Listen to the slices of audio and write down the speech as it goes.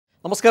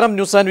നമസ്കാരം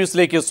news and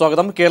വ്യൂസിലേക്ക്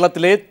സ്വാഗതം.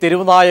 കേരളത്തിലെ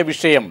തെരുവുനായ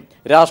വിഷയം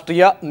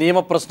രാഷ്ട്രീയ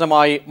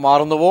നിയമപ്രശ്നമായി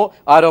മാറുന്നുവോ?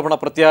 ആരോപണ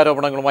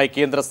പ്രത്യാരോപണങ്ങളുമായി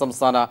കേന്ദ്ര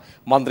സംസ്ഥാന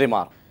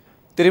മന്ത്രിമാർ.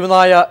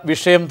 തെരുവുനായ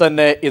വിഷയം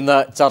തന്നെ ഇന്ന്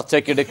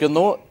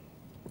ചർച്ചയ്ക്കെടുക്കുന്നു.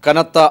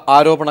 കനത്ത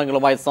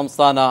ആരോപണങ്ങളുമായി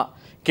സംസ്ഥാന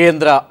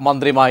കേന്ദ്ര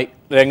മന്ത്രിമായി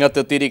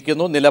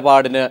രംഗത്തെത്തിയിരിക്കുന്നു.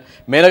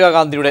 മേനകാ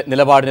ഗാന്ധിയുടെ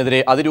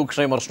നിലപാടിനെതിരെ അതിരൂക്ഷ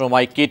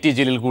വിമർശനവുമായി KT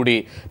ജലീൽ കൂടി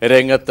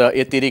രംഗത്ത്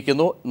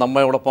എത്തിയിരിക്കുന്നു.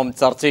 നമ്മോടൊപ്പം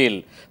ചർച്ചയിൽ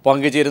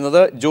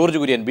പങ്കുചേരുന്നത്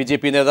ജോർജ് കുര്യൻ,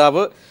 BJP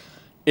നേതാവ്,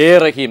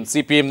 റഹീം,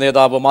 CPM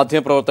നേതാവ്,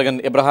 മാധ്യമപ്രവർത്തകൻ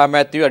Abraham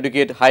Mathew,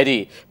 advocate Hari,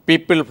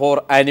 people four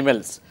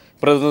animals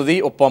പ്രതിനിധി,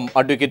 ഒപ്പം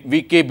അഡ്വക്കേറ്റ്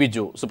VK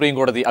ബിജു, സുപ്രീം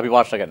കോടതി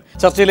അഭിഭാഷകൻ.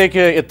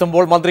 ചർച്ചയിലേക്ക്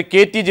എത്തുമ്പോൾ മന്ത്രി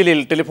KT ജലീൽ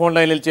ടെലിഫോൺ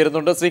ലൈനിൽ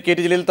ചേരുന്നുണ്ട്. ശ്രീ KT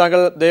ജലീൽ,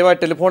 താങ്കൾ ദയവായി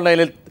ടെലിഫോൺ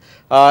ലൈനിൽ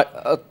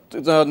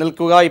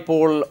നിൽക്കുക.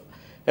 ഇപ്പോൾ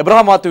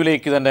എബ്രഹാം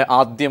മാത്യുവിലേക്ക് തന്നെ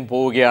ആദ്യം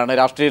പോവുകയാണ്.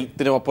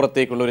 രാഷ്ട്രീയത്തിനും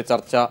അപ്പുറത്തേക്കുള്ള ഒരു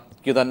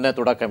ചർച്ചയ്ക്ക് തന്നെ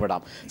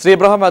തുടക്കമിടാം. ശ്രീ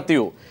എബ്രഹാം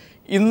മാത്യു,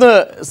 ഇന്ന്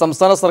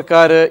സംസ്ഥാന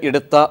സർക്കാർ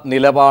എടുത്ത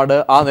നിലപാട്,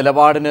 ആ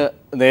നിലപാടിന്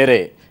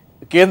നേരെ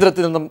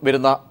കേന്ദ്രത്തിൽ നിന്നും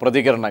വരുന്ന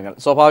പ്രതികരണങ്ങൾ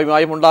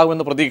സ്വാഭാവികമായും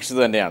ഉണ്ടാകുമെന്ന്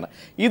പ്രതീക്ഷിച്ചത് തന്നെയാണ്.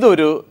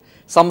 ഇതൊരു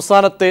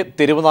സംസ്ഥാനത്തെ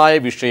തെരുവുനായ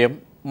വിഷയം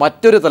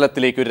മറ്റൊരു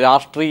തലത്തിലേക്ക്, ഒരു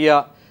രാഷ്ട്രീയ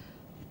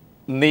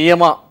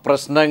നിയമ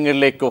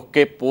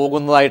പ്രശ്നങ്ങളിലേക്കൊക്കെ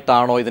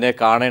പോകുന്നതായിട്ടാണോ ഇതിനെ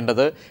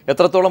കാണേണ്ടത്?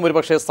 എത്രത്തോളം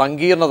ഒരുപക്ഷെ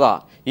സങ്കീർണത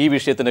ഈ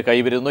വിഷയത്തിന്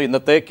കൈവരുന്നു?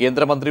 ഇന്നത്തെ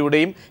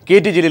കേന്ദ്രമന്ത്രിയുടെയും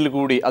KT ജലീൽ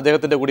കൂടി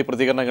അദ്ദേഹത്തിൻ്റെ കൂടി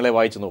പ്രതികരണങ്ങളെ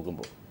വായിച്ചു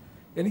നോക്കുമ്പോൾ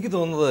എനിക്ക്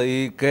തോന്നുന്നത്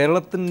ഈ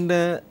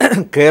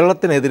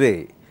കേരളത്തിനെതിരെ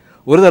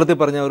ഒരു തരത്തിൽ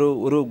പറഞ്ഞ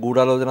ഒരു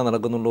ഗൂഢാലോചന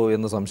നടക്കുന്നുണ്ടോ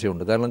എന്ന്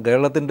സംശയമുണ്ട്. കാരണം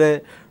കേരളത്തിൻ്റെ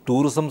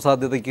ടൂറിസം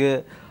സാധ്യതയ്ക്ക്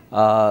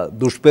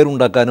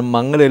ദുഷ്പേരുണ്ടാക്കാനും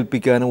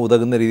മങ്ങലേൽപ്പിക്കാനും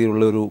ഉതകുന്ന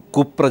രീതിയിലുള്ള ഒരു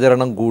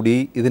കുപ്രചരണം കൂടി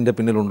ഇതിൻ്റെ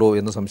പിന്നിലുണ്ടോ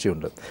എന്ന്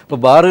സംശയമുണ്ട്. ഇപ്പോൾ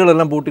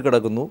ബാറുകളെല്ലാം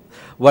പൂട്ടിക്കിടക്കുന്നു,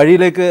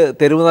 വഴിയിലേക്ക്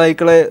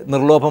തെരുവുനായ്ക്കളെ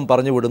നിർലോഭം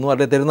പറഞ്ഞു വിടുന്നു,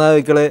 അല്ലെങ്കിൽ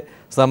തെരുവുനായ്ക്കളെ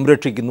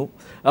സംരക്ഷിക്കുന്നു.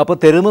 അപ്പോൾ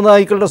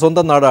തെരുവുനായ്ക്കളുടെ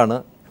സ്വന്തം നാടാണ്,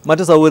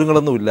 മറ്റ്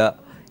സൗകര്യങ്ങളൊന്നുമില്ല,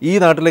 ഈ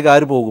നാട്ടിലേക്ക്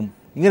ആര് പോകും?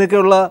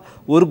 ഇങ്ങനെയൊക്കെയുള്ള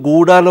ഒരു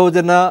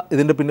ഗൂഢാലോചന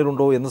ഇതിൻ്റെ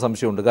പിന്നിലുണ്ടോ എന്ന്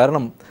സംശയമുണ്ട്.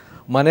 കാരണം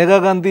മനേകാ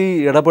ഗാന്ധി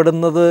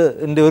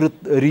ഇടപെടുന്നതിൻ്റെ ഒരു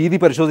രീതി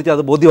പരിശോധിച്ചാൽ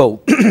അത് ബോധ്യമാവും.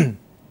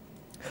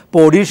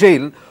 ഇപ്പോൾ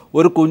ഒഡീഷയിൽ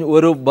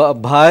ഒരു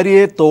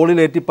ഭാര്യയെ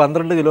തോളിലേറ്റി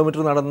 12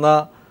 കിലോമീറ്റർ നടന്ന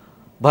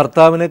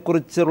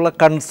ഭർത്താവിനെക്കുറിച്ചുള്ള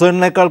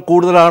കൺസേണിനേക്കാൾ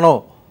കൂടുതലാണോ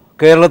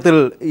കേരളത്തിൽ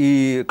ഈ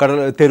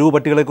തെരുവ്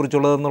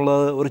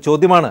പട്ടികളെക്കുറിച്ചുള്ളതെന്നുള്ളത് ഒരു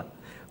ചോദ്യമാണ്.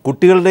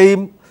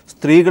 കുട്ടികളുടെയും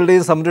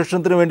സ്ത്രീകളുടെയും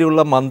സംരക്ഷണത്തിന്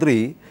വേണ്ടിയുള്ള മന്ത്രി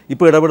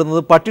ഇപ്പോൾ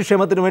ഇടപെടുന്നത്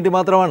പട്ടിക്ഷേമത്തിന് വേണ്ടി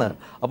മാത്രമാണ്.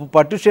 അപ്പോൾ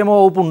പട്ടിക്ഷേമ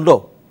വകുപ്പുണ്ടോ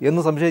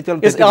എന്ന്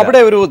സംശയിച്ചാൽ അവിടെ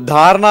ഒരു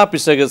ധാരണാ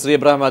പിശക് ശ്രീ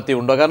എബ്രഹാം മാത്യു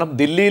ഉണ്ടോ? കാരണം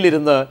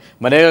ദില്ലിയിലിരുന്ന്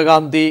മനേകാ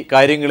ഗാന്ധി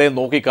കാര്യങ്ങളെ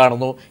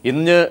നോക്കിക്കാണുന്നു.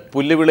 ഇന്ന്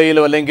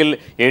പുല്ലുവിളയിലോ അല്ലെങ്കിൽ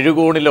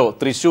എഴുകോണിലോ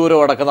തൃശ്ശൂരോ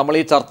അടക്കം നമ്മൾ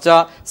ഈ ചർച്ച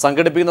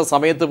സംഘടിപ്പിക്കുന്ന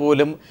സമയത്ത്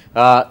പോലും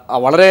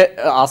വളരെ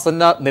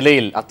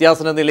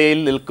അത്യാസന്ന നിലയിൽ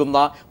നിൽക്കുന്ന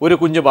ഒരു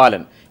കുഞ്ഞു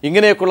ബാലൻ,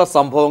 ഇങ്ങനെയൊക്കെയുള്ള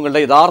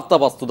സംഭവങ്ങളുടെ യഥാർത്ഥ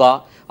വസ്തുത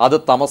അത്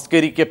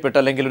തമസ്കരിക്കപ്പെട്ട്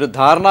അല്ലെങ്കിൽ ഒരു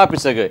ധാരണാ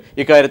പിശക്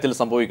ഇക്കാര്യത്തിൽ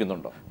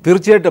സംഭവിക്കുന്നുണ്ടോ?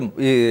 തീർച്ചയായിട്ടും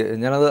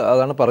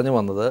അതാണ് പറഞ്ഞു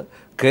വന്നത്.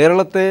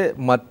 കേരളത്തെ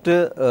മറ്റ്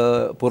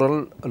പുറം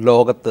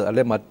ലോകത്ത്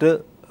അല്ലെ മറ്റ്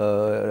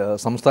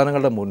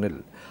സംസ്ഥാനങ്ങളുടെ മുന്നിൽ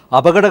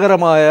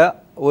അപകടകരമായ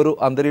ഒരു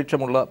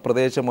അന്തരീക്ഷമുള്ള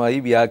പ്രദേശമായി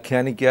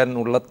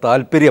വ്യാഖ്യാനിക്കാനുള്ള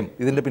താല്പര്യം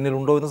ഇതിൻ്റെ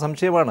പിന്നിലുണ്ടോ എന്ന്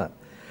സംശയമാണ്.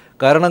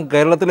 കാരണം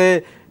കേരളത്തിലെ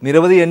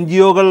നിരവധി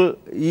NGOകൾ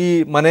ഈ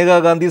മനേകാ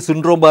ഗാന്ധി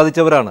സിൻഡ്രോം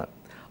ബാധിച്ചവരാണ്.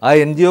 ആ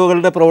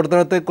NGOകളുടെ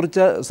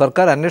പ്രവർത്തനത്തെക്കുറിച്ച്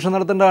സർക്കാർ അന്വേഷണം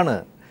നടത്തേണ്ടതാണ്,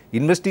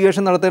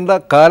 ഇൻവെസ്റ്റിഗേഷൻ നടത്തേണ്ട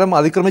കാലം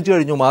അതിക്രമിച്ചു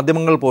കഴിഞ്ഞു,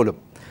 മാധ്യമങ്ങൾ പോലും.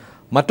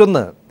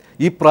 മറ്റൊന്ന്,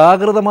 ഈ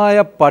പ്രാകൃതമായ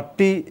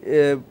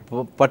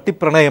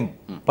പട്ടിപ്രണയം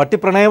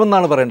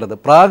എന്നാണ് പറയേണ്ടത്.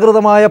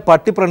 പ്രാകൃതമായ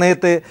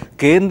പട്ടിപ്രണയത്തെ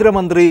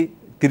കേന്ദ്രമന്ത്രി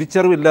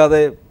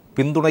തിരിച്ചറിവില്ലാതെ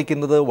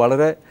പിന്തുണയ്ക്കുന്നത്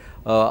വളരെ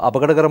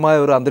അപകടകരമായ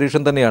ഒരു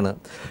അന്തരീക്ഷം തന്നെയാണ്.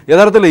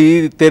 യഥാർത്ഥത്തിൽ ഈ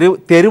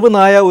തെരുവ്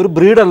നായ ഒരു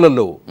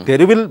ബ്രീഡല്ലല്ലോ.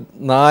 തെരുവിൽ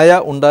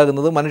നായ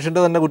ഉണ്ടാകുന്നത്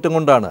മനുഷ്യൻ്റെ തന്നെ കുറ്റം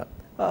കൊണ്ടാണ്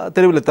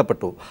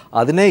തെരുവിലെത്തപ്പെട്ടു.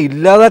 അതിനെ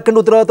ഇല്ലാതാക്കേണ്ട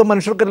ഉത്തരവാദിത്വം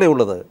മനുഷ്യർക്കല്ലേ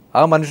ഉള്ളത്.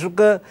 ആ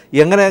മനുഷ്യർക്ക്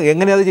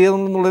എങ്ങനെ അത്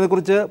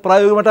ചെയ്യുന്നതിനെക്കുറിച്ച്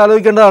പ്രായോഗികമായിട്ട്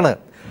ആലോചിക്കേണ്ടതാണ്.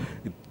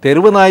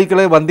 തെരുവ്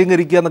നായ്ക്കളെ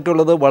വന്ധ്യംകരിക്കുക എന്നൊക്കെ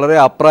ഉള്ളത് വളരെ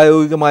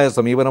അപ്രായോഗികമായ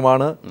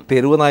സമീപനമാണ്.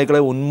 തെരുവ്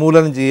നായ്ക്കളെ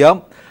ഉന്മൂലനം ചെയ്യാം.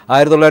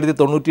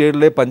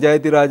 1997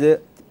 പഞ്ചായത്തി രാജ്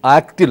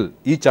ആക്റ്റിൽ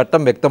ഈ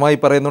ചട്ടം വ്യക്തമായി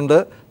പറയുന്നുണ്ട്.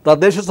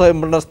 തദ്ദേശ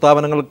സ്വയംഭരണ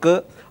സ്ഥാപനങ്ങൾക്ക്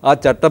ആ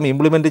ചട്ടം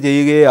ഇംപ്ലിമെൻറ്റ്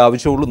ചെയ്യുകയേ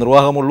ആവശ്യമുള്ളൂ,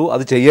 നിർവാഹമുള്ളൂ.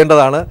 അത്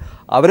ചെയ്യേണ്ടതാണ്.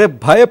 അവരെ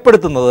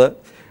ഭയപ്പെടുത്തുന്നത്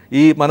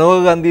ഈ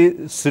മനോജ് ഗാന്ധി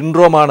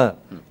സിൻഡ്രോമാണ്.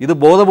 ഇത്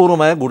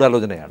ബോധപൂർവമായ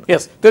ഗൂഢാലോചനയാണ്.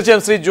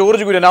 തീർച്ചയായും ശ്രീ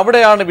ജോർജ് കുര്യൻ,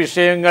 അവിടെയാണ്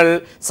വിഷയങ്ങൾ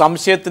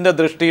സംശയത്തിന്റെ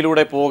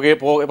ദൃഷ്ടിയിലൂടെ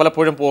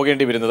പലപ്പോഴും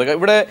പോകേണ്ടി വരുന്നത്.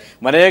 ഇവിടെ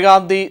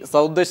മനേകാഗാന്ധി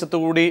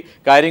സൗദ്ദേശത്തുകൂടി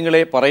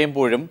കാര്യങ്ങളെ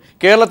പറയുമ്പോഴും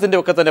കേരളത്തിൻ്റെ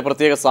ഒക്കെ തന്നെ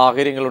പ്രത്യേക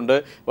സാഹചര്യങ്ങളുണ്ട്.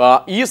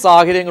 ഈ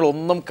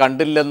സാഹചര്യങ്ങളൊന്നും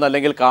കണ്ടില്ലെന്ന്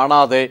അല്ലെങ്കിൽ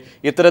കാണാതെ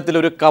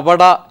ഇത്തരത്തിലൊരു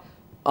കപട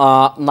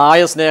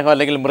നായസ്നേഹം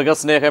അല്ലെങ്കിൽ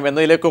മൃഗസ്നേഹം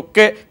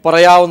എന്നതിലേക്കൊക്കെ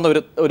പറയാവുന്ന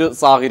ഒരു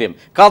സാഹചര്യം.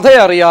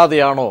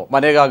 കഥയറിയാതെയാണോ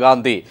മനേകാ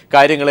ഗാന്ധി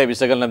കാര്യങ്ങളെ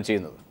വിശകലനം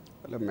ചെയ്യുന്നത്?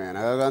 അല്ല,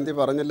 മേനകാ ഗാന്ധി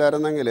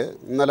പറഞ്ഞില്ലായിരുന്നെങ്കിൽ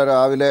ഇന്നലെ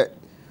രാവിലെ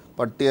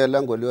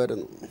പട്ടിയെല്ലാം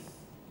കൊല്ലുമായിരുന്നു.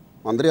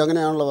 മന്ത്രി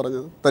അങ്ങനെയാണല്ലോ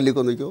പറഞ്ഞത്.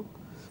 തല്ലിക്കൊന്നിക്കോ,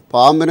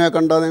 പാമ്പിനെ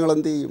കണ്ടാൽ നിങ്ങൾ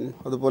എന്ത് ചെയ്യും,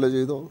 അതുപോലെ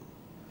ചെയ്തോ,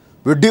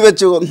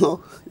 വെടിവെച്ച് കൊന്നോ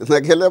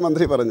എന്നൊക്കെയല്ലേ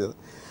മന്ത്രി പറഞ്ഞത്.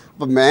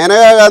 അപ്പം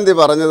മേനകാ ഗാന്ധി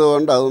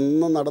പറഞ്ഞതുകൊണ്ട്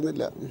അതൊന്നും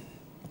നടന്നില്ല.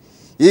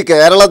 ഈ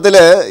കേരളത്തിൽ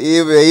ഈ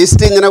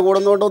വേസ്റ്റ് ഇങ്ങനെ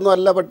കൂടുന്നതുകൊണ്ടൊന്നും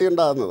അല്ല പട്ടി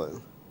ഉണ്ടാകുന്നത്.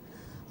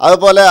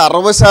 അതുപോലെ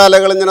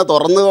അറവുശാലകൾ ഇങ്ങനെ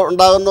തുറന്ന്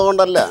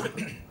ഉണ്ടാകുന്നതുകൊണ്ടല്ല,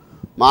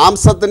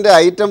 മാംസത്തിൻ്റെ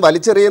ഐറ്റം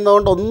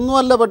വലിച്ചെറിയുന്നതുകൊണ്ട്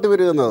ഒന്നുമല്ല പട്ടി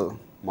പെരുകുന്നത്.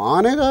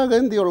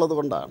 മാനേകാഗന്ധി ഉള്ളത്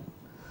കൊണ്ടാണ്.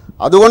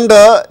 അതുകൊണ്ട്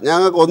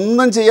ഞങ്ങൾക്ക്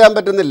ഒന്നും ചെയ്യാൻ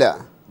പറ്റുന്നില്ല.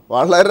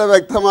 വളരെ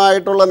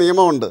വ്യക്തമായിട്ടുള്ള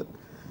നിയമമുണ്ട്.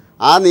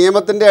 ആ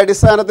നിയമത്തിൻ്റെ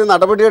അടിസ്ഥാനത്തിൽ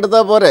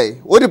നടപടിയെടുത്താൽ പോരെ.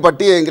 ഒരു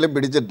പട്ടിയെങ്കിലും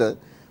പിടിച്ചിട്ട്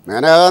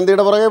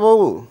മേനകാഗാന്ധിയുടെ പുറകെ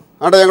പോകൂ.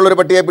 അവിടെ ഞങ്ങളൊരു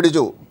പട്ടിയെ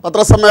പിടിച്ചു,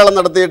 പത്രസമ്മേളനം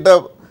നടത്തിയിട്ട്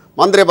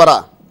മന്ത്രി പറ,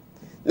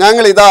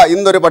 ഞങ്ങളിതാ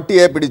ഇന്നൊരു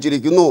പട്ടിയെ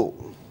പിടിച്ചിരിക്കുന്നു,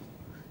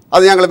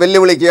 അത് ഞങ്ങൾ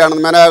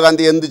വെല്ലുവിളിക്കുകയാണെന്ന്.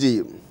 മേനകാഗാന്ധി എന്ത്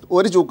ചെയ്യും?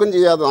 ഒരു ചുക്കും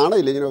ചെയ്യാതെ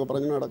നാണയില്ല ഇങ്ങനെയൊക്കെ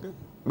പറഞ്ഞു നടക്കുക.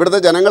 ഇവിടുത്തെ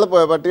ജനങ്ങൾ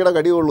പട്ടിയുടെ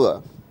കടി കൊള്ളുക.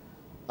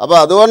 അപ്പോൾ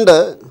അതുകൊണ്ട്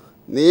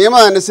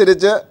നിയമം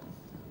അനുസരിച്ച്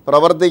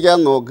പ്രവർത്തിക്കാൻ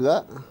നോക്കുക.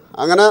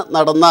 അങ്ങനെ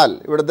നടന്നാൽ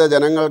ഇവിടുത്തെ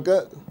ജനങ്ങൾക്ക്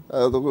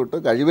അത് വിട്ട്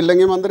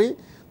കഴിവില്ലെങ്കിൽ മന്ത്രി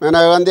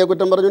മേനകാഗാന്ധിയെ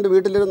കുറ്റം പറഞ്ഞുകൊണ്ട്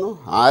വീട്ടിലിരുന്നു.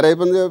 ആരെ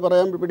ഇപ്പം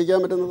പറയാൻ പിടിക്കാൻ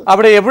പറ്റുന്നത്?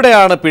 അവിടെ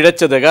എവിടെയാണ്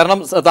പിഴച്ചത്? കാരണം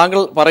താങ്കൾ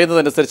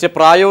പറയുന്നതനുസരിച്ച്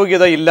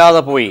പ്രായോഗികത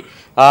ഇല്ലാതെ പോയി.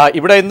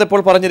 ഇവിടെ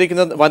ഇന്നിപ്പോൾ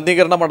പറഞ്ഞിരിക്കുന്ന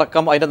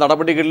വന്ധീകരണമടക്കം അതിൻ്റെ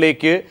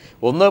നടപടികളിലേക്ക്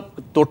ഒന്ന്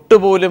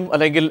തൊട്ടുപോലും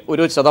അല്ലെങ്കിൽ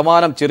ഒരു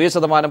ശതമാനം, ചെറിയ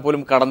ശതമാനം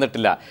പോലും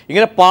കടന്നിട്ടില്ല.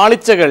 ഇങ്ങനെ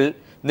പാളിച്ചകൾ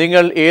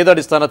നിങ്ങൾ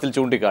ഏതടിസ്ഥാനത്തിൽ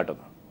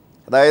ചൂണ്ടിക്കാട്ടുന്നു?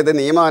 അതായത്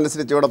നിയമം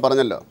അനുസരിച്ച് ഇവിടെ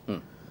പറഞ്ഞല്ലോ,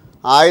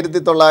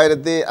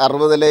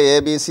 1960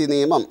 ABC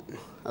നിയമം,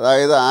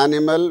 അതായത്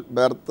ആനിമൽ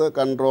ബർത്ത്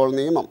കൺട്രോൾ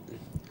നിയമം,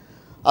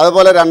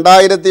 അതുപോലെ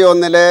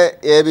 2001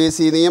 ABC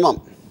നിയമം.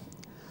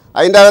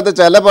 അതിൻ്റെ അകത്ത്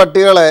ചില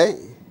പട്ടികളെ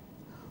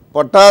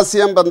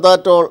പൊട്ടാസ്യം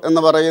പെന്താറ്റോൾ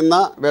എന്ന് പറയുന്ന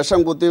വിഷം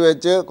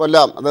കുത്തിവെച്ച്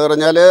കൊല്ലാം. അത്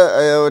പറഞ്ഞാൽ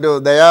ഒരു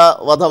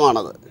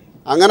ദയാവധമാണത്.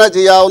 അങ്ങനെ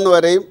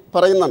ചെയ്യാവുന്നവരെയും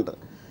പറയുന്നുണ്ട്.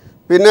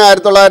 പിന്നെ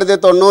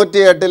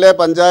 1998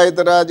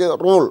 പഞ്ചായത്ത് രാജ്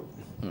റൂൾ,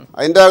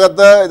 അതിൻ്റെ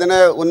അകത്ത് ഇതിനെ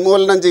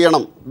ഉന്മൂലനം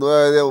ചെയ്യണം,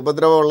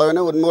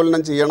 ഉപദ്രവമുള്ളവന്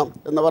ഉന്മൂലനം ചെയ്യണം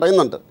എന്ന്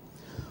പറയുന്നുണ്ട്.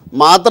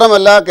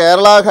 മാത്രമല്ല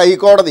കേരള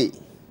ഹൈക്കോടതി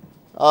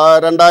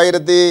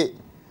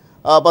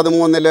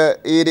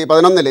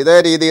 2011 ഇതേ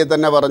രീതിയിൽ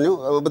തന്നെ പറഞ്ഞു,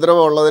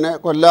 ഉപദ്രവമുള്ളതിനെ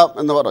കൊല്ലാം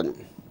എന്ന് പറഞ്ഞു.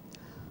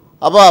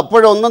 അപ്പോൾ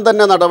അപ്പോഴൊന്നും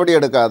തന്നെ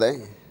നടപടിയെടുക്കാതെ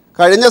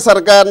കഴിഞ്ഞ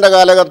സർക്കാരിൻ്റെ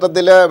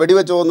കാലഘട്ടത്തിൽ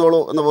വെടിവെച്ച്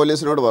കൊന്നോളൂ എന്ന്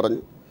പോലീസിനോട്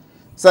പറഞ്ഞു.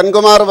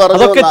 സെൻകുമാർ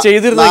പറഞ്ഞു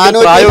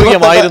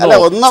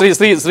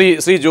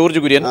ശ്രീ ജോർജ്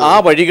കുര്യൻ ആ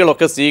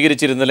വഴികളൊക്കെ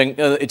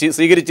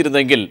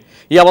സ്വീകരിച്ചിരുന്നെങ്കിൽ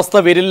ഈ അവസ്ഥ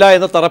വരില്ല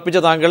എന്ന് തറപ്പിച്ച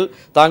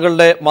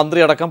താങ്കളുടെ മന്ത്രി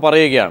അടക്കം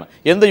പറയുകയാണ്.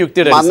 എന്ത്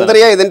യുക്തിയുടെ?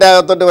 മന്ത്രിയെ ഇതിൻ്റെ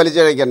അകത്തോട്ട്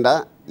വലിച്ചഴിക്കണ്ട.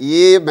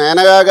 ഈ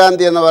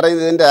മേനകാഗാന്ധി എന്ന്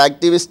പറയുന്നത് ഇതിൻ്റെ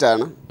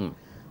ആക്ടിവിസ്റ്റാണ്.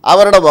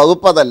 അവരുടെ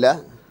വകുപ്പതല്ല.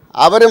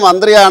 അവർ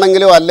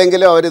മന്ത്രിയാണെങ്കിലും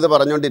അല്ലെങ്കിലും അവരിത്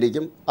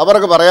പറഞ്ഞുകൊണ്ടിരിക്കും.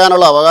 അവർക്ക്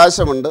പറയാനുള്ള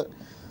അവകാശമുണ്ട്.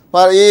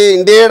 ഈ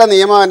ഇന്ത്യയുടെ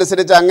നിയമം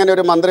അനുസരിച്ച് അങ്ങനെ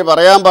ഒരു മന്ത്രി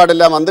പറയാൻ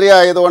പാടില്ല, മന്ത്രി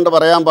ആയതുകൊണ്ട്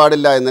പറയാൻ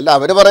പാടില്ല എന്നില്ല.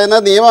 അവർ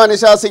പറയുന്നത് നിയമം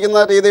അനുശാസിക്കുന്ന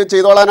രീതിയിൽ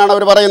ചെയ്തോളാനാണ്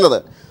അവർ പറയുന്നത്.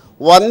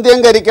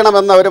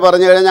 വന്ധ്യംകരിക്കണമെന്ന് അവർ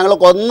പറഞ്ഞു കഴിഞ്ഞാൽ ഞങ്ങൾ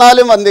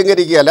കൊന്നാലും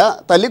വന്ധ്യംകരിക്കുകയല്ല,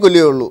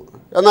 തല്ലിക്കൊല്ലുകയുള്ളൂ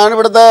എന്നാണ്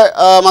ഇവിടുത്തെ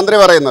മന്ത്രി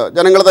പറയുന്നത്.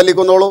 ജനങ്ങൾ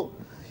തല്ലിക്കൊന്നോളൂ.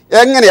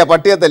 എങ്ങനെയാണ്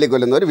പട്ടിയെ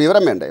തല്ലിക്കൊല്ലുന്നത്? ഒരു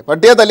വിവരം വേണ്ടേ?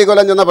 പട്ടിയെ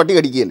തല്ലിക്കൊല്ലാൻ ചെന്നാൽ പട്ടി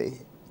കടിക്കുകയല്ലേ?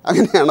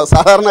 അങ്ങനെയാണോ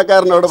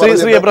സാധാരണക്കാരനോട്?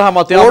 ശ്രീ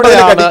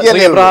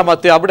എബ്രഹാം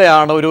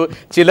അവിടെയാണ് ഒരു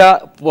ചില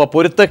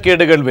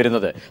പൊരുത്തക്കേടുകൾ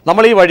വരുന്നത്.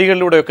 നമ്മൾ ഈ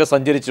വഴികളിലൂടെയൊക്കെ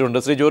സഞ്ചരിച്ചിട്ടുണ്ട്.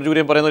 ശ്രീ ജോർജ്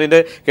കുര്യൻ പറയുന്നതിൻ്റെ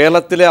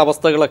കേരളത്തിലെ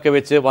അവസ്ഥകളൊക്കെ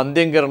വെച്ച്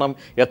വന്ധ്യംകരണം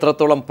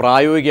എത്രത്തോളം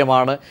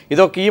പ്രായോഗികമാണ്,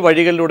 ഇതൊക്കെ ഈ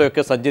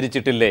വഴികളിലൂടെയൊക്കെ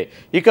സഞ്ചരിച്ചിട്ടില്ലേ?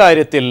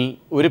 ഇക്കാര്യത്തിൽ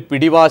ഒരു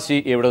പിടിവാശി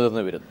എവിടെ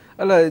നിന്ന് വരുന്നു?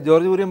 അല്ല,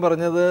 ജോർജ് കുര്യൻ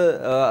പറഞ്ഞത്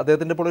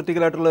അദ്ദേഹത്തിൻ്റെ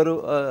പൊളിറ്റിക്കലായിട്ടുള്ള ഒരു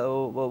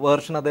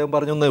വേർഷൻ അദ്ദേഹം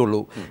പറഞ്ഞേ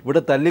ഉള്ളൂ.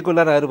 ഇവിടെ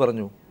തല്ലിക്കൊല്ലാൻ ആര്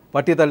പറഞ്ഞു?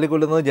 പട്ടിയെ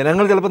തല്ലിക്കൊല്ലുന്നത്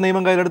ജനങ്ങൾ ചിലപ്പോൾ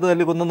നിയമം കയ്യിലെടുത്ത്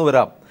തല്ലിക്കൊന്നു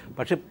വരാം.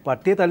 പക്ഷേ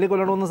പട്ടിയെ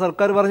തല്ലിക്കൊല്ലണമെന്ന്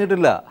സർക്കാർ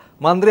പറഞ്ഞിട്ടില്ല,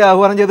 മന്ത്രി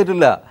ആഹ്വാനം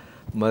ചെയ്തിട്ടില്ല.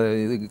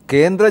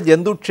 കേന്ദ്ര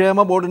ജന്തുക്ഷേമ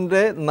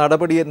ബോർഡിൻ്റെ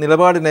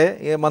നിലപാടിനെ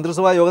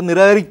മന്ത്രിസഭാ യോഗം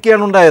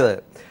നിരാകരിക്കുകയാണ് ഉണ്ടായത്.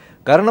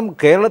 കാരണം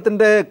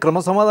കേരളത്തിൻ്റെ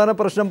ക്രമസമാധാന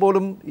പ്രശ്നം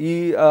പോലും ഈ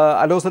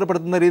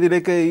അലോസരപ്പെടുത്തുന്ന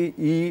രീതിയിലേക്ക്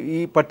ഈ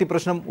പട്ടി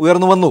പ്രശ്നം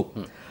ഉയർന്നു വന്നു.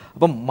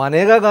 അപ്പം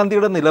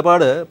മനേകാഗാന്ധിയുടെ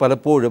നിലപാട്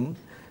പലപ്പോഴും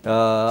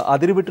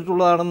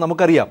അതിരുവിട്ടിട്ടുള്ളതാണെന്ന്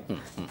നമുക്കറിയാം.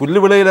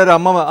 പുല്ലുവിളയിലൊരു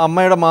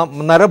അമ്മയുടെ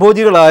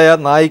നരഭോജികളായ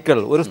നായ്ക്കൾ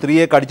ഒരു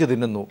സ്ത്രീയെ കടിച്ചു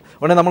തിന്നുന്നു.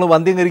 ഉടനെ നമ്മൾ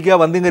വന്ധ്യംകരിക്കുക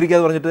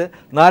എന്ന് പറഞ്ഞിട്ട്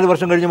 4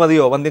 വർഷം കഴിഞ്ഞ്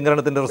മതിയോ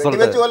വന്ധ്യംകരണത്തിൻ്റെ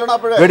റിസൾട്ട്?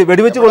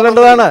 വെടിവെച്ച്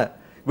കൊല്ലേണ്ടതാണ്.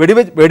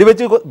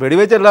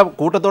 വെടിവെച്ചല്ല,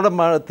 കൂട്ടത്തോടെ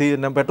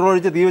പെട്രോൾ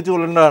ഒഴിച്ച് തീ വെച്ച്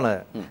കൊല്ലേണ്ടതാണ്.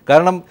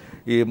 കാരണം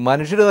ഈ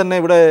മനുഷ്യർ തന്നെ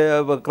ഇവിടെ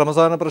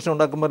ക്രമസമാധാന പ്രശ്നം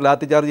ഉണ്ടാക്കുമ്പോൾ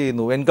ലാത്തി ചാർജ്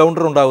ചെയ്യുന്നു,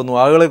 എൻകൗണ്ടർ ഉണ്ടാകുന്നു,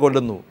 ആളുകളെ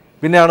കൊല്ലുന്നു.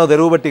 പിന്നെയാണോ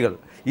തെരുവ് പട്ടികൾ?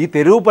 ഈ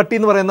തെരുവ് പട്ടി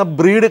എന്ന് പറയുന്ന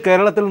ബ്രീഡ്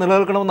കേരളത്തിൽ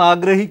നിലനിൽക്കണമെന്ന്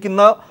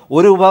ആഗ്രഹിക്കുന്ന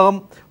ഒരു വിഭാഗം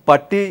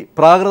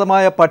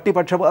പ്രാകൃതമായ പട്ടി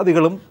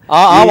പക്ഷപാതികളും ആ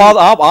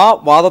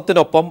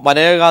വാദത്തിനൊപ്പം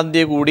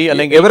മനേകാഗാന്ധിയെ കൂടി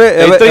അല്ലെങ്കിൽ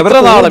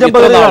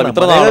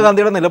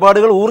മനേകാഗാന്ധിയുടെ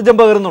നിലപാടുകൾ ഊർജ്ജം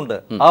പകരുന്നുണ്ട്.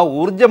 ആ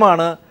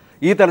ഊർജ്ജമാണ്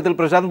ഈ തരത്തിൽ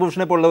പ്രശാന്ത്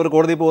ഭൂഷണെ പോലുള്ളവർ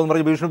കോടതിയിൽ പോകുന്ന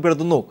പറഞ്ഞ്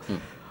ഭീഷണിപ്പെടുത്തുന്നു.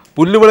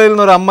 പുല്ലുവിളയിൽ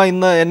നിന്നൊരു അമ്മ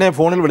ഇന്ന് എന്നെ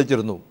ഫോണിൽ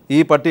വിളിച്ചിരുന്നു. ഈ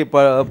പട്ടി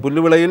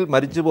പുല്ലുവിളയിൽ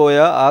മരിച്ചുപോയ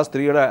ആ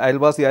സ്ത്രീയുടെ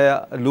അയൽവാസിയായ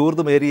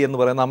ലൂർദ് മേരി എന്ന്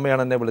പറയുന്ന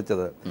അമ്മയാണ് എന്നെ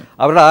വിളിച്ചത്.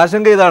 അവരുടെ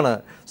ആശങ്ക ഇതാണ്,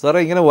 സാറേ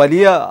ഇങ്ങനെ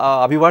വലിയ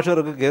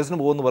അഭിഭാഷകർക്ക് കേസിന്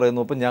പോകുമെന്ന്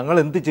പറയുന്നു, അപ്പം ഞങ്ങൾ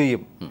എന്ത്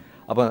ചെയ്യും?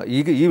 അപ്പം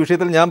ഈ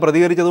വിഷയത്തിൽ ഞാൻ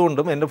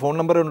പ്രതികരിച്ചതുകൊണ്ടും എൻ്റെ ഫോൺ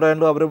നമ്പർ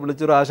ഉണ്ടായതുകൊണ്ടും അവരെ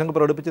വിളിച്ചൊരു ആശങ്ക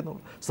പ്രകടിപ്പിച്ചിരുന്നു.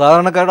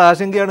 സാധാരണക്കാരുടെ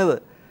ആശങ്കയാണിത്.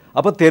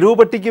 അപ്പോൾ തെരുവ്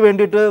പട്ടിക്ക്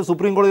വേണ്ടിയിട്ട്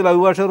സുപ്രീം കോടതിയിൽ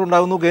അഭിഭാഷകർ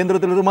ഉണ്ടാകുന്നു,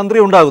 കേന്ദ്രത്തിലൊരു മന്ത്രി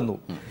ഉണ്ടാകുന്നു.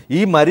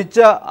 ഈ മരിച്ച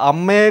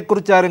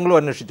അമ്മയെക്കുറിച്ച് ആരെങ്കിലും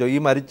അന്വേഷിച്ചോ? ഈ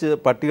മരിച്ച്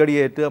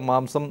പട്ടികടിയേറ്റ്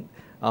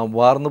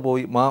വാർന്നു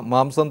പോയി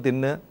മാംസം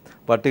തിന്ന്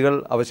പട്ടികൾ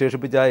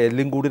അവശേഷിപ്പിച്ച ആ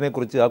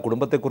എല്ലിൻകൂടിനെക്കുറിച്ച്, ആ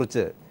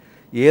കുടുംബത്തെക്കുറിച്ച്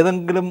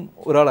ഏതെങ്കിലും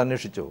ഒരാൾ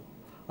അന്വേഷിച്ചോ?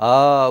 ആ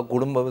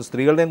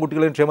സ്ത്രീകളുടെയും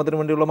കുട്ടികളുടെയും ക്ഷേമത്തിന്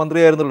വേണ്ടിയുള്ള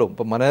മന്ത്രിയായിരുന്നല്ലോ.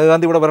 ഇപ്പം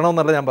മനേകാഗാന്ധി ഇവിടെ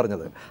വരണമെന്നല്ല ഞാൻ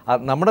പറഞ്ഞത്.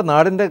 നമ്മുടെ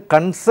നാടിൻ്റെ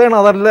കൺസേൺ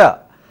അതല്ല.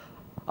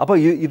 അപ്പോൾ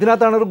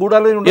ഇതിനകത്താണ് ഒരു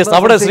ഗൂഢാലോചന.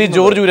 അവിടെ ശ്രീ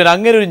ജോർജ് കുര്യൻ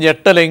അങ്ങനെ ഒരു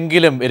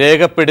ഞെട്ടലെങ്കിലും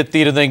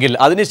രേഖപ്പെടുത്തിയിരുന്നെങ്കിൽ,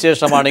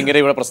 അതിനുശേഷമാണ് ഇങ്ങനെ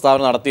ഇവിടെ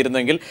പ്രസ്താവന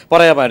നടത്തിയിരുന്നെങ്കിൽ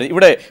പറയാമായിരുന്നു.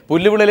 ഇവിടെ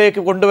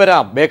പുല്ലുവിളിലേക്ക്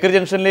കൊണ്ടുവരാം, ബേക്കറി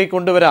ജംഗ്ഷനിലേക്ക്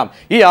കൊണ്ടുവരാം.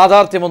 ഈ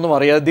യാഥാർത്ഥ്യമൊന്നും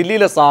അറിയാതെ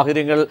ദില്ലിയിലെ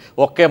സാഹചര്യങ്ങൾ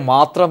ഒക്കെ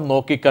മാത്രം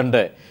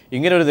നോക്കിക്കണ്ട്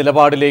ഇങ്ങനെ ഒരു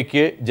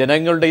നിലപാടിലേക്ക്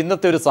ജനങ്ങളുടെ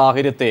ഇന്നത്തെ ഒരു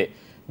സാഹചര്യത്തെ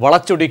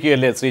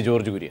വളച്ചൊടിക്കുകയല്ലേ ശ്രീ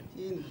ജോർജ് കുര്യൻ?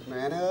 ഈ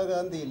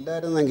മേനകാഗാന്ധി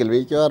ഇല്ലായിരുന്നെങ്കിൽ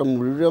മിക്കവാറും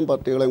മുഴുവൻ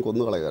പാർട്ടികളെയും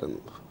കൊന്നുകളയായിരുന്നു.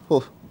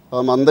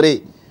 ആ മന്ത്രി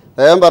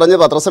അദ്ദേഹം പറഞ്ഞ്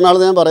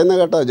പത്രസമ്മേളനം ഞാൻ പറയുന്നത്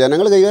കേട്ടോ,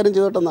 ജനങ്ങൾ കൈകാര്യം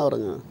ചെയ്തോട്ടെന്നാണ്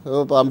പറഞ്ഞത്.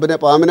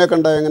 പാമ്പിനെ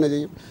കണ്ടാൽ എങ്ങനെ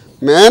ചെയ്യും?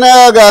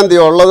 മേനകാഗാന്ധി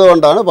ഉള്ളത്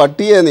കൊണ്ടാണ്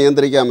പട്ടിയെ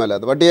നിയന്ത്രിക്കാൻ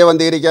മേലാത്, പട്ടിയെ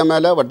വന്ധീകരിക്കാൻ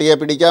മേല, പട്ടിയെ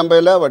പിടിക്കാൻ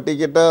മേല,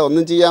 പട്ടിക്കിട്ട്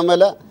ഒന്നും ചെയ്യാൻ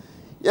മേല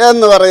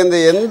എന്ന് പറയുന്നത്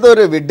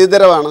എന്തൊരു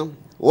വിഡ്ഢിതരമാണ്.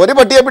 ഒരു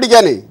പട്ടിയെ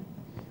പിടിക്കാനേ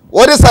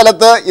ഒരു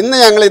സ്ഥലത്ത് ഇന്ന്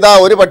ഞങ്ങളിതാ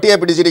ഒരു പട്ടിയെ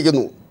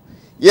പിടിച്ചിരിക്കുന്നു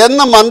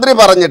എന്ന് മന്ത്രി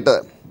പറഞ്ഞിട്ട്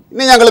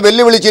ഇനി ഞങ്ങൾ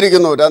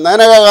വെല്ലുവിളിച്ചിരിക്കുന്നു,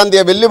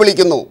 മേനകാഗാന്ധിയെ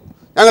വെല്ലുവിളിക്കുന്നു,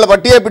 ഞങ്ങൾ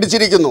പട്ടിയെ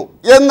പിടിച്ചിരിക്കുന്നു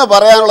എന്ന്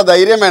പറയാനുള്ള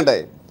ധൈര്യം വേണ്ടേ?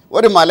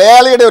 ഒരു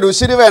മലയാളിയുടെ ഒരു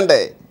ഉശിരി വേണ്ടേ?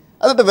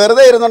 എന്നിട്ട്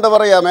വെറുതെ ഇരുന്നുകൊണ്ട്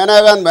പറയുക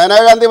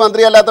മേനകാഗാന്ധി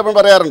മന്ത്രി അല്ലാത്തപ്പോൾ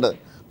പറയാറുണ്ട്.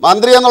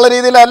 മന്ത്രി എന്നുള്ള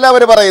രീതിയിലല്ല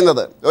അവർ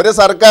പറയുന്നത്, ഒരു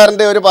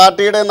സർക്കാരിൻ്റെ ഒരു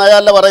പാർട്ടിയുടെ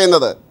നയമല്ല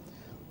പറയുന്നത്.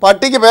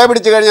 പട്ടിക്ക് പേ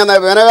പിടിച്ചു കഴിഞ്ഞാൽ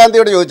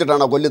മേനകാഗാന്ധിയോട്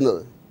ചോദിച്ചിട്ടാണോ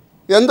കൊല്ലുന്നത്?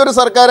 എന്തൊരു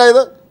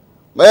സർക്കാരായത്?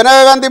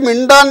 മേനകാഗാന്ധി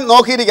മിണ്ടാൻ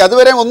നോക്കിയിരിക്കുക,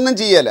 അതുവരെ ഒന്നും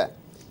ചെയ്യല.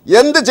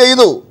 എന്ത്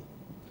ചെയ്തു?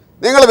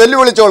 നിങ്ങൾ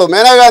വെല്ലുവിളിച്ചോളൂ,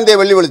 മേനകാഗാന്ധിയെ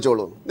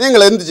വെല്ലുവിളിച്ചോളൂ.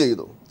 നിങ്ങൾ എന്ത്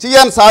ചെയ്തു?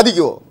 ചെയ്യാൻ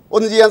സാധിക്കുമോ?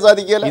 ഒന്നും ചെയ്യാൻ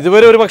സാധിക്കില്ല.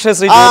 ഇതുവരെ ഒരു പക്ഷേ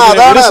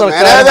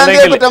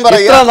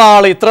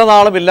ഇത്ര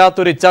നാളും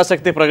ഇല്ലാത്തൊരു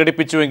ഇച്ഛാശക്തി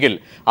പ്രകടിപ്പിച്ചുവെങ്കിൽ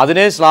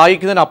അതിനെ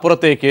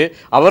ശ്ലാഘിക്കുന്നതിനപ്പുറത്തേക്ക്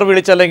അവർ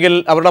വിളിച്ചല്ലെങ്കിൽ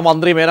അവരുടെ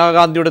മന്ത്രി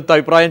മേനകാഗാന്ധിയുടെ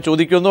അഭിപ്രായം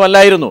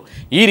ചോദിക്കുകയൊന്നുമല്ലായിരുന്നു.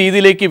 ഈ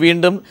രീതിയിലേക്ക്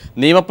വീണ്ടും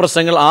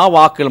നിയമപ്രശ്നങ്ങൾ, ആ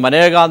വാക്കുകൾ,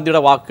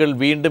 മേനകാഗാന്ധിയുടെ വാക്കുകൾ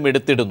വീണ്ടും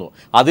എടുത്തിടുന്നു.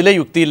 അതിലെ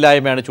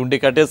യുക്തിയില്ലായ്മയാണ്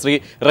ചൂണ്ടിക്കാട്ടിയ ശ്രീ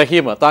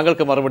റഹീം.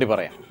 താങ്കൾക്ക് മറുപടി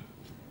പറയാം.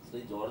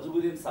 ശ്രീ ജോർജ്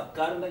കുര്യൻ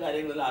സർക്കാരിൻ്റെ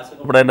കാര്യങ്ങളിൽ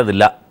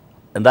ആശങ്കപ്പെടേണ്ടതില്ല.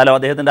 എന്തായാലും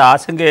അദ്ദേഹത്തിൻ്റെ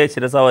ആശങ്കയെ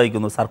ശിരസ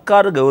വഹിക്കുന്നു.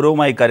 സർക്കാർ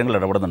ഗൗരവമായി കാര്യങ്ങൾ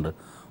ഇടപെടുന്നുണ്ട്.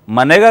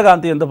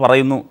 മേനകാഗാന്ധി എന്ത്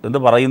പറയുന്നു, എന്ത്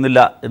പറയുന്നില്ല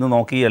എന്ന്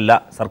നോക്കിയല്ല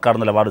സർക്കാർ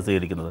നിലപാട്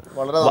സ്വീകരിക്കുന്നത്.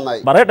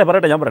 ഞാൻ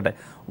പറയട്ടെ,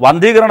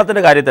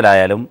 വന്ധീകരണത്തിൻ്റെ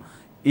കാര്യത്തിലായാലും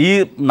ഈ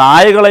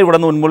നായകളെ ഇവിടെ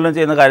നിന്ന് ഉന്മൂലനം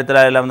ചെയ്യുന്ന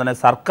കാര്യത്തിലായാലും തന്നെ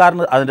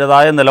സർക്കാരിന്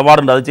അതിൻ്റെതായ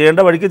നിലപാടുണ്ട്, അത്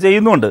ചെയ്യേണ്ട വഴിക്ക്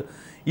ചെയ്യുന്നുണ്ട്.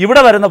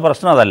 ഇവിടെ വരുന്ന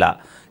പ്രശ്നം അതല്ല.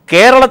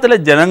 കേരളത്തിലെ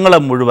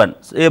ജനങ്ങളെ മുഴുവൻ,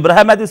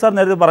 ഇബ്രാഹിം മാത്യു സാർ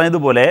നേരത്തെ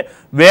പറഞ്ഞതുപോലെ,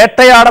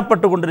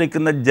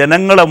 വേട്ടയാടപ്പെട്ടുകൊണ്ടിരിക്കുന്ന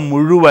ജനങ്ങളെ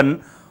മുഴുവൻ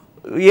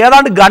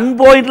ഏതാണ്ട് ഗൺ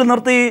പോയിന്റിൽ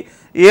നിർത്തി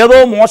ഏതോ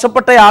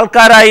മോശപ്പെട്ട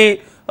ആൾക്കാരായി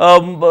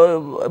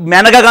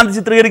മേനകാഗാന്ധി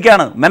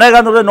ചിത്രീകരിക്കുകയാണ്.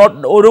 മേനകാഗാന്ധിയുടെ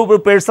ഒരു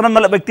പേഴ്സൺ എന്ന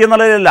വ്യക്തി എന്ന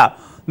നിലയിലല്ല,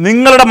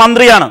 നിങ്ങളുടെ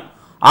മന്ത്രിയാണ്.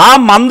 ആ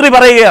മന്ത്രി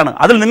പറയുകയാണ്,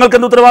 അതിൽ നിങ്ങൾക്ക്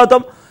എന്ത്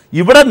ഉത്തരവാദിത്വം?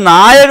 ഇവിടെ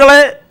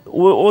നായകളെ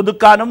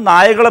ഒതുക്കാനും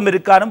നായകളെ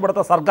മെരുക്കാനും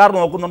ഇവിടുത്തെ സർക്കാർ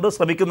നോക്കുന്നുണ്ട്,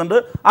 ശ്രമിക്കുന്നുണ്ട്.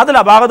 അതിൽ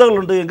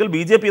അപാകതകളുണ്ട് എങ്കിൽ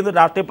BJP എന്ന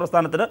രാഷ്ട്രീയ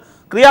പ്രസ്ഥാനത്തിന്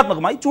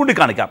ക്രിയാത്മകമായി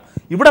ചൂണ്ടിക്കാണിക്കാം.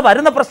 ഇവിടെ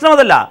വരുന്ന പ്രശ്നം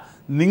അതല്ല,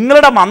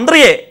 നിങ്ങളുടെ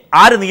മന്ത്രിയെ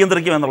ആര്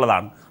നിയന്ത്രിക്കും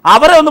എന്നുള്ളതാണ്.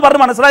 അവരെ ഒന്ന്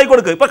പറഞ്ഞ് മനസ്സിലാക്കി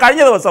കൊടുക്കുക. ഇപ്പോൾ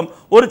കഴിഞ്ഞ ദിവസം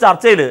ഒരു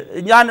ചർച്ചയിൽ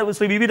ഞാൻ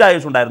ശ്രീ വി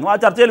രാജേഷ് ഉണ്ടായിരുന്നു. ആ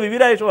ചർച്ചയിൽ വി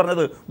രാജേഷ്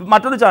പറഞ്ഞത്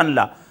മറ്റൊരു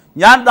ചാനലില്ല,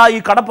 ഞാൻ ഈ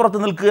കടപ്പുറത്ത്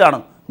നിൽക്കുകയാണ്,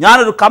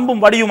 ഞാനൊരു കമ്പും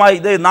വടിയുമായി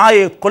ഇതേ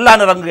നായയെ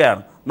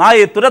കൊല്ലാനിറങ്ങുകയാണ്,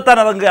 നായയെ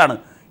തുരത്താനിറങ്ങുകയാണ്.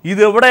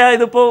 ഇതെവിടെയാണ്?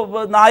 ഇതിപ്പോൾ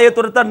നായയെ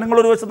തുരത്താൻ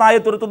നിങ്ങളൊരു വശത്ത്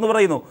നായയെ തുരത്തെന്ന്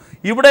പറയുന്നു.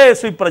 ഇവിടെ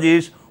ശ്രീ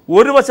പ്രജീഷ്,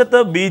 ഒരു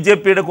വശത്ത്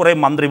BJPയുടെ കുറേ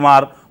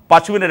മന്ത്രിമാർ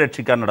പശുവിനെ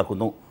രക്ഷിക്കാൻ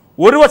നടക്കുന്നു,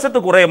 ഒരു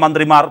വശത്ത് കുറേ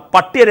മന്ത്രിമാർ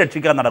പട്ടിയെ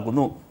രക്ഷിക്കാൻ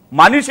നടക്കുന്നു.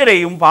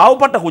 മനുഷ്യരെയും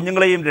പാവപ്പെട്ട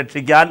കുഞ്ഞുങ്ങളെയും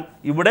രക്ഷിക്കാൻ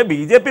ഇവിടെ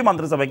BJP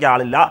മന്ത്രിസഭയ്ക്ക്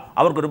ആളില്ല,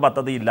 അവർക്കൊരു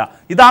പദ്ധതിയില്ല.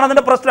 ഇതാണ്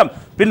അതിൻ്റെ പ്രശ്നം.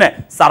 പിന്നെ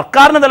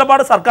സർക്കാരിൻ്റെ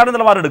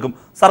നിലപാടെടുക്കും.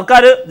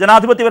 സർക്കാർ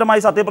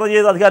ജനാധിപത്യപരമായി സത്യപ്രതിജ്ഞ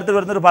ചെയ്ത് അധികാരത്തിൽ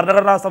വരുന്ന ഒരു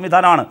ഭരണഘടനാ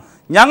സംവിധാനമാണ്.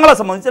 ഞങ്ങളെ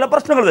സംബന്ധിച്ച് ചില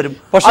പ്രശ്നങ്ങൾ വരും.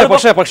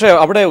 പക്ഷേ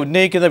അവിടെ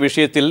ഉന്നയിക്കുന്ന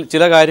വിഷയത്തിൽ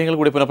ചില കാര്യങ്ങൾ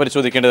കൂടി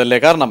പുനഃപരിശോധിക്കേണ്ടതല്ലേ?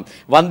 കാരണം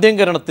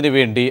വന്ധ്യംകരണത്തിന്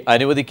വേണ്ടി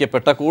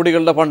അനുവദിക്കപ്പെട്ട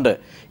കോടികളുടെ ഫണ്ട്,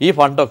 ഈ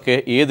ഫണ്ടൊക്കെ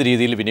ഏത്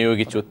രീതിയിൽ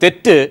വിനിയോഗിച്ചു?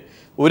 തെറ്റ്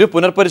ഒരു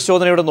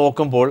പുനർപരിശോധനയോടെ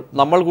നോക്കുമ്പോൾ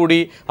നമ്മൾ കൂടി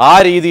ആ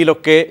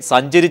രീതിയിലൊക്കെ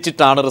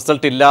സഞ്ചരിച്ചിട്ടാണ്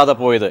റിസൾട്ട് ഇല്ലാതെ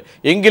പോയത്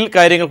എങ്കിൽ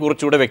കാര്യങ്ങൾ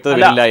കുറച്ചുകൂടെ വ്യക്തത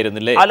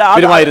ഇല്ലായിരുന്നില്ലേ?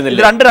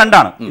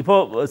 രണ്ടാണ്. ഇപ്പോൾ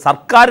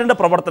സർക്കാരിന്റെ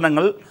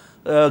പ്രവർത്തനങ്ങൾ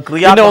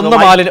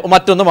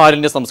മറ്റൊന്ന്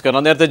മാലിന്യ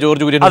സംസ്കരണം. നേരത്തെ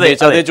ജോർജ് കുര്യൻ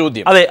അതേ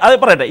ചോദ്യം. അതെ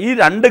പറയട്ടെ, ഈ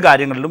രണ്ട്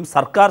കാര്യങ്ങളിലും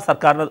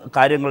സർക്കാരിന്റെ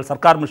കാര്യങ്ങൾ,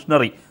 സർക്കാർ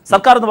മിഷനറി,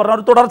 സർക്കാർ എന്ന് പറഞ്ഞ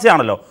ഒരു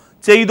തുടർച്ചയാണല്ലോ.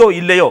 ചെയ്തോ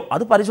ഇല്ലയോ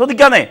അത്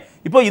പരിശോധിക്കാന്നേ.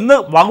 ഇപ്പോൾ ഇന്ന്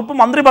വകുപ്പ്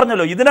മന്ത്രി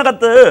പറഞ്ഞല്ലോ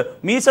ഇതിനകത്ത്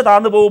മീശ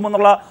താഴ്ന്നു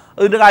പോകുമെന്നുള്ള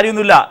ഇതിൻ്റെ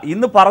കാര്യമൊന്നുമില്ല.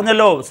 ഇന്ന്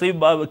പറഞ്ഞല്ലോ ശ്രീ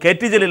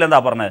KT ജലീൽ എന്താ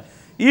പറഞ്ഞത്,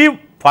 ഈ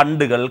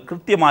ഫണ്ടുകൾ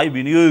കൃത്യമായി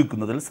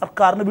വിനിയോഗിക്കുന്നതിൽ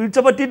സർക്കാരിന് വീഴ്ച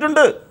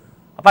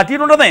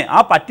പറ്റിയിട്ടുണ്ടെന്നേ. ആ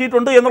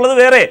പറ്റിയിട്ടുണ്ട് എന്നുള്ളത്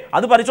വേറെ,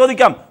 അത്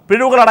പരിശോധിക്കാം,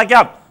 പിഴവുകൾ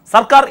അടയ്ക്കാം.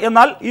 സർക്കാർ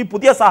എന്നാൽ ഈ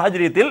പുതിയ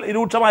സാഹചര്യത്തിൽ,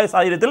 രൂക്ഷമായ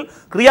സാഹചര്യത്തിൽ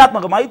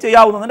ക്രിയാത്മകമായി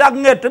ചെയ്യാവുന്നതിൻ്റെ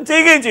അങ്ങേറ്റം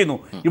ചെയ്യുകയും ചെയ്യുന്നു.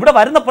 ഇവിടെ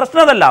വരുന്ന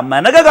പ്രശ്നം അതല്ല.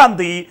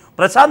 മേനകാഗാന്ധി,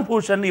 പ്രശാന്ത്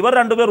ഭൂഷൺ ഇവർ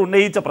രണ്ടുപേർ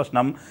ഉന്നയിച്ച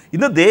പ്രശ്നം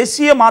ഇന്ന്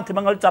ദേശീയ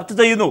മാധ്യമങ്ങൾ ചർച്ച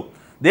ചെയ്യുന്നു.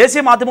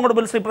 ദേശീയ മാധ്യമങ്ങളുടെ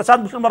മുമ്പിൽ ശ്രീ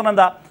പ്രശാന്ത് ഭൂഷൺ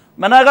പറഞ്ഞെന്താ?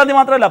 മേനകാഗാന്ധി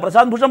മാത്രമല്ല,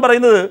 പ്രശാന്ത് ഭൂഷൺ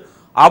പറയുന്നത്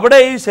അവിടെ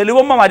ഈ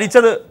ശെലുവമ്മ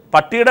മരിച്ചത്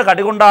പട്ടിയുടെ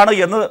കടികൊണ്ടാണ്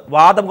എന്ന്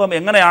വാദമുഖം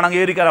എങ്ങനെയാണ്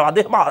അംഗീകരിക്കാനോ?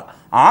 അദ്ദേഹം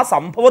ആ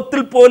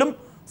സംഭവത്തിൽ പോലും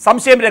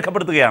സംശയം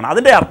രേഖപ്പെടുത്തുകയാണ്.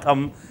 അതിൻ്റെ അർത്ഥം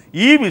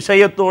ഈ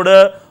വിഷയത്തോട്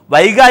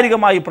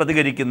വൈകാരികമായി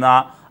പ്രതികരിക്കുന്ന,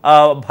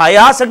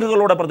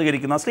 ഭയാശങ്കകളോടെ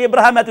പ്രതികരിക്കുന്ന ശ്രീ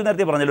ഇബ്രാഹിം മാത്യു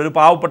നേരത്തെ പറഞ്ഞല്ലോ, ഒരു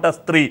പാവപ്പെട്ട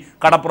സ്ത്രീ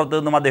കടപ്പുറത്ത്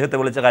നിന്നും അദ്ദേഹത്തെ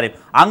വിളിച്ച കാര്യം,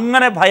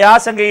 അങ്ങനെ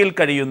ഭയാശങ്കയിൽ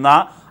കഴിയുന്ന,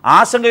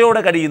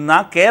 ആശങ്കയോടെ കഴിയുന്ന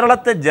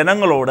കേരളത്തെ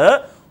ജനങ്ങളോട്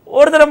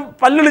ഒരുതരം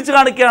പല്ലിളിച്ച്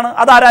കാണിക്കുകയാണ്.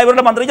 അതാരാ?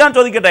 ഇവരുടെ മന്ത്രി. ഞാൻ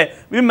ചോദിക്കട്ടെ,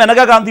 ഈ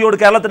മേനകാഗാന്ധിയോട്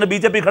കേരളത്തിൻ്റെ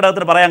BJP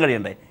ഘടകത്തിന് പറയാൻ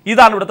കഴിയണ്ടേ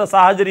ഇതാണ് ഇവിടുത്തെ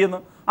സാഹചര്യം എന്ന്?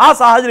 ആ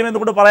സാഹചര്യം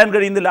എന്തുകൊണ്ട് പറയാൻ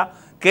കഴിയുന്നില്ല?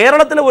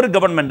 കേരളത്തിലെ ഒരു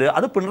ഗവൺമെൻറ്,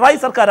 അത് പിണറായി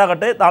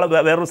സർക്കാരാകട്ടെ നാളെ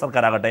വേറൊരു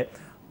സർക്കാരാകട്ടെ,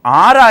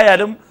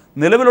 ആരായാലും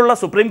നിലവിലുള്ള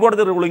സുപ്രീം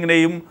കോടതി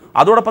റൂളിങ്ങിനെയും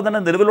അതോടൊപ്പം തന്നെ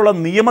നിലവിലുള്ള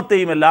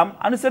നിയമത്തെയും എല്ലാം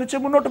അനുസരിച്ച്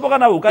മുന്നോട്ട്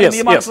പോകാനാവൂ.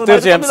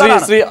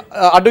 തീർച്ചയായും. ശ്രീ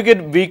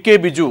അഡ്വക്കേറ്റ് VK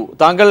ബിജു,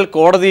 താങ്കൾ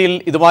കോടതിയിൽ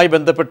ഇതുമായി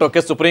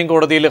ബന്ധപ്പെട്ടൊക്കെ സുപ്രീം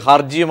കോടതിയിൽ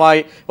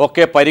ഹർജിയുമായി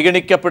ഒക്കെ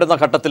പരിഗണിക്കപ്പെടുന്ന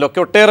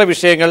ഘട്ടത്തിലൊക്കെ ഒട്ടേറെ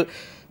വിഷയങ്ങൾ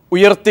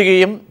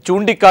ഉയർത്തുകയും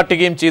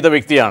ചൂണ്ടിക്കാട്ടുകയും ചെയ്ത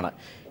വ്യക്തിയാണ്.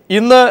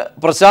 ഇന്ന്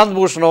പ്രശാന്ത്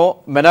ഭൂഷണോ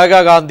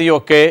മേനകാ ഗാന്ധിയോ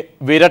ഒക്കെ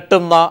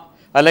വിരട്ടുന്ന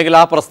അല്ലെങ്കിൽ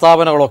ആ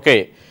പ്രസ്താവനകളൊക്കെ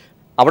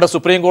അവിടെ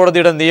സുപ്രീം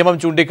കോടതിയുടെ നിയമം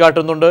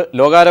ചൂണ്ടിക്കാട്ടുന്നുണ്ട്.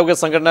 ലോകാരോഗ്യ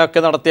സംഘടനയൊക്കെ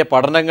നടത്തിയ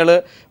പഠനങ്ങൾ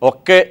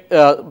ഒക്കെ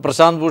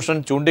പ്രശാന്ത് ഭൂഷൺ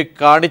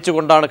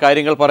ചൂണ്ടിക്കാണിച്ചുകൊണ്ടാണ്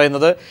കാര്യങ്ങൾ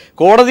പറയുന്നത്.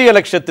 കോടതി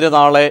അലക്ഷ്യത്തിന്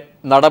നാളെ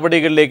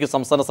നടപടികളിലേക്ക്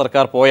സംസ്ഥാന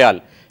സർക്കാർ പോയാൽ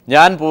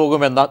ഞാൻ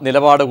പോകുമെന്ന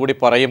നിലപാട് കൂടി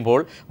പറയുമ്പോൾ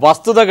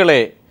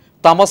വസ്തുതകളെ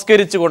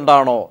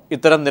തമസ്കരിച്ചുകൊണ്ടാണോ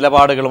ഇത്തരം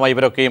നിലപാടുകളുമായി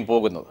ഇവരൊക്കെയും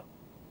പോകുന്നത്?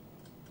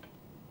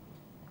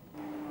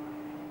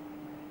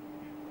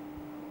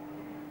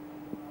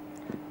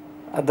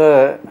 അത്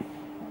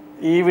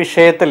ഈ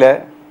വിഷയത്തിൽ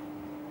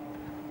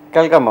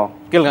കേൾക്കാമോ?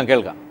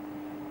 കേൾക്കാം.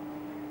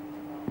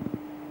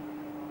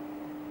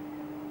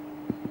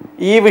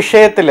 ഈ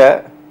വിഷയത്തിൽ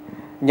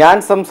ഞാൻ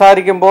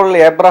സംസാരിക്കുമ്പോൾ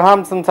എബ്രഹാം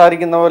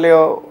സംസാരിക്കുന്ന പോലെയോ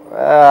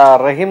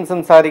റഹീം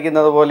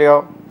സംസാരിക്കുന്നത് പോലെയോ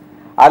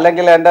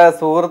അല്ലെങ്കിൽ എൻ്റെ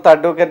സുഹൃത്ത്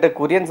അഡ്വക്കേറ്റ്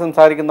കുര്യൻ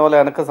സംസാരിക്കുന്ന പോലെ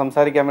എനിക്ക്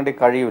സംസാരിക്കാൻ വേണ്ടി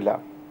കഴിയില്ല.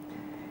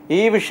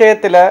 ഈ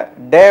വിഷയത്തിൽ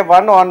ഡേ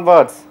 1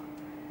 ഓൺവേർഡ്സ്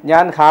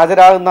ഞാൻ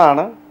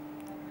ഹാജരാകുന്നതാണ്.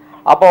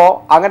 അപ്പോൾ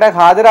അങ്ങനെ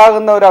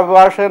ഹാജരാകുന്ന ഒരു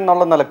അഭിഭാഷകൻ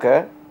എന്നുള്ള നിലക്ക്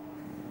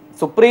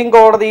സുപ്രീം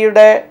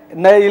കോടതിയുടെ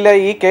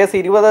ഈ കേസ്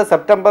 20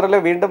 സെപ്റ്റംബറിൽ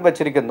വീണ്ടും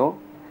വച്ചിരിക്കുന്നു.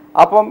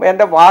 അപ്പം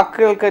എൻ്റെ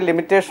വാക്കുകൾക്ക്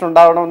ലിമിറ്റേഷൻ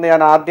ഉണ്ടാവണമെന്ന്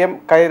ഞാൻ ആദ്യം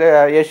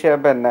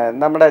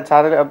നമ്മുടെ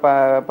ചാനൽ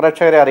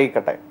പ്രേക്ഷകരെ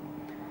അറിയിക്കട്ടെ.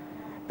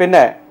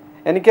 പിന്നെ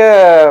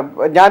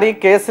ഞാൻ ഈ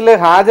കേസിൽ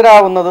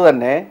ഹാജരാവുന്നത്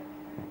തന്നെ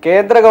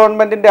കേന്ദ്ര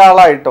ഗവൺമെൻറ്റിൻ്റെ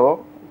ആളായിട്ടോ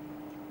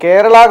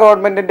കേരള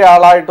ഗവൺമെൻറ്റിൻ്റെ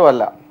ആളായിട്ടോ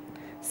അല്ല.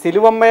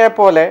 സിലുവമ്മയെ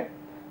പോലെ,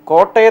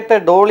 കോട്ടയത്തെ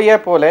ഡോളിയെ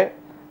പോലെ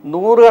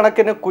 100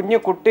 കണക്കിന് കുഞ്ഞു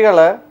കുട്ടികൾ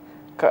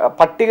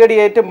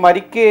പട്ടികടിയേറ്റ്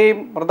മരിക്കുകയും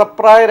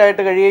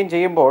മൃതപ്രായരായിട്ട് കഴിയുകയും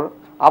ചെയ്യുമ്പോൾ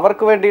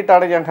അവർക്ക്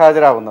വേണ്ടിയിട്ടാണ് ഞാൻ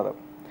ഹാജരാകുന്നത്.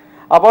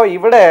 അപ്പോൾ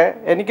ഇവിടെ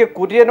എനിക്ക്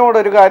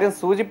കുര്യനോടൊരു കാര്യം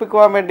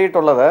സൂചിപ്പിക്കുവാൻ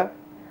വേണ്ടിയിട്ടുള്ളത്,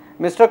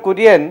 മിസ്റ്റർ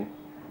കുര്യൻ,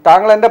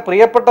 താങ്കൾ എൻ്റെ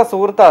പ്രിയപ്പെട്ട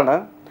സുഹൃത്താണ്.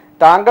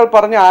 താങ്കൾ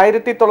പറഞ്ഞ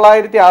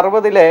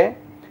 1960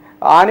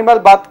 ആനിമൽ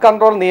ബർത്ത്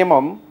കൺട്രോൾ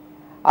നിയമം,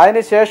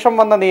 അതിനുശേഷം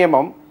വന്ന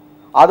നിയമം,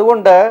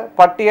 അതുകൊണ്ട്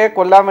പട്ടിയെ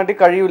കൊല്ലാൻ വേണ്ടി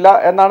കഴിയില്ല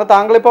എന്നാണ്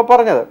താങ്കളിപ്പോൾ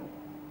പറഞ്ഞത്.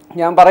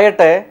 ഞാൻ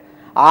പറയട്ടെ,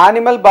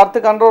 ആനിമൽ ബർത്ത്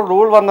കൺട്രോൾ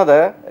റൂൾ വന്നത്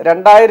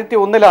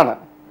 2001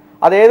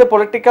 അതേത്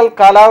പൊളിറ്റിക്കൽ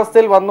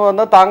കാലാവസ്ഥയിൽ വന്നു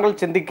എന്ന് താങ്കൾ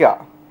ചിന്തിക്കുക.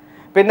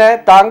 പിന്നെ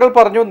താങ്കൾ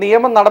പറഞ്ഞു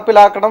നിയമം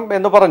നടപ്പിലാക്കണം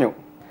എന്ന് പറഞ്ഞു.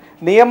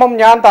 നിയമം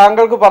ഞാൻ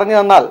താങ്കൾക്ക് പറഞ്ഞു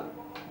തന്നാൽ,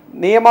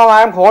 നിയമം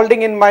I am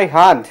holding in my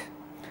hand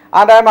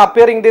and I am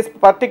appearing this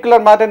particular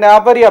matter in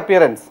every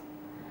appearance.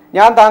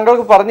 ഞാൻ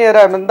താങ്കൾക്ക് പറഞ്ഞു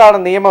തരാം എന്താണ്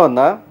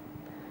നിയമമെന്ന്.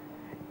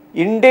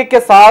 ഇന്ത്യക്ക്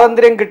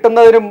സ്വാതന്ത്ര്യം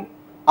കിട്ടുന്നതിനും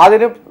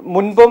അതിനു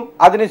മുൻപും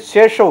അതിനു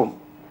ശേഷവും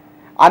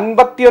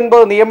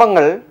 59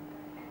 നിയമങ്ങൾ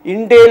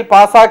ഇന്ത്യയിൽ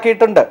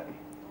പാസ്സാക്കിയിട്ടുണ്ട്.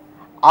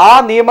 ആ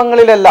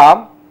നിയമങ്ങളിലെല്ലാം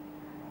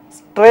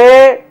stray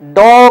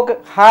dog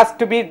has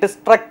to B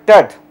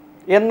distracted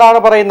എന്നാണ്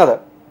പറയുന്നത്.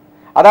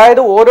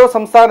 അതായത് ഓരോ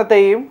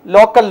സംസ്ഥാനത്തെയും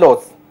ലോക്കൽ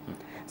ലോസ്.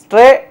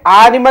 സ്ട്രേ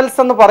ആനിമൽസ്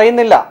എന്ന്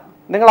പറയുന്നില്ല.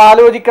 നിങ്ങൾ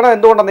ആലോചിക്കണം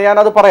എന്തുകൊണ്ടെന്ന്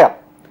ഞാനത് പറയാം.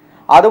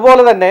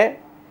 അതുപോലെ തന്നെ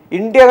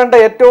ഇന്ത്യ കണ്ട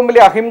ഏറ്റവും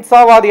വലിയ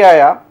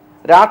അഹിംസാവാദിയായ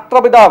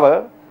രാഷ്ട്രപിതാവ്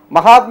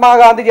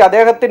മഹാത്മാഗാന്ധിജി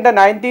അദ്ദേഹത്തിൻ്റെ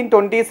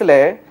 1920s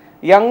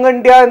യങ്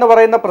ഇന്ത്യ എന്ന്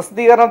പറയുന്ന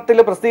പ്രസിദ്ധീകരണത്തിൽ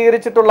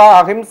പ്രസിദ്ധീകരിച്ചിട്ടുള്ള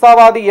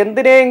അഹിംസാവാദി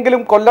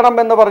എന്തിനെങ്കിലും കൊല്ലണം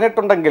എന്ന്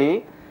പറഞ്ഞിട്ടുണ്ടെങ്കിൽ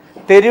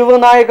തെരുവ്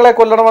നായ്ക്കളെ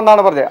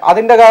കൊല്ലണമെന്നാണ് പറഞ്ഞത്.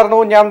 അതിൻ്റെ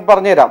കാരണവും ഞാൻ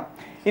പറഞ്ഞുതരാം.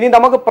 ഇനി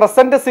നമുക്ക്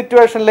പ്രസന്റ്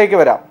സിറ്റുവേഷനിലേക്ക്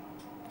വരാം.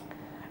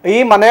 ഈ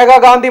മനേകാ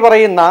ഗാന്ധി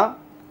പറയുന്ന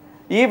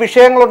ഈ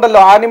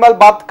വിഷയങ്ങളുണ്ടല്ലോ, animal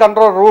birth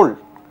control rule,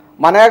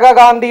 Maneka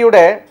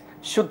ഗാന്ധിയുടെ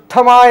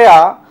ശുദ്ധമായ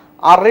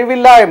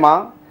അറിവില്ലായ്മ,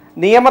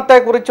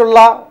 നിയമത്തെക്കുറിച്ചുള്ള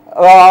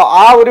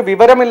ആ ഒരു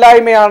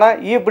വിവരമില്ലായ്മയാണ്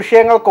ഈ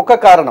വിഷയങ്ങൾക്കൊക്കെ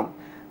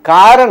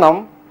കാരണം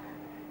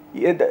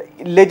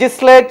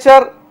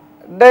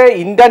ലെജിസ്ലേച്ചറുടെ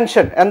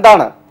ഇൻറ്റൻഷൻ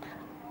എന്താണ്?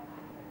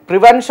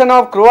 Prevention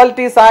of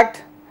ക്രൂവൽറ്റീസ്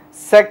act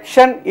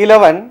section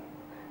 11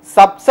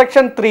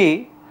 subsection 3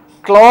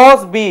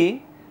 close B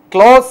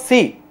close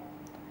C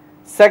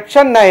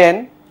section 9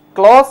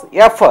 close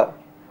F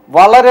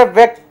വളരെ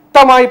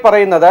വ്യക്തമായി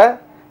പറയുന്നത്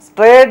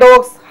stray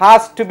dogs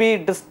has to B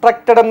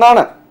distracted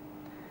എന്നാണ്.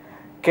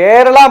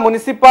 കേരള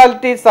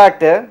മുനിസിപ്പാലിറ്റീസ്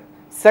ആക്ട്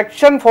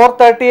സെക്ഷൻ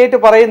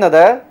 438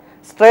 പറയുന്നത്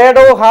stray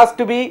dog has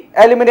to B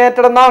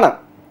eliminated എന്നാണ്.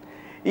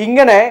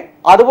 ഇങ്ങനെ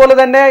അതുപോലെ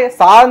തന്നെ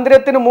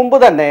സ്വാതന്ത്ര്യത്തിന് മുമ്പ്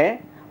തന്നെ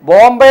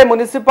Bombay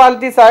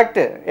municipalities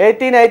act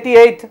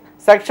 1888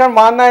 section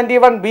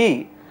 191B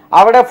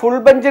അവിടെ ഫുൾ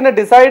ബെഞ്ചിന്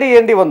ഡിസൈഡ്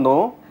ചെയ്യേണ്ടി വന്നു.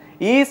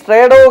 ഈ സ്ട്രേ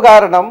ഡോഗ്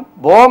കാരണം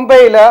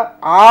ബോംബെയിൽ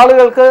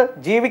ആളുകൾക്ക്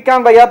ജീവിക്കാൻ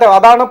വയ്യാത്ത,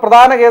 അതാണ്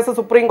പ്രധാന കേസ്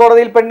സുപ്രീം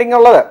കോടതിയിൽ പെൻഡിങ്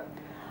ഉള്ളത്.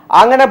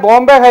 അങ്ങനെ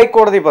ബോംബെ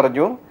ഹൈക്കോടതി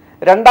പറഞ്ഞു.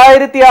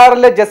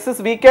 2006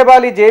 justice VK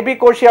Bali, JB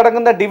Koshy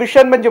അടങ്ങുന്ന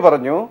ഡിവിഷൻ ബെഞ്ച്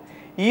പറഞ്ഞു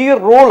ഈ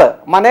റൂള്,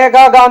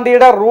 മനേകാ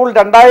ഗാന്ധിയുടെ rule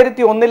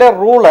 2001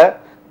 rule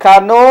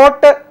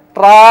cannot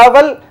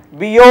travel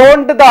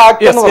beyond the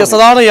act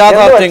അതാണ്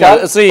യാഥാർത്ഥ്യങ്ങൾ.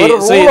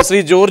 ശ്രീ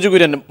ജോർജ്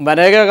കുര്യൻ,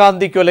 മനേകാ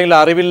ഗാന്ധിക്കോ അല്ലെങ്കിൽ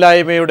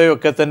അറിവില്ലായ്മയുടെയോ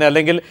ഒക്കെ തന്നെ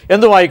അല്ലെങ്കിൽ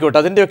എന്തുമായിക്കോട്ടെ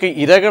അതിൻ്റെയൊക്കെ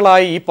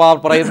ഇരകളായി ഈ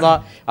പറയുന്ന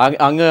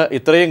അങ്ങ്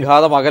ഇത്രയും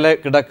ഘാതം അകലെ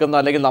കിടക്കുന്ന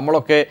അല്ലെങ്കിൽ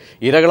നമ്മളൊക്കെ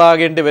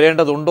ഇരകളാകേണ്ടി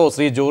വരേണ്ടതുണ്ടോ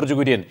ശ്രീ ജോർജ്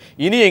കുര്യൻ?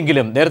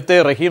 ഇനിയെങ്കിലും നേരത്തെ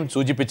റഹീം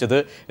സൂചിപ്പിച്ചത്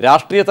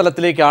രാഷ്ട്രീയ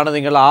തലത്തിലേക്കാണ്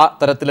നിങ്ങൾ ആ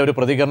തരത്തിലൊരു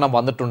പ്രതികരണം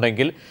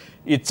വന്നിട്ടുണ്ടെങ്കിൽ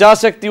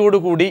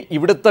ഇച്ഛാശക്തിയോടുകൂടി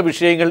ഇവിടുത്തെ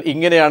വിഷയങ്ങൾ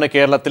ഇങ്ങനെയാണ്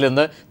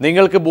കേരളത്തിലെന്ന്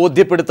നിങ്ങൾക്ക്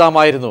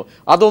ബോധ്യപ്പെടുത്താമായിരുന്നു.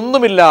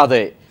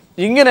 അതൊന്നുമില്ലാതെ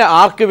ഇങ്ങനെ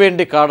ആർക്ക്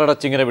വേണ്ടി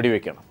കാടടച്ചിങ്ങനെ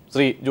വെടിവെക്കണം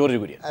ശ്രീ ജോർജ്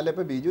കുര്യൻ? അല്ല,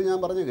 ഇപ്പോൾ ബിജു ഞാൻ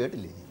പറഞ്ഞു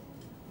കേട്ടില്ലേ?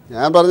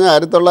 ഞാൻ പറഞ്ഞ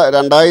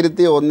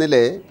 2001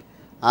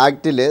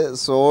 ആക്റ്റിൽ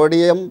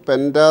സോഡിയം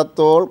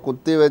പെൻറ്റാത്തോൾ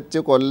കുത്തിവെച്ച്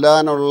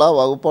കൊല്ലാനുള്ള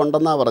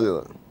വകുപ്പുണ്ടെന്നാണ്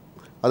പറഞ്ഞത്.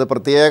 അത്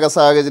പ്രത്യേക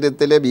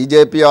സാഹചര്യത്തിൽ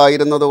BJP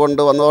ആയിരുന്നത്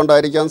കൊണ്ട്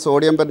വന്നുകൊണ്ടായിരിക്കാം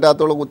സോഡിയം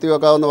പെൻറ്റാത്തോൾ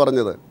കുത്തിവെക്കാമെന്ന്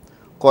പറഞ്ഞത്.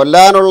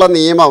 കൊല്ലാനുള്ള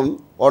നിയമം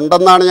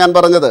ഉണ്ടെന്നാണ് ഞാൻ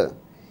പറഞ്ഞത്.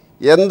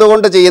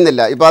 എന്തുകൊണ്ട്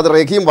ചെയ്യുന്നില്ല? ഇപ്പോൾ അത്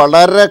റഹീം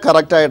വളരെ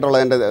കറക്റ്റായിട്ടുള്ള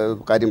എൻ്റെ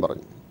കാര്യം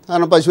പറഞ്ഞു.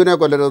 കാരണം പശുവിനെ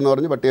കൊല്ലരുതെന്ന്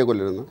പറഞ്ഞ് പട്ടിയെ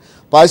കൊല്ലരുതെന്ന്.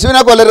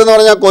 പശുവിനെ കൊല്ലരുതെന്ന്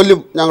പറഞ്ഞാൽ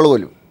ഞങ്ങൾ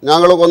കൊല്ലും.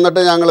 ഞങ്ങൾ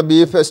കൊന്നിട്ട് ഞങ്ങൾ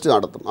ബീഫ് ഫെസ്റ്റ്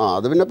നടത്തും.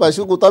 അത് പിന്നെ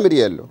പശു കുത്താൻ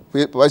വരികയല്ലോ,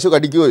 പശു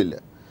കടിക്കുകയില്ല.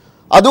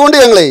 അതുകൊണ്ട്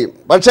ഞങ്ങൾ ചെയ്യും.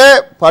 പക്ഷേ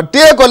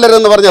പട്ടിയെ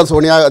കൊല്ലരുതെന്ന് പറഞ്ഞാൽ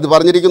സോണിയ അത്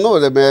പറഞ്ഞിരിക്കുന്നു,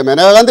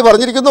 മേനകാ ഗാന്ധി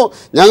പറഞ്ഞിരിക്കുന്നു,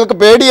 ഞങ്ങൾക്ക്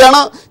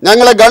പേടിയാണ്,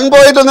 ഞങ്ങളെ ഗൺ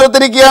പോയിട്ട്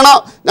നിർത്തിരിക്കുകയാണ്,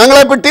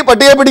 ഞങ്ങളെ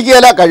പട്ടിയെ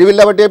പിടിക്കുകയല്ല.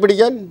 കഴിവില്ല പട്ടിയെ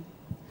പിടിക്കാൻ.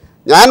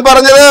 ഞാൻ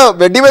പറഞ്ഞത്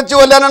വെടിവെച്ച്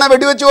കൊല്ലാനാണ്,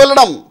 വെടിവെച്ച്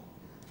കൊല്ലണം.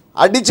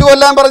 അടിച്ചു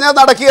കൊല്ലാൻ പറഞ്ഞാൽ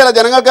നടക്കുകയല്ല,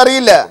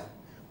 ജനങ്ങൾക്കറിയില്ല.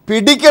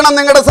 പിടിക്കണം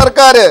നിങ്ങളുടെ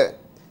സർക്കാർ,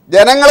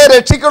 ജനങ്ങളെ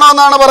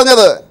രക്ഷിക്കണമെന്നാണ്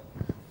പറഞ്ഞത്.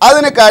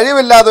 അതിന്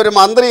കഴിവില്ലാതെ ഒരു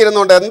മന്ത്രി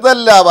ഇരുന്നുകൊണ്ട്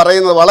എന്തല്ല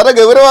പറയുന്നത്, വളരെ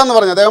ഗൗരവമാണെന്ന്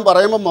പറഞ്ഞു. അദ്ദേഹം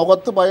പറയുമ്പോൾ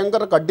മുഖത്ത്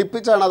ഭയങ്കര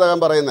കടിപ്പിച്ചാണ് അദ്ദേഹം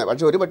പറയുന്നത്.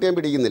 പക്ഷെ ഒരു പട്ടിയും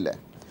പിടിക്കുന്നില്ല.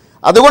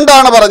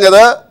 അതുകൊണ്ടാണ്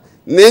പറഞ്ഞത്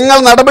നിങ്ങൾ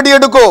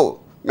നടപടിയെടുക്കൂ.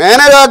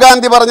 മേനകാ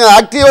ഗാന്ധി പറഞ്ഞത്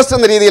ആക്ടിവിസ്റ്റ്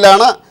എന്ന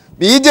രീതിയിലാണ്.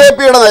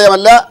 BJPയുടെ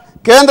നയമല്ല,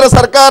 കേന്ദ്ര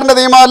സർക്കാരിൻ്റെ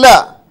നിയമമല്ല.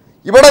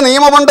 ഇവിടെ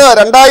നിയമമുണ്ട്.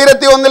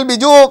 2001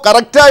 ബിജു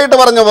കറക്റ്റായിട്ട്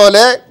പറഞ്ഞ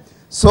പോലെ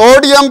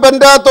സോഡിയം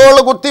പെൻറ്റാത്തോൾ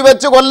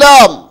കുത്തിവെച്ച്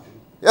കൊല്ലാം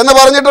എന്ന്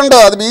പറഞ്ഞിട്ടുണ്ട്.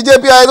 അത്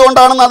BJP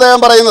ആയതുകൊണ്ടാണെന്ന് അദ്ദേഹം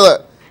പറയുന്നത്.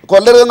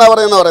 കൊല്ലരുതെന്നാണ്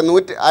പറയുന്നത്.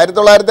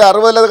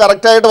 1960 അത്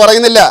കറക്റ്റായിട്ട്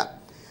പറയുന്നില്ല.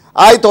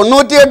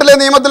 98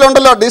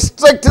 നിയമത്തിലുണ്ടല്ലോ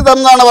ഡിസ്ട്രിക്റ്റ്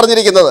എന്നാണ്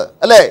പറഞ്ഞിരിക്കുന്നത്,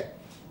 അല്ലേ?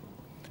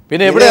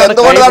 പിന്നെ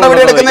എന്തുകൊണ്ട്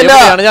നടപടിയെടുക്കുന്നില്ല?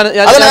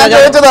 അതല്ല ഞാൻ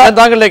ചോദിച്ചത്.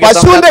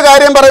 പശുവിന്റെ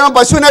കാര്യം പറയുമ്പോൾ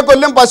പശുവിനെ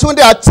കൊല്ലും,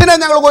 പശുവിന്റെ അച്ഛനെ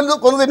ഞങ്ങൾ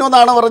കൊന്നു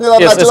തിന്നുമെന്നാണ് പറഞ്ഞത്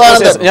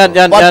അച്യുതാനന്ദൻ.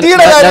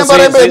 പട്ടിയുടെ കാര്യം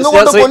പറയുമ്പോൾ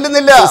എന്തുകൊണ്ട്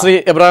കൊല്ലുന്നില്ല?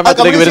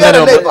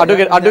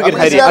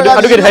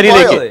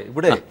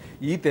 ഇവിടെ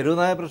ഈ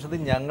തെരുവുനായ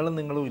പ്രശ്നത്തിൽ ഞങ്ങളും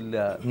നിങ്ങളും ഇല്ല.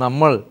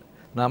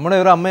 നമ്മുടെ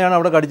ഒരു അമ്മയാണ്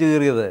അവിടെ കടിച്ചു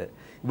കയറിയത്.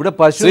 ഇവിടെ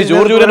പശു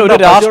ഒരു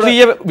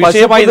രാഷ്ട്രീയ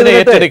വിഷയമായി ഇതിനെ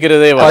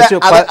ഏറ്റെടുക്കരുത്.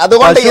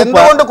 അതുകൊണ്ട്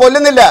എന്തുകൊണ്ട്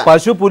കൊല്ലുന്നില്ല?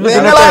 പശു പുല്ല്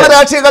നിങ്ങളാണ്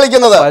രാഷ്ട്രീയം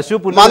കളിക്കുന്നത്.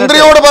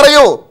 മന്ത്രിയോട്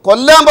പറയൂ,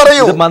 കൊല്ലാൻ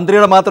പറയൂ.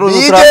 മന്ത്രിയുടെ മാത്രം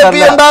BJP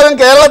ഉണ്ടാകും,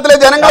 കേരളത്തിലെ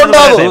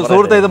ജനങ്ങളുണ്ടാകും,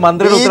 സുഹൃത്തെ. ഇത്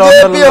മന്ത്രിയുടെ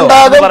BJP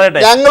ഉണ്ടാകും,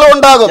 ഞങ്ങളും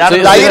ഉണ്ടാകും.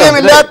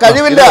 ധൈര്യമില്ല,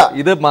 കഴിവില്ല.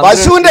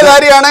 പശുവിന്റെ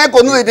കാര്യമാണെങ്കിൽ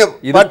കൊന്നു തിന്നും,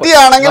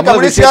 പട്ടിയാണെങ്കിൽ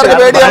കമ്മ്യൂണിസ്റ്റുകാർക്ക്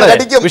പേടിയാണ്,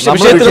 കടിക്കും.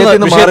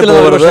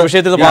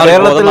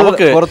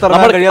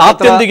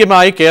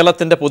 ആത്യന്തികമായി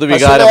കേരളത്തിന്റെ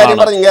പൊതുവികാരമാണ്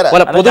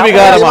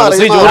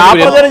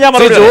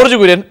ശ്രീ ജോർജ്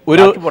കുര്യൻ.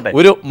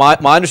 ഒരു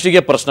മാനുഷിക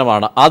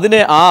പ്രശ്നമാണ്.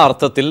 അതിനെ ആ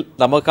അർത്ഥത്തിൽ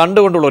നമ്മൾ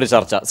കണ്ടുകൊണ്ടുള്ള ഒരു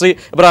ചർച്ച. ശ്രീ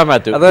ഇബ്രാഹിം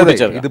മാത്യു,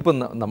 ഇതിപ്പോ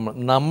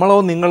നമ്മളോ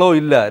നിങ്ങളോ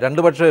ഇല്ല,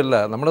 രണ്ടു പക്ഷമില്ല.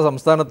 നമ്മുടെ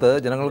സംസ്ഥാനത്ത്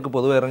ജനങ്ങൾക്ക്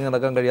പൊതുവെ ഇറങ്ങി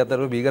നടക്കാൻ കഴിയാത്ത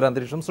ഒരു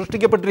ഭീകരാന്തരീക്ഷം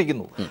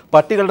സൃഷ്ടിക്കപ്പെട്ടിരിക്കുന്നു.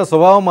 പട്ടികളുടെ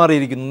സ്വഭാവം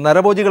മാറിയിരിക്കുന്നു,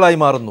 നരഭോജികളായി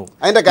മാറുന്നു.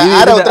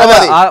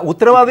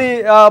 ഉത്തരവാദി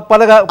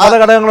പല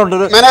ഘടകങ്ങളുണ്ട്.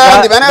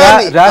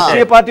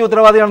 രാഷ്ട്രീയ പാർട്ടി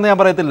ഉത്തരവാദിയാണെന്ന് ഞാൻ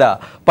പറയത്തില്ല.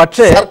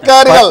 പക്ഷേ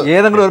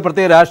ഏതെങ്കിലും ഒരു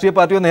പ്രത്യേക രാഷ്ട്രീയ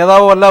പാർട്ടിയോ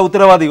നേതാവോ അല്ല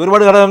ഉത്തരവാദി.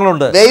 ഒരുപാട്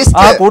ഘടകങ്ങളുണ്ട്.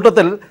 ആ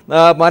കൂട്ടത്തിൽ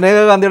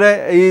മനേകാ ഗാന്ധിയുടെ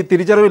ഈ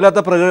തിരിച്ചറിവില്ലാത്ത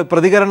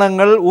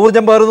പ്രതികരണങ്ങൾ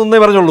ഊർജം പകരുന്നേ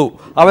പറഞ്ഞുള്ളൂ.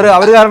 അവര്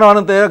കാരണമാണ്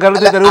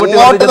കേരളത്തിൽ തെരുവുപട്ടി.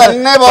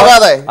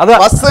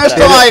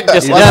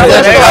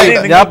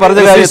 ഞാൻ പറഞ്ഞ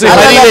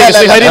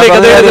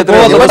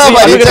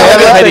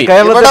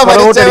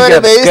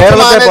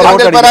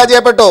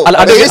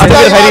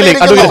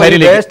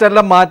വേസ്റ്റ്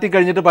എല്ലാം മാറ്റി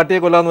കഴിഞ്ഞിട്ട് പട്ടിയെ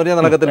കൊല്ലാന്ന് പറഞ്ഞാൽ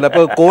നടക്കത്തില്ല.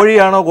 ഇപ്പൊ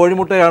കോഴിയാണോ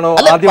കോഴിമുട്ടയാണോ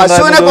ആദ്യം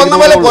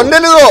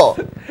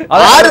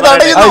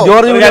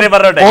ജോർജ്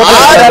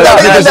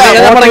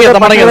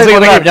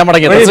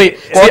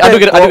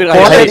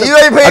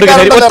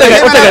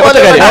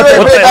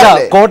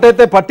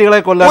കോട്ടയത്തെ പട്ടികളെ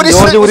കൊല്ലാൻ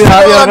ജോർജ് കുര്യൻ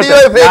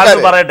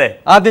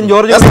ആദ്യം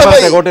ജോർജ്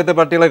കുര്യൻ കോട്ടയത്തെ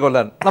പട്ടികളെ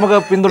കൊല്ലാൻ നമുക്ക്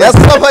പിന്തുണ.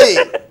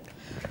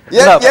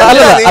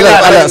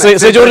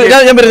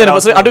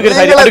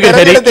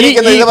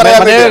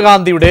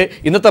 ഗാന്ധിയുടെ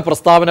ഇന്നത്തെ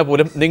പ്രസ്താവന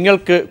പോലും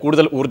നിങ്ങൾക്ക്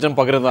കൂടുതൽ ഊർജ്ജം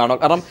പകരുന്നതാണോ?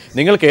 കാരണം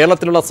നിങ്ങൾ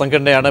കേരളത്തിലുള്ള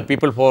സംഘടനയാണ്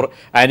പീപ്പിൾ ഫോർ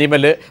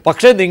ആനിമൽ.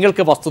 പക്ഷേ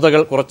നിങ്ങൾക്ക്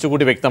വസ്തുതകൾ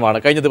കുറച്ചുകൂടി വ്യക്തമാണ്.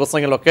 കഴിഞ്ഞ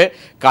ദിവസങ്ങളിലൊക്കെ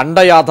കണ്ട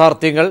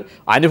യാഥാർത്ഥ്യങ്ങൾ,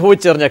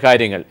 അനുഭവിച്ചറിഞ്ഞ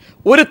കാര്യങ്ങൾ.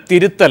 ഒരു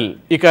തിരുത്തൽ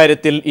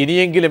ഇക്കാര്യത്തിൽ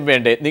ഇനിയെങ്കിലും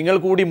വേണ്ടേ? നിങ്ങൾ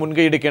കൂടി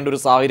മുൻകൈ എടുക്കേണ്ട ഒരു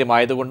സാഹചര്യം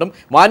ആയതുകൊണ്ടും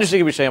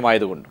മാനുഷിക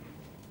വിഷയമായതുകൊണ്ടും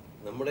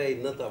നമ്മുടെ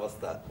ഇന്നത്തെ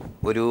അവസ്ഥ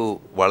ഒരു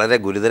വളരെ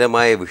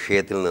ഗുരുതരമായ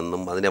വിഷയത്തിൽ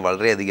നിന്നും അതിനെ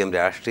വളരെയധികം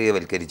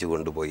രാഷ്ട്രീയവൽക്കരിച്ചു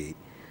കൊണ്ടുപോയി.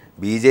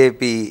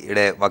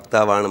 BJPയുടെ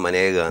വക്താവാണ്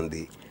മനേകാ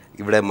ഗാന്ധി,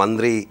 ഇവിടെ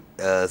മന്ത്രി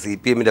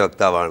CPMൻ്റെ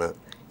വക്താവാണ്.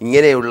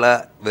 ഇങ്ങനെയുള്ള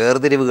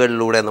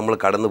വേർതിരിവുകളിലൂടെ നമ്മൾ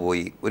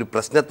കടന്നുപോയി ഒരു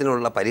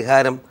പ്രശ്നത്തിനുള്ള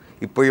പരിഹാരം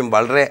ഇപ്പോഴും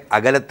വളരെ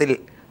അകലത്തിൽ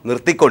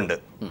നിർത്തിക്കൊണ്ട്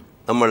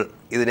നമ്മൾ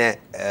ഇതിനെ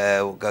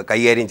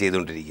കൈകാര്യം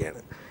ചെയ്തുകൊണ്ടിരിക്കുകയാണ്.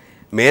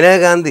 മേനകാ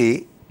ഗാന്ധി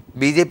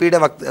BJPയുടെ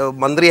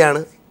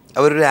മന്ത്രിയാണ്,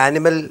 അവരൊരു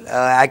ആനിമൽ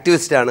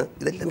ആക്ടിവിസ്റ്റാണ്.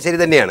 ഇതെല്ലാം ശരി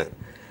തന്നെയാണ്.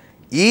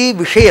 ഈ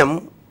വിഷയം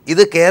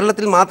ഇത്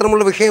കേരളത്തിൽ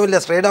മാത്രമുള്ള വിഷയമല്ല.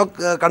 സ്ട്രേ ഡോഗ്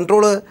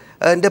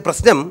കൺട്രോളിൻ്റെ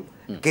പ്രശ്നം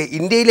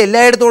ഇന്ത്യയിൽ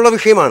എല്ലായിടത്തുമുള്ള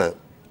വിഷയമാണ്.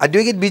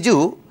 അഡ്വക്കേറ്റ് ബിജു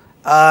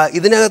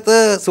ഇതിനകത്ത്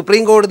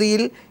സുപ്രീം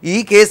കോടതിയിൽ ഈ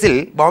കേസിൽ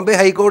ബോംബെ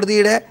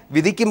ഹൈക്കോടതിയുടെ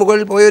വിധിക്ക്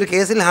മുകളിൽ പോയ ഒരു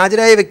കേസിൽ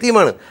ഹാജരായ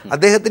വ്യക്തിയുമാണ്.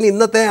 അദ്ദേഹത്തിന്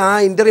ഇന്നത്തെ ആ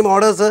ഇൻ്ററിം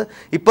ഓർഡേഴ്സ്,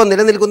 ഇപ്പോൾ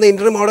നിലനിൽക്കുന്ന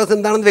ഇൻ്ററിം ഓർഡേഴ്സ്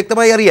എന്താണെന്ന്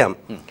വ്യക്തമായി അറിയാം.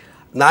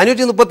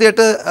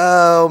 438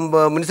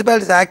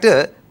 മുനിസിപ്പാലിറ്റീസ് ആക്ട്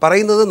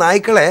പറയുന്നത്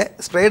നായ്ക്കളെ,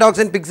 സ്ട്രേ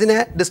ഡോഗ്സ് ആൻഡ് പിഗ്സിനെ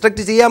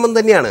ഡിസ്ട്രക്റ്റ് ചെയ്യാമെന്ന്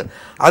തന്നെയാണ്.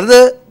 അത്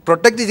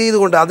പ്രൊട്ടക്റ്റ്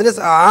ചെയ്തുകൊണ്ട് അതിന്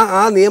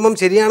ആ നിയമം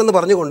ശരിയാണെന്ന്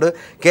പറഞ്ഞുകൊണ്ട്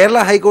കേരള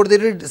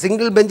ഹൈക്കോടതിയുടെ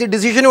സിംഗിൾ ബെഞ്ച്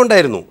ഡിസിഷനും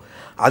ഉണ്ടായിരുന്നു.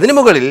 അതിന്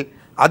മുകളിൽ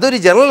അതൊരു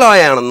ജനറൽ ലോ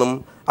ആണെന്നും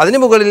അതിന്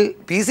മുകളിൽ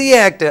PCA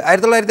ആക്ട്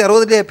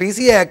 1960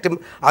 PCA ആക്ടും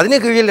അതിന്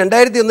കീഴിൽ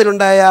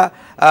 2001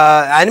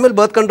 animal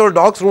birth control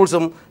dogs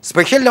റൂൾസും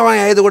special law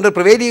ആയതുകൊണ്ട്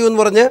പ്രിവെയിൽ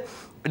ചെയ്യുമെന്ന് പറഞ്ഞ്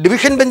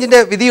ഡിവിഷൻ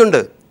ബെഞ്ചിൻ്റെ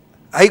വിധിയുണ്ട്,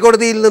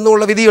 ഹൈക്കോടതിയിൽ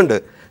നിന്നുള്ള വിധിയുണ്ട്.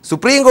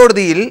 സുപ്രീം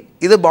കോടതിയിൽ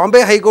ഇത്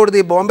ബോംബെ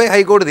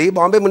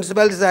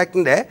മുനിസിപ്പാലിറ്റീസ്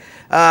ആക്ടിൻ്റെ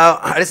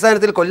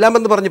അടിസ്ഥാനത്തിൽ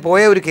കൊല്ലാമെന്ന് പറഞ്ഞ്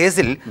പോയ ഒരു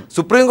കേസിൽ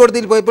സുപ്രീം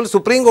കോടതിയിൽ പോയപ്പോൾ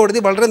സുപ്രീം കോടതി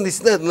വളരെ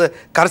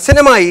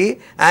കർശനമായി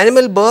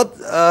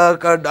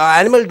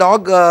animal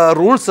dog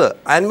rules,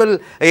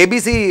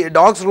 ABC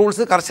dogs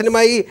rules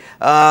കർശനമായി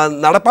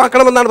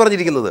നടപ്പാക്കണമെന്നാണ്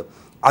പറഞ്ഞിരിക്കുന്നത്.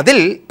 അതിൽ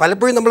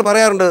പലപ്പോഴും നമ്മൾ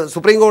പറയാറുണ്ട്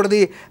സുപ്രീം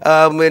കോടതി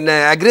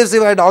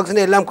അഗ്രസീവായ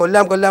ഡോഗ്സിനെ എല്ലാം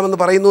കൊല്ലാമെന്ന്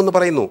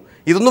പറയുന്നു.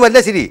 ഇതൊന്നുമല്ല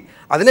ശരി.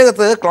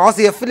 അതിനകത്ത്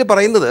ക്ലോസ് Fൽ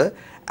പറയുന്നത്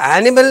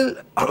ആനിമൽ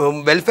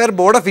വെൽഫെയർ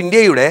ബോർഡ് ഓഫ്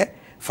ഇന്ത്യയുടെ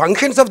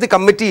ഫങ്ഷൻസ് ഓഫ് ദി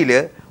കമ്മിറ്റിയിൽ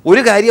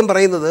ഒരു കാര്യം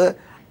പറയുന്നത്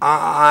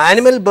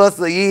ആനിമൽ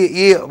ബേഴ്സ്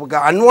ഈ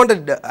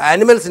അൺവാണ്ടഡ്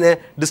ആനിമൽസിനെ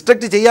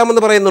ഡിസ്ട്രക്റ്റ്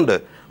ചെയ്യാമെന്ന് പറയുന്നുണ്ട്.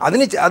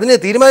 അതിന്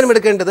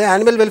തീരുമാനമെടുക്കേണ്ടത്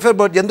ആനിമൽ വെൽഫെയർ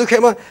ബോർഡ്,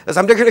 ജന്തുക്ഷേമ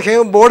സംരക്ഷണ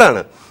ക്ഷേമ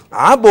ബോർഡാണ്.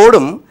 ആ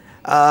ബോർഡും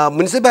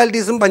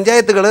മുനിസിപ്പാലിറ്റീസും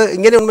പഞ്ചായത്തുകൾ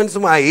ഇങ്ങനെ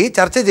ഗവൺമെൻറ്റ്സുമായി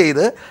ചർച്ച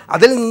ചെയ്ത്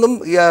അതിൽ നിന്നും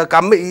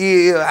ഈ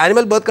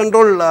ആനിമൽ ബർത്ത്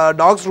കൺട്രോൾ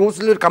ഡോഗ്സ്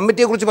റൂൾസിൽ ഒരു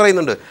കമ്മിറ്റിയെ കുറിച്ച്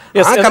പറയുന്നുണ്ട്.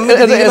 ആ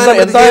കമ്മിറ്റി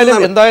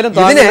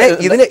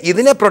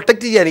ഇതിനെ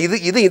പ്രൊട്ടക്ട് ചെയ്യാൻ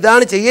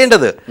ഇതാണ്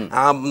ചെയ്യേണ്ടത്.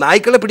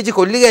 നായ്ക്കളെ പിടിച്ച്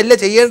കൊല്ലുകയല്ല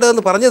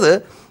ചെയ്യേണ്ടതെന്ന് പറഞ്ഞത്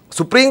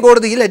സുപ്രീം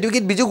കോടതിയിൽ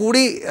അഡ്വക്കേറ്റ് ബിജു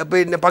കൂടി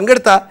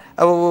പങ്കെടുത്ത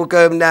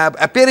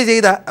അപ്പിയർ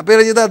ചെയ്ത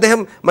അദ്ദേഹം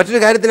മറ്റൊരു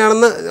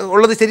കാര്യത്തിനാണെന്ന്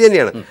ഉള്ളത് ശരി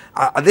തന്നെയാണ്.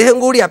 അദ്ദേഹം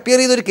കൂടി അപ്പിയർ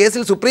ചെയ്ത ഒരു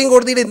കേസിൽ സുപ്രീം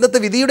കോടതിയുടെ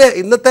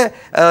ഇന്നത്തെ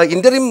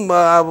ഇന്ററിം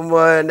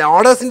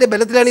ഓർഡേഴ്സിന്റെ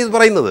ബലത്തിലാണ് ഇത്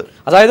പറയുന്നത്.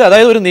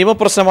 അതായത് ഒരു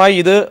നിയമപ്രശ്നമായി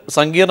ഇത്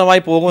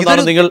സങ്കീർണമായി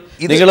പോകുമെന്നാണ്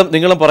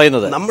നിങ്ങളും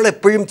പറയുന്നത്. നമ്മൾ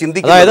എപ്പോഴും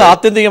ചിന്തിക്കും, അതായത്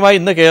ആത്യന്തികമായി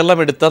ഇന്ന്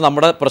കേരളം എടുത്ത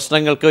നമ്മുടെ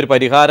പ്രശ്നങ്ങൾക്ക് ഒരു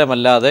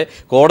പരിഹാരമല്ലാതെ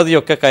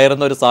കോടതിയൊക്കെ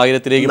കയറുന്ന ഒരു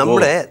സാഹചര്യത്തിലേക്ക്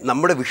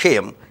നമ്മുടെ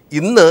വിഷയം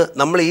ഇന്ന്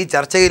നമ്മൾ ഈ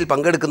ചർച്ചയിൽ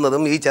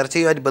പങ്കെടുക്കുന്നതും ഈ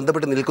ചർച്ചയുമായിട്ട്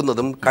ബന്ധപ്പെട്ട്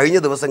നിൽക്കുന്നതും കഴിഞ്ഞ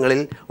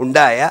ദിവസങ്ങളിൽ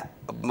ഉണ്ടായ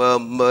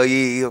ഈ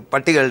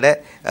പട്ടികളുടെ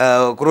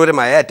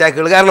ക്രൂരമായ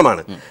അറ്റാക്കുകൾ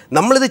കാരണമാണ്.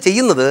 നമ്മളിത്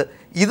ചെയ്യുന്നത്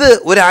ഇത്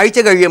ഒരാഴ്ച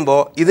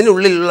കഴിയുമ്പോൾ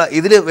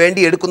ഇതിന്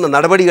വേണ്ടി എടുക്കുന്ന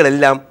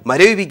നടപടികളെല്ലാം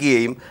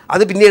മരവിപ്പിക്കുകയും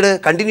അത് പിന്നീട്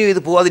കണ്ടിന്യൂ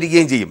ചെയ്ത്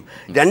പോകാതിരിക്കുകയും ചെയ്യും.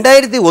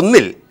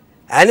 2001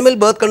 animal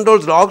birth control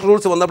dog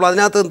rules വന്നപ്പോൾ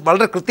അതിനകത്ത്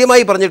വളരെ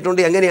കൃത്യമായി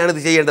പറഞ്ഞിട്ടുണ്ട് എങ്ങനെയാണ്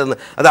ഇത് ചെയ്യേണ്ടതെന്ന്.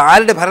 അത്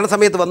ആരുടെ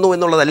ഭരണസമയത്ത് വന്നു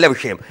എന്നുള്ളതല്ല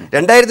വിഷയം.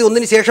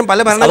 2001 ശേഷം പല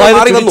ഭരണങ്ങൾ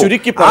മാറി വന്നു.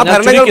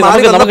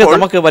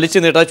 നമുക്ക് വലിച്ചു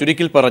നീട്ടാൻ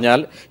ചുരുക്കി പറഞ്ഞാൽ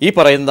ഈ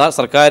പറയുന്ന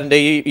സർക്കാരിൻ്റെ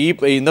ഈ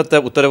ഇന്നത്തെ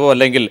ഉത്തരവോ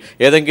അല്ലെങ്കിൽ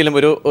ഏതെങ്കിലും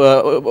ഒരു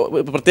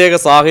പ്രത്യേക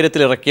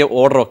സാഹചര്യത്തിൽ ഇറക്കിയ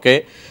ഓർഡറൊക്കെ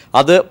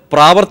അത്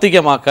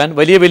പ്രാവർത്തികമാക്കാൻ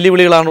വലിയ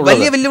വെല്ലുവിളികളാണ്.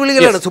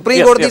 സുപ്രീം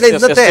കോടതിയുടെ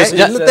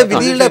ഇന്നത്തെ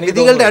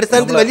വിധികളുടെ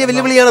അടിസ്ഥാനത്തിൽ വലിയ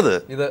വെല്ലുവിളിയാണത്.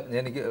 ഇത്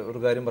എനിക്ക് ഒരു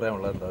കാര്യം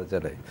പറയാനുള്ളത് എന്താ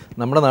വെച്ചാൽ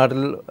നമ്മുടെ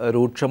നാട്ടിൽ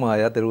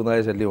രൂക്ഷമായ തെരുവുനായ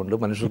ശല്യമുണ്ട്.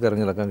 മനുഷ്യർക്ക്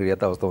ഇറങ്ങി നടക്കാൻ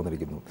കഴിയാത്ത അവസ്ഥ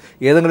വന്നിരിക്കുന്നു.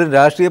 ഏതെങ്കിലും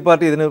രാഷ്ട്രീയ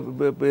പാർട്ടി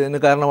ഇതിന്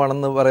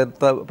കാരണമാണെന്ന്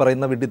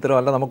പറയുന്ന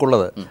വിഡ്ഢിത്തരമല്ല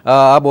നമുക്കുള്ളത്,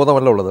 ആ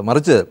ബോധമല്ല ഉള്ളത്.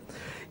 മറിച്ച്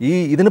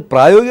ഇതിന്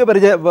പ്രായോഗിക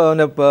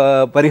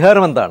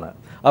പരിഹാരം എന്താണ്?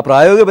 ആ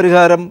പ്രായോഗിക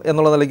പരിഹാരം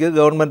എന്നുള്ള നിലയ്ക്ക്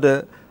ഗവൺമെൻറ്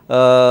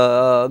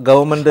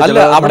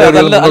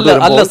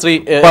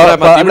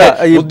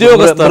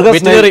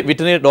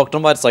വെറ്റിനറി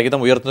ഡോക്ടർമാർ സഹിതം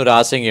ഉയർത്തുന്ന ഒരു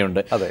ആശങ്കയുണ്ട്.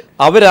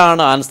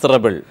 അവരാണ്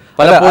ആൻസറബിൾ.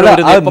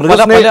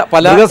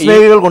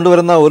 മൃഗസ്നേഹികൾ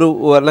കൊണ്ടുവരുന്ന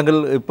അല്ലെങ്കിൽ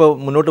ഇപ്പൊ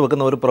മുന്നോട്ട്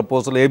വെക്കുന്ന ഒരു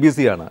പ്രപ്പോസൽ ABC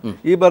ആണ്,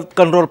 ഈ ബർത്ത്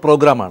കൺട്രോൾ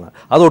പ്രോഗ്രാമാണ്.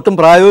 അതൊട്ടും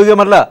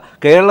പ്രായോഗികമല്ല.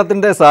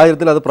 കേരളത്തിന്റെ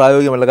സാഹചര്യത്തിൽ അത്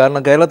പ്രായോഗികമല്ല.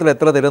 കാരണം കേരളത്തിൽ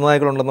എത്ര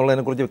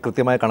തെരുനായ്ക്കളുണ്ടെന്നുള്ളതിനെ കുറിച്ച്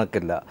കൃത്യമായ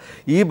കണക്കില്ല.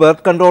 ഈ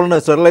ബർത്ത് കൺട്രോളിന്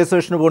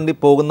സ്റ്റെറിലൈസേഷന് വേണ്ടി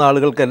പോകുന്ന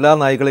ആളുകൾക്ക് എല്ലാ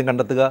നായ്ക്കളെയും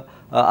കണ്ടെത്തുക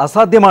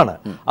അസാധ്യമാണ്.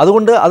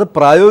 അതുകൊണ്ട് അത്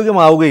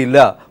പ്രായോഗികമാവുകയില്ല.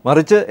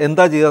 മറിച്ച്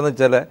എന്താ ചെയ്യുകയെന്ന്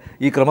വെച്ചാൽ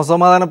ഈ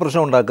ക്രമസമാധാന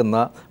പ്രശ്നം ഉണ്ടാക്കുന്ന,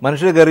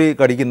 മനുഷ്യരെ കയറി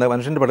കടിക്കുന്ന,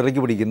 മനുഷ്യൻ്റെ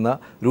പടലേക്ക് പിടിക്കുന്ന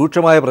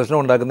രൂക്ഷമായ പ്രശ്നം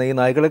ഉണ്ടാക്കുന്ന ഈ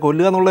നായ്ക്കളെ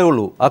കൊല്ലുക എന്നുള്ളേ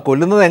ഉള്ളൂ. ആ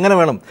കൊല്ലുന്നത് എങ്ങനെ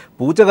വേണം?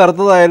 പൂച്ച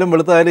കറുത്തതായാലും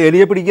വെളുത്തതായാലും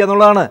എലിയെ പിടിക്കുക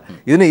എന്നുള്ളതാണ്.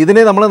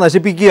 ഇതിനെ നമ്മൾ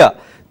നശിപ്പിക്കുക,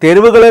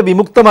 തെരുവുകളെ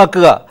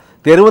വിമുക്തമാക്കുക.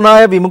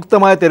 തെരുവുനായ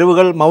വിമുക്തമായ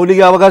തെരുവുകൾ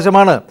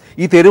മൗലികാവകാശമാണ്.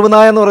 ഈ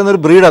തെരുവുനായ എന്ന് പറയുന്ന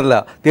ഒരു ബ്രീഡല്ല.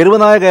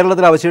 തെരുവുനായ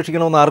കേരളത്തിൽ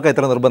അവശേഷിക്കണമെന്ന് ആർക്കാ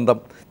ഇത്ര നിർബന്ധം?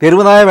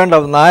 തെരുവുനായ വേണ്ട.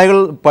 നായകൾ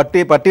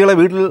പട്ടികളെ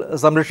വീട്ടിൽ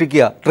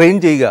സംരക്ഷിക്കുക, ട്രെയിൻ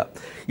ചെയ്യുക.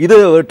 ഇത്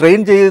ട്രെയിൻ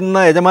ചെയ്യുന്ന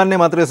യജമാനെ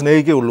മാത്രമേ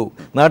സ്നേഹിക്കുകയുള്ളൂ.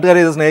 നാട്ടുകാരെ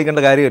ഇത്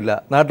സ്നേഹിക്കേണ്ട കാര്യമില്ല.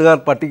 നാട്ടുകാർ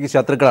പട്ടിക്ക്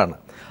ശത്രുക്കളാണ്.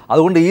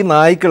 അതുകൊണ്ട് ഈ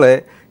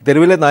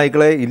തെരുവിലെ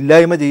നായ്ക്കളെ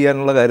ഇല്ലായ്മ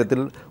ചെയ്യാനുള്ള കാര്യത്തിൽ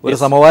ഒരു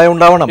സമവായം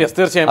ഉണ്ടാവണം.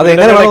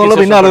 അതെങ്ങനെ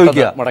വേണമെന്നുള്ളത് പിന്നെ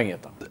ആലോചിക്കുക.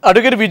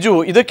 അഡ്വക്കേറ്റ് ബിജു,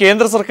 ഇത്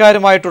കേന്ദ്ര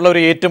സർക്കാരുമായിട്ടുള്ള ഒരു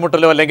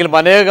ഏറ്റുമുട്ടലോ അല്ലെങ്കിൽ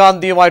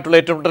മനേകാന്തിയുമായിട്ടുള്ള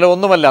ഏറ്റുമുട്ടലോ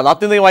ഒന്നുമല്ല.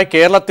 ആത്യന്തികമായി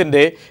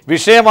കേരളത്തിന്റെ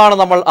വിഷയമാണ്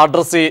നമ്മൾ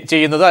അഡ്രസ്സ്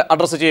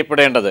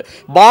ചെയ്യപ്പെടേണ്ടത്.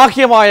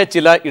 ബാഹ്യമായ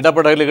ചില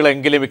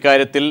ഇടപെടലുകളെങ്കിലും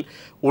ഇക്കാര്യത്തിൽ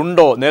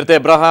ഉണ്ടോ? നേരത്തെ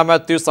എബ്രഹാം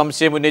മാത്യു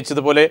സംശയം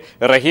ഉന്നയിച്ചതുപോലെ,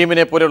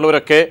 റഹീമിനെ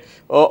പോലെയുള്ളവരൊക്കെ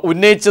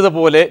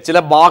ഉന്നയിച്ചതുപോലെ ചില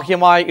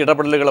ബാഹ്യമായ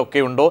ഇടപെടലുകളൊക്കെ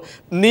ഉണ്ടോ?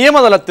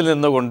 നിയമതലത്തിൽ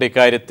നിന്നുകൊണ്ട്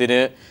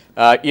ഇക്കാര്യത്തിന്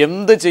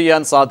എന്ത്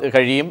ചെയ്യാൻ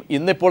കഴിയും?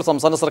 ഇന്നിപ്പോൾ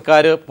സംസ്ഥാന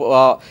സർക്കാർ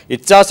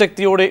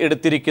ഇച്ഛാശക്തിയോടെ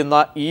എടുത്തിരിക്കുന്ന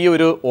ഈ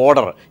ഒരു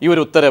ഓർഡർ, ഈ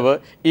ഒരു ഉത്തരവ്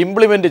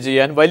ഇംപ്ലിമെന്റ്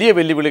ചെയ്യാൻ വലിയ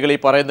വെല്ലുവിളികൾ ഈ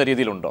പറയുന്ന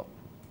രീതിയിലുണ്ടോ?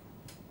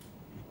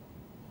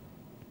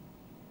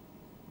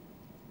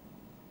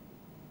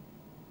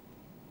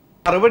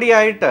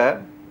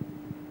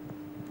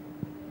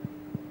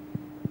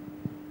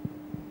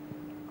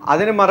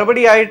 അതിന്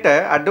മറുപടിയായിട്ട്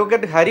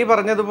അഡ്വക്കേറ്റ് ഹരി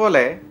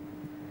പറഞ്ഞതുപോലെ,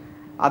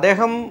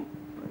 അദ്ദേഹം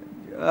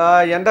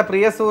എൻ്റെ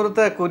പ്രിയ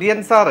സുഹൃത്ത് കുര്യൻ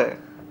സാറ്,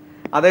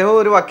 അദ്ദേഹം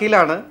ഒരു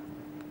വക്കീലാണ്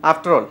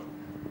ആഫ്റ്റർ ഓൾ.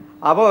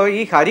 അപ്പോൾ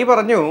ഈ ഹരി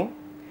പറഞ്ഞു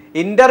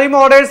ഇൻ്ററിം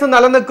ഓർഡേഴ്സ്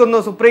നിലനിൽക്കുന്നു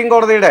സുപ്രീം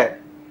കോടതിയുടെ,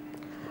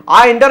 ആ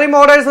ഇൻ്ററിം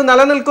ഓർഡേഴ്സ്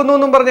നിലനിൽക്കുന്നു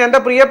എന്നും പറഞ്ഞ് എൻ്റെ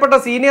പ്രിയപ്പെട്ട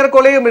senior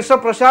colleague mister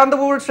Prashant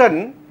Bhushan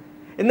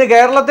ഇന്ന്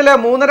കേരളത്തിലെ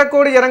 3.5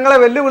 കോടി ജനങ്ങളെ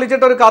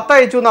വെല്ലുവിളിച്ചിട്ട് ഒരു കത്ത്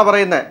അയച്ചു എന്നാണ്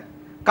പറയുന്നത്.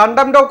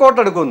 കണ്ടംപ്റ്റ് ഓഫ്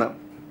കോർട്ട് എടുക്കുന്നു.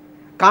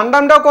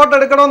 Contempt of court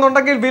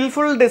എടുക്കണമെന്നുണ്ടെങ്കിൽ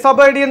wilful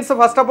disobedience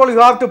first of all you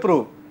have to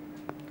prove.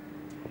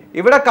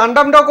 ഇവിടെ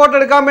കണ്ടംപ്റ്റ് ഓഫ് കോർട്ട്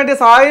എടുക്കാൻ വേണ്ടി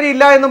സാഹചര്യം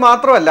ഇല്ല എന്ന്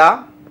മാത്രമല്ല,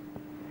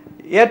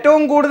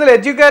 ഏറ്റവും കൂടുതൽ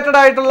എഡ്യൂക്കേറ്റഡ്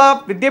ആയിട്ടുള്ള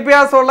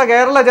വിദ്യാഭ്യാസമുള്ള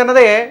കേരള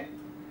ജനതയെ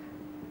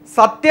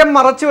സത്യം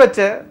മറച്ചു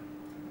വെച്ച്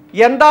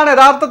എന്താണ്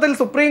യഥാർത്ഥത്തിൽ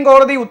സുപ്രീം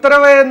കോടതി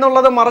ഉത്തരവ്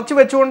എന്നുള്ളത് മറച്ചു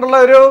വെച്ചുകൊണ്ടുള്ള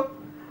ഒരു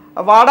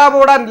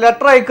വാടാപോടാൻ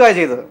ലെറ്റർ അയക്കുക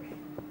ചെയ്തത്.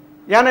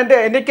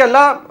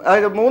 എനിക്കെല്ലാ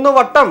 3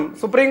 വട്ടം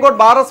സുപ്രീം കോർട്ട്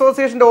ബാർ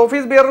അസോസിയേഷൻ്റെ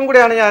ഓഫീസ് ബിയറും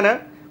കൂടിയാണ് ഞാൻ,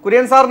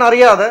 കുര്യൻ സാറിന്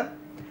അറിയാതെ.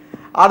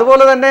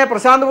 അതുപോലെ തന്നെ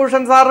പ്രശാന്ത്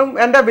ഭൂഷൺ സാറും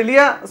എൻ്റെ വലിയ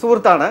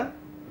സുഹൃത്താണ്.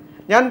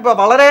 ഞാൻ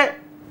വളരെ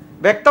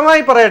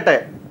വ്യക്തമായി പറയട്ടെ,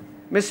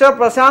 മിസ്റ്റർ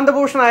പ്രശാന്ത്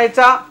ഭൂഷൺ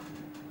അയച്ച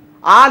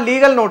ആ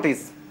ലീഗൽ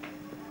നോട്ടീസ്,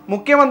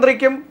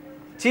 മുഖ്യമന്ത്രിക്കും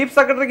ചീഫ്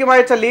സെക്രട്ടറിക്കും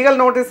അയച്ച ലീഗൽ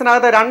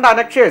നോട്ടീസിനകത്ത് 2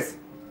 അനക്ഷേഴ്സ്,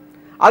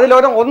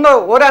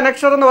 ഒരു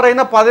അനക്ഷർ എന്ന്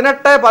പറയുന്ന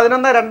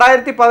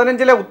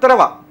 18/11/2015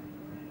 ഉത്തരവാണ്.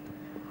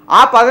 ആ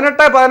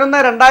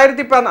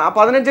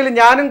 18/11/2015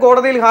 ഞാനും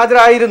കോടതിയിൽ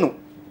ഹാജരായിരുന്നു.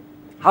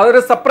 അതൊരു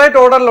സെപ്പറേറ്റ്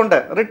ഓർഡറിലുണ്ട്.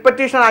 Writ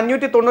petition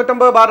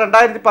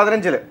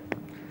 599/2015.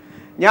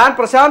 ഞാൻ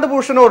പ്രശാന്ത്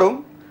ഭൂഷണോടും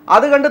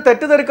അത് കണ്ട്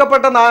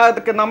തെറ്റിദ്ധരിക്കപ്പെട്ട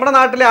നമ്മുടെ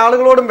നാട്ടിലെ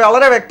ആളുകളോടും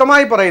വളരെ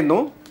വ്യക്തമായി പറയുന്നു,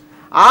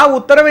 ആ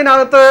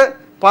ഉത്തരവിനകത്ത്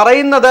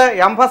പറയുന്നത്,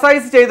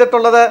 എംഫസൈസ്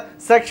ചെയ്തിട്ടുള്ളത്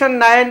സെക്ഷൻ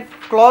 9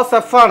 ക്ലോസ്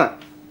F ആണ്,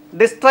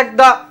 ഡിസ്ട്രക്ട്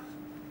ദ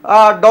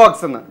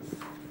ഡോഗ്സ് എന്ന്.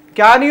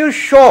 ക്യാൻ യു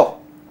ഷോ,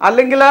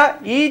 അല്ലെങ്കിൽ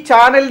ഈ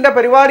ചാനലിൻ്റെ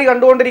പരിപാടി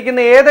കണ്ടുകൊണ്ടിരിക്കുന്ന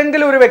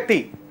ഏതെങ്കിലും ഒരു വ്യക്തി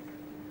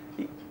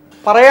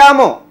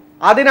പറയാമോ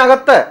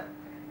അതിനകത്ത്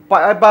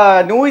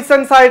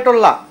ന്യൂസൻസ്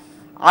ആയിട്ടുള്ള,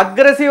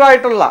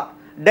 അഗ്രസീവായിട്ടുള്ള,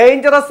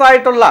 ഡേഞ്ചറസ്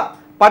ആയിട്ടുള്ള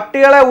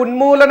പട്ടികളെ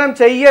ഉന്മൂലനം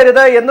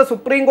ചെയ്യരുത് എന്ന്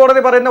സുപ്രീം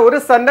കോടതി പറയുന്ന ഒരു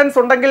സെന്റൻസ്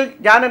ഉണ്ടെങ്കിൽ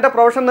ഞാൻ എൻ്റെ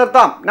പ്രൊഫഷൻ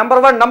നിർത്താം. നമ്പർ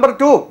 1. നമ്പർ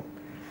 2,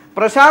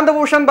 പ്രശാന്ത്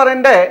ഭൂഷൺ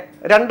പറയൻ്റെ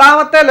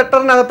 2ാമത്തെ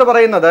ലെറ്ററിനകത്ത്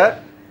പറയുന്നത്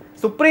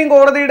സുപ്രീം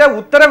കോടതിയുടെ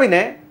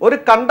ഉത്തരവിനെ ഒരു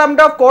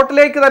കണ്ടംപ്റ്റ് ഓഫ്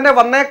കോർട്ടിലേക്ക് തന്നെ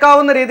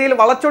വന്നേക്കാവുന്ന രീതിയിൽ,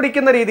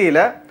 വളച്ചൊടിക്കുന്ന രീതിയിൽ,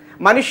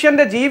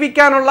 മനുഷ്യൻ്റെ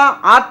ജീവിക്കാനുള്ള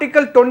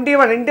ആർട്ടിക്കിൾ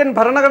 21 ഇന്ത്യൻ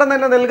ഭരണഘടന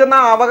നൽകുന്ന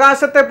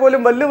അവകാശത്തെ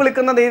പോലും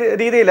വെല്ലുവിളിക്കുന്ന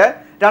രീതിയിൽ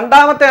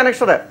 2ാമത്തെ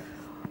അനക്ഷർ,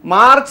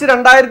 മാർച്ച്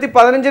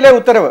 2015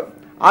 ഉത്തരവ്,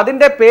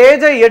 അതിൻ്റെ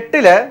പേജ്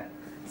 8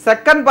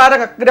 സെക്കൻഡ്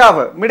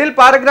പാരഗ്രാഫ്, മിഡിൽ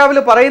പാരഗ്രാഫിൽ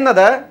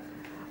പറയുന്നത്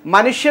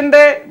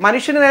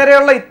മനുഷ്യന്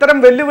നേരെയുള്ള ഇത്തരം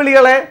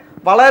വെല്ലുവിളികളെ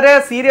വളരെ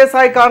സീരിയസ്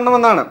ആയി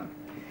കാണണമെന്നാണ്.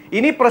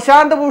 ഇനി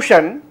പ്രശാന്ത്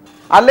ഭൂഷൺ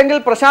അല്ലെങ്കിൽ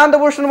പ്രശാന്ത്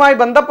ഭൂഷണുമായി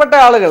ബന്ധപ്പെട്ട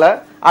ആളുകൾ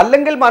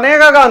അല്ലെങ്കിൽ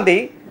മനേകാ ഗാന്ധി,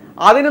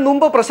 അതിനു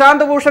മുമ്പ്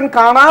പ്രശാന്ത് ഭൂഷൺ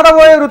കാണാതെ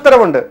പോയ ഒരു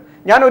ഉത്തരവുണ്ട്.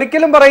 ഞാൻ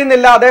ഒരിക്കലും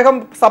പറയുന്നില്ല അദ്ദേഹം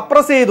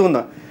സപ്രസ് ചെയ്തു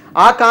എന്ന്.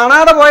 ആ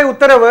കാണാതെ പോയ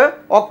ഉത്തരവ്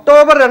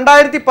ഒക്ടോബർ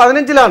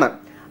 2015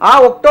 ആ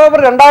ഒക്ടോബർ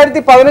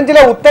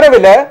 2015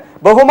 ഉത്തരവില്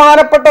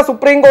ബഹുമാനപ്പെട്ട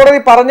സുപ്രീം കോടതി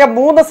പറഞ്ഞ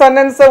 3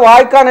 സെന്റൻസ്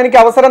വായിക്കാൻ എനിക്ക്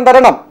അവസരം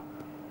തരണം.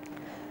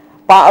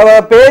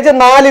 Page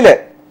 4,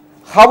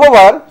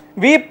 however,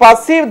 we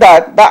perceive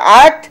that the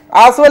act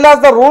as well as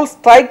the rules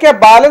strike a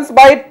balance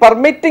by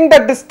permitting the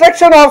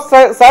destruction of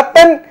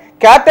certain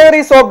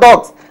categories of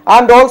dogs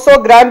and also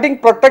granting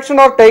protection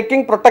or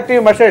taking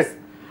protective measures.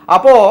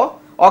 അപ്പോൾ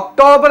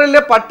ഒക്ടോബറിൽ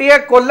പട്ടിയെ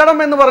കൊല്ലണം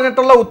എന്ന്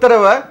പറഞ്ഞിട്ടുള്ള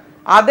ഉത്തരവ്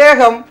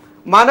അദ്ദേഹം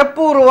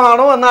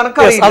മനഃപൂർവ്വമാണോ എന്നാണ്.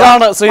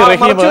 അതാണ് ശ്രീ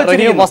റഹീം,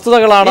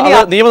 വസ്തുതകളാണ്,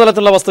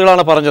 നിയമതലത്തിലുള്ള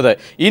വസ്തുതകളാണ് പറഞ്ഞത്.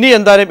 ഇനി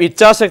എന്തായാലും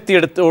ഇച്ഛാശക്തി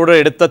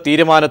എടുത്ത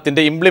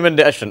തീരുമാനത്തിന്റെ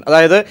ഇംപ്ലിമെന്റേഷൻ,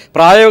 അതായത്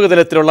പ്രായോഗിക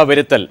തലത്തിലുള്ള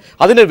വരുത്തൽ,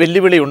 അതിന്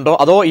വെല്ലുവിളി ഉണ്ടോ?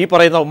 അതോ ഈ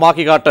പറയുന്ന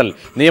ഉമ്മാക്കി കാട്ടൽ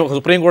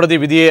സുപ്രീം കോടതി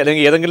വിധിയെ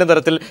അല്ലെങ്കിൽ ഏതെങ്കിലും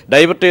തരത്തിൽ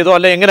ഡൈവേർട്ട് ചെയ്തോ,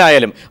 അല്ലെ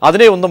എങ്ങനെയായാലും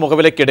അതിനെ ഒന്നും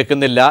മുഖവിലേക്ക്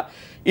എടുക്കുന്നില്ല,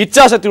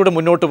 ഇച്ഛാശക്തിയോട്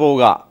മുന്നോട്ട്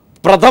പോവുക,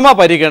 പ്രഥമ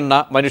പരിഗണന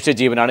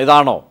മനുഷ്യജീവനാണ്,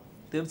 ഇതാണോ?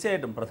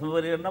 തീർച്ചയായിട്ടും പ്രഥമ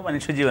പരിഗണന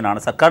മനുഷ്യജീവനാണ്.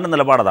 സർക്കാരിൻ്റെ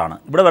നിലപാടതാണ്.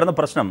 ഇവിടെ വരുന്ന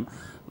പ്രശ്നം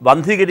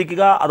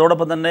വന്ധീകരിക്കുക,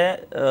 അതോടൊപ്പം തന്നെ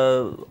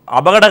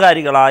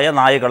അപകടകാരികളായ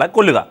നായകളെ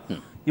കൊല്ലുക.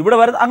 ഇവിടെ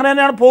അങ്ങനെ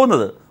തന്നെയാണ്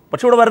പോകുന്നത്.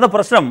 പക്ഷേ ഇവിടെ വരുന്ന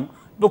പ്രശ്നം,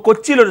 ഇപ്പോൾ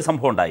കൊച്ചിയിലൊരു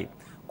സംഭവം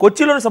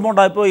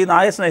ഉണ്ടായപ്പോൾ ഈ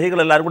നായ സ്നേഹികൾ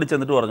എല്ലാവരും കൂടി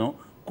ചെന്നിട്ട് പറഞ്ഞു,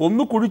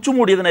 കൊന്നു കുഴിച്ചു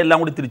മൂടിയതിനെല്ലാം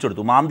കൂടി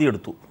തിരിച്ചെടുത്തു,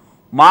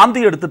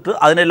 മാന്തി എടുത്തിട്ട്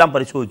അതിനെല്ലാം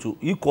പരിശോധിച്ചു.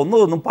 ഈ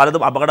കൊന്നതൊന്നും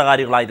പലതും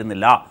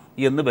അപകടകാരികളായിരുന്നില്ല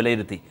എന്ന്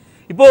വിലയിരുത്തി.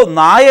 ഇപ്പോൾ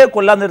നായയെ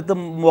കൊല്ലാൻ നേരത്ത്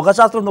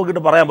മുഖശാസ്ത്രം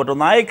നോക്കിയിട്ട് പറയാൻ പറ്റും.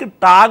 നായക്ക്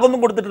ടാഗൊന്നും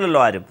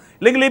കൊടുത്തിട്ടില്ലല്ലോ ആരും.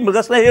 ഇല്ലെങ്കിൽ ഈ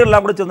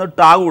മൃഗസ്നേഹികളെല്ലാം കൂടെ ചെന്ന്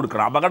ടാഗ്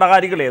കൊടുക്കണം.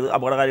 അപകടകാരികളേത്,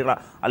 അപകടകാരികൾ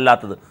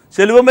അല്ലാത്തത്.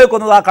 ചെലുവമ്മയെ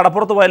കൊന്നത് ആ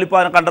കടപ്പുറത്ത് പോയാൽ ഇപ്പോൾ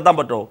അതിനെ കണ്ടെത്താൻ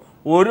പറ്റുമോ?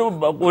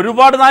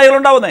 ഒരുപാട്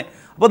നായകളുണ്ടാവുന്നേ.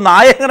 അപ്പോൾ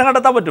നായ എങ്ങനെ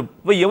കണ്ടെത്താൻ പറ്റും?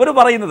 അപ്പോൾ ഇവർ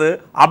പറയുന്നത്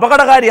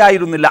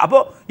അപകടകാരിയായിരുന്നില്ല.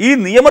 അപ്പോൾ ഈ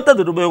നിയമത്തെ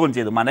ദുരുപയോഗം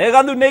ചെയ്ത്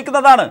മനേകാന്തി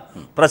ഉന്നയിക്കുന്നതാണ്,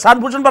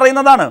 പ്രശാന്ത് ഭൂഷൺ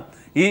പറയുന്നതാണ്,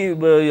 ഈ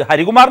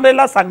ഹരികുമാറിൻ്റെ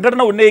എല്ലാ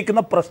സംഘടന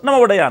ഉന്നയിക്കുന്ന പ്രശ്നം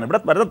എവിടെയാണ്?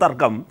 ഇവിടെ വരുന്ന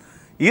തർക്കം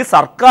ഈ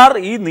സർക്കാർ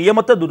ഈ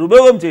നിയമത്തെ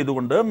ദുരുപയോഗം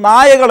ചെയ്തുകൊണ്ട്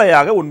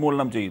നായകളെയാകെ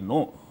ഉന്മൂലനം ചെയ്യുന്നു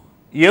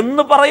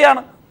എന്ന്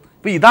പറയാണ്.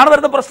 ഇപ്പോൾ ഇതാണ്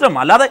വരുന്ന പ്രശ്നം.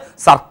 അല്ലാതെ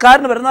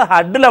സർക്കാരിന് വരുന്ന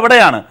ഹഡിൽ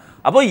എവിടെയാണ്?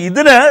 അപ്പോൾ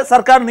ഇതിന്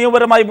സർക്കാർ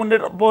നിയമപരമായി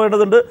മുന്നോട്ട്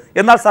പോകേണ്ടതുണ്ട്.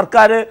 എന്നാൽ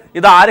സർക്കാർ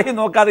ഇത് ആരെയും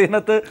നോക്കാതെ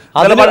ഇതിനകത്ത്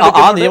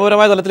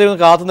നിയമപരമായ തലത്തിലേക്ക്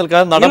കാത്തു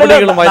നിൽക്കാൻ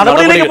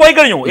നടപടിയിലേക്ക് പോയി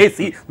കഴിഞ്ഞു.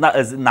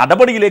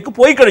 നടപടിയിലേക്ക്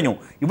പോയി കഴിഞ്ഞു.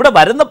 ഇവിടെ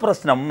വരുന്ന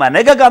പ്രശ്നം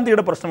മനേകാ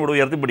ഗാന്ധിയുടെ പ്രശ്നം ഇവിടെ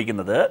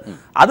ഉയർത്തിപ്പിടിക്കുന്നത്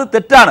അത്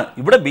തെറ്റാണ്.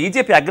 ഇവിടെ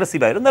BJP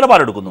അഗ്രസീവായ ഒരു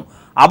നിലപാടെടുക്കുന്നു.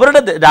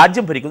 അവരുടെ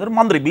രാജ്യം ഭരിക്കുന്ന ഒരു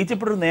മന്ത്രി,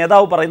 BJP ഒരു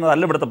നേതാവ്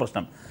പറയുന്നതല്ല ഇവിടുത്തെ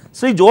പ്രശ്നം.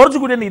 ശ്രീ ജോർജ്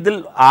കുര്യൻ ഇതിൽ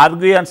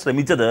ആർഗ്യൂ ചെയ്യാൻ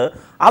ശ്രമിച്ചത്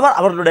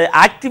അവരുടെ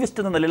ആക്ടിവിസ്റ്റ്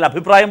എന്ന നിലയിൽ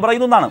അഭിപ്രായം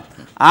പറയുന്നു എന്നാണ്.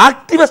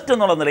 ആക്ടിവിസ്റ്റ്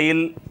എന്നുള്ള നിലയിൽ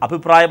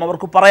അഭിപ്രായം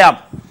അവർക്ക് പറയാം.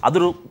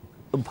 അതൊരു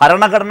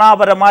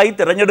ഭരണഘടനാപരമായി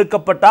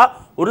തിരഞ്ഞെടുക്കപ്പെട്ട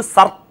ഒരു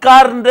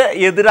സർക്കാരിൻ്റെ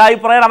എതിരായി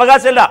പറയാൻ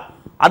അവകാശമില്ല.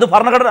 അത്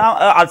ഭരണഘടന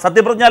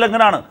സത്യപ്രതിജ്ഞാ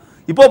ലംഘനമാണ്.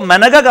 ഇപ്പോൾ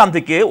മനേകാ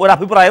ഗാന്ധിക്ക് ഒരു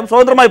അഭിപ്രായം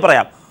സ്വതന്ത്രമായി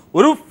പറയാം.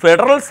 ഒരു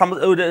ഫെഡറൽ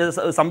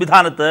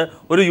സംവിധാനത്ത്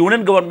ഒരു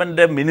യൂണിയൻ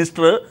ഗവൺമെന്റ്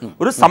മിനിസ്റ്റർ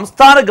ഒരു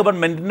സംസ്ഥാന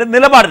ഗവൺമെന്റിന്റെ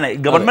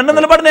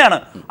നിലപാടിനെയാണ്.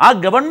 ആ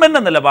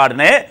ഗവൺമെന്റിന്റെ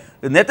നിലപാടിനെ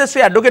നേരത്തെ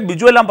ശ്രീ അഡ്വക്കേറ്റ്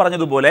ബിജു എല്ലാം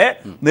പറഞ്ഞതുപോലെ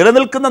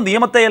നിലനിൽക്കുന്ന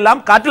നിയമത്തെയെല്ലാം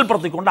കാറ്റിൽ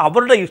പറത്തിക്കൊണ്ട്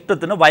അവരുടെ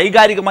ഇഷ്ടത്തിന്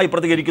വൈകാരികമായി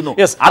പ്രതികരിക്കുന്നു.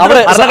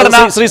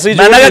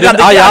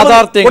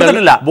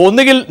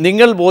 ഒന്നുകിൽ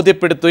നിങ്ങൾ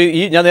ബോധ്യപ്പെടുത്തി,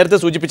 ഈ ഞാൻ നേരത്തെ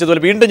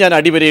സൂചിപ്പിച്ചതുപോലെ വീണ്ടും ഞാൻ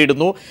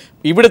അടിവരയിടുന്നു,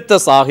 ഇവിടുത്തെ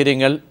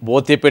സാഹചര്യങ്ങൾ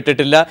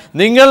ബോധ്യപ്പെട്ടിട്ടില്ല,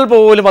 നിങ്ങൾ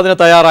പോലും അതിന്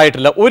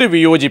തയ്യാറായിട്ടില്ല. ഒരു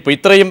വിയോജിപ്പ്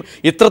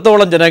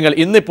ഇത്രത്തോളം ജനങ്ങൾ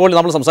ഇന്നിപ്പോൾ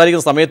നമ്മൾ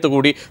സംസാരിക്കുന്ന സമയത്ത്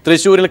കൂടി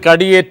തൃശ്ശൂരിൽ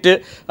കടിയേറ്റ്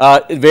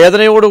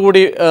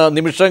വേദനയോടുകൂടി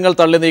നിമിഷങ്ങൾ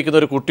തള്ളി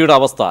നീക്കുന്ന ഒരു കുട്ടിയുടെ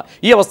അവസ്ഥ,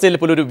 ഈ അവസ്ഥയിൽ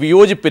പോലും ഒരു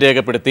വിയോജിപ്പ്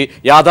രേഖപ്പെടുത്തി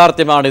യാഥാർത്ഥ്യമാണ്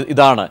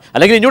ഇതാണ്,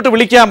 അല്ലെങ്കിൽ ഇങ്ങോട്ട്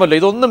വിളിക്കാമല്ലോ,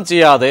 ഇതൊന്നും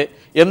ചെയ്യാതെ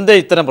എന്തേ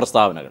ഇത്തരം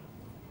പ്രസ്താവനകൾ?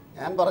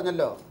 ഞാൻ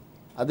പറഞ്ഞല്ലോ,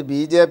 അത്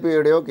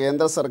BJPയുടെയോ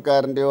കേന്ദ്ര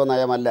സർക്കാരിൻ്റെയോ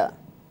നയമല്ല.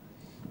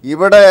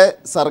 ഇവിടെ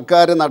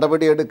സർക്കാർ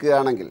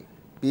നടപടിയെടുക്കുകയാണെങ്കിൽ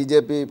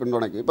BJP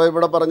പിന്തുണയ്ക്കും. ഇപ്പോൾ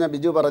ഇവിടെ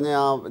ബിജു പറഞ്ഞ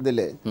ആ ഇതിൽ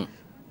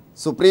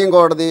സുപ്രീം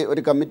കോടതി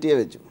ഒരു കമ്മിറ്റിയെ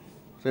വെച്ചു,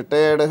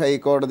 റിട്ടയേർഡ്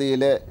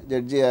ഹൈക്കോടതിയിലെ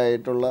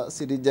ജഡ്ജിയായിട്ടുള്ള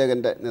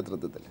സിരിജകൻ്റെ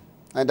നേതൃത്വത്തിൽ.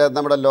 അതിൻ്റെ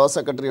നമ്മുടെ ലോ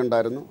സെക്രട്ടറി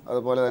ഉണ്ടായിരുന്നു,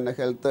 അതുപോലെ തന്നെ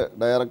ഹെൽത്ത്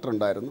ഡയറക്ടർ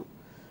ഉണ്ടായിരുന്നു.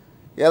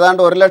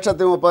 ഏതാണ്ട്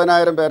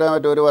 1,30,000 പേരെ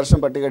ഒരു വർഷം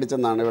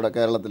പട്ടികടിച്ചെന്നാണ് ഇവിടെ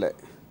കേരളത്തിലെ.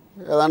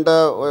 ഏതാണ്ട്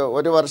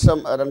ഒരു വർഷം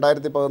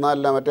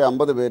 2014 മറ്റേ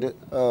 50 പേര്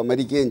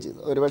മരിക്കുകയും ചെയ്തു.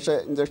 ഒരുപക്ഷെ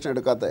ഇഞ്ചക്ഷൻ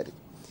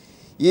എടുക്കാത്തതായിരിക്കും.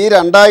 ഈ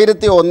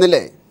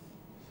 2001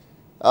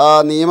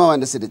 നിയമം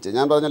അനുസരിച്ച്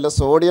ഞാൻ പറഞ്ഞല്ലോ,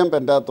 സോഡിയം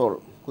പെൻറ്റാത്തോൾ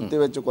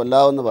കുത്തിവെച്ച്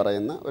കൊല്ലാവെന്ന്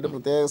പറയുന്ന ഒരു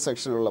പ്രത്യേക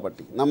സെക്ഷനുള്ള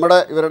പട്ടി,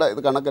 ഇവരുടെ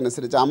ഇത്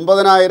കണക്കനുസരിച്ച്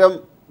 50,000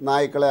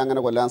 നായ്ക്കളെ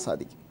അങ്ങനെ കൊല്ലാൻ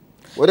സാധിക്കും.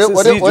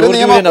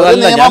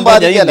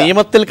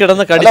 നിയമത്തിൽ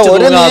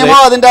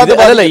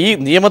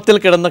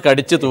കിടന്ന്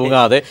കടിച്ചു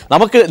തൂങ്ങാതെ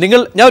നമുക്ക്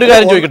ഞാൻ ഒരു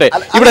കാര്യം ചോദിക്കട്ടെ,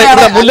 ഇവിടെ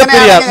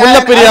മുല്ലപ്പെരിയാർ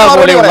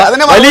പോലെയുള്ള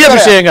വലിയ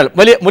വിഷയങ്ങൾ,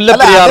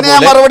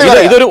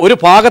 ഇതൊരു ഒരു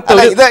ഭാഗത്ത്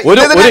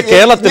ഒരു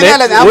കേരളത്തിലെ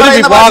ഒരു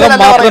വിഭാഗം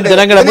മാത്രം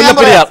ജനങ്ങളെ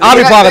മുല്ലപ്പെരിയാർ ആ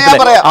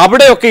വിഭാഗത്തിലെ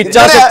അവിടെയൊക്കെ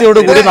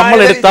ഇച്ഛാശക്തിയോടുകൂടി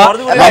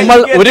നമ്മൾ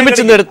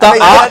ഒരുമിച്ച് എടുത്ത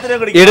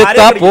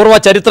പൂർവ്വ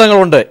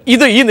ചരിത്രങ്ങളുണ്ട്.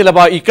 ഈ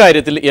നിലപാട്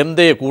ഇക്കാര്യത്തിൽ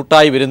എന്തേ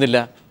കൂട്ടായി വരുന്നില്ല?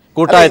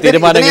 കൂട്ടായ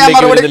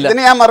തീരുമാനങ്ങളിലേക്ക്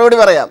ഞാൻ മറുപടി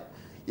പറയാം.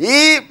 ഈ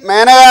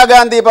മേനകാ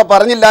ഗാന്ധി ഇപ്പൊ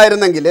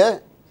പറഞ്ഞില്ലായിരുന്നെങ്കിൽ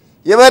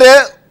ഇവര്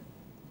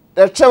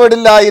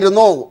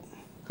രക്ഷപ്പെടില്ലായിരുന്നു.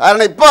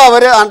 കാരണം ഇപ്പൊ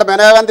അവര്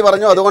മേനകാ ഗാന്ധി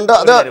പറഞ്ഞു, അതുകൊണ്ട്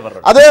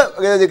അത്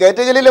KT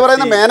ജലീൽ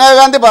പറയുന്ന മേനകാ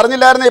ഗാന്ധി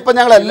പറഞ്ഞില്ലായിരുന്നു ഇപ്പൊ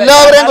ഞങ്ങൾ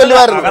എല്ലാവരെയും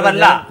കൊല്ലുമായിരുന്നു.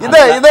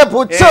 ഇത്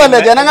പുച്ഛമല്ലേ,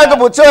 ജനങ്ങൾക്ക്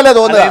പുച്ഛമല്ലേ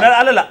തോന്നുക?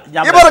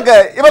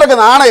 ഇവർക്ക്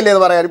നാണയില്ലേ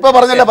ഇത് പറയാൻ? ഇപ്പൊ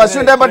പറഞ്ഞില്ല,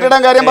 പശുവിന്റെ പട്ടിയുടെ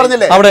കാര്യം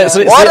പറഞ്ഞില്ലേ,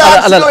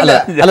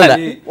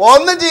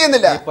 ഒന്നും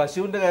ചെയ്യുന്നില്ല.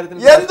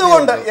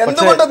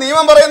 എന്തുകൊണ്ട്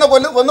നിയമം പറയുന്ന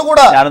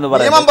കൊന്നുകൂടാ?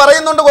 നിയമം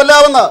പറയുന്നുണ്ട്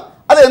കൊല്ലാവുന്ന,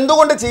 അത്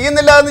എന്തുകൊണ്ട്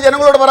ചെയ്യുന്നില്ല എന്ന്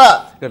ജനങ്ങളോട് പറ.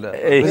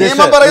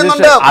 നിയമം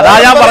പറയുന്നുണ്ട്,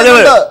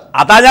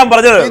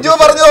 ബിജു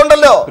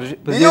പറഞ്ഞതുണ്ടല്ലോ,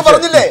 ബിജു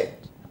പറഞ്ഞില്ലേ,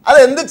 അത്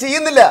എന്ത്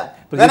ചെയ്യുന്നില്ല?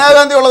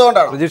 മേനകാഗാന്ധി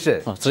ഉള്ളതുകൊണ്ടാണ്.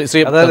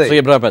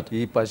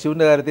 ഈ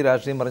പശുവിന്റെ കാര്യത്തിൽ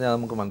രാഷ്ട്രീയം പറഞ്ഞാൽ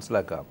നമുക്ക്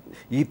മനസ്സിലാക്കാം.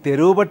 ഈ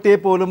തെരുവ് പട്ടിയെ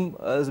പോലും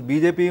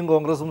BJPയും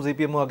കോൺഗ്രസും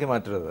CPM ആക്കി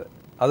മാറ്റരുത്.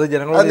 അത്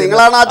ജനങ്ങളോട്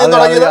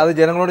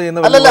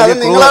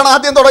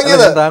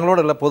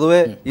താങ്കളോടല്ല, പൊതുവെ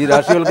ഈ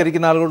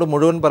രാഷ്ട്രീയവൽക്കരിക്കുന്ന ആളുകളോട്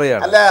മുഴുവൻ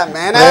പറയാണ്.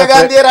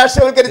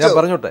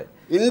 പറഞ്ഞോട്ടെ,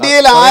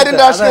 ഇന്ത്യയിൽ ആരും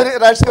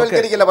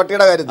രാഷ്ട്രീയവൽക്കരിക്കില്ല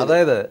പട്ടിയുടെ കാര്യത്തിൽ.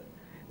 അതായത്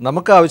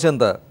നമുക്ക് ആവശ്യം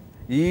എന്താ?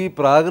 ഈ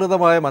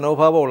പ്രാകൃതമായ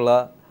മനോഭാവമുള്ള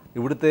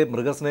ഇവിടുത്തെ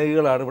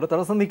മൃഗസ്നേഹികളാണ് ഇവിടെ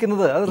തടസ്സം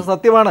നിൽക്കുന്നത്. അതൊരു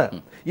സത്യമാണ്.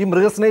 ഈ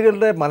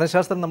മൃഗസ്നേഹികളുടെ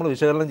മനഃശാസ്ത്രം നമ്മൾ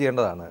വിശകലനം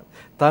ചെയ്യേണ്ടതാണ്.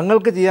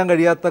 തങ്ങൾക്ക് ചെയ്യാൻ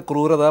കഴിയാത്ത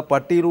ക്രൂരത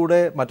പട്ടിയിലൂടെ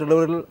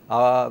മറ്റുള്ളവരിൽ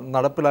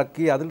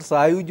നടപ്പിലാക്കി അതിൽ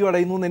സായുജ്യം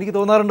അടയുന്നു എന്ന് എനിക്ക്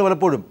തോന്നാറുണ്ട്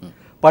പലപ്പോഴും.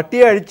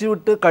 പട്ടിയെ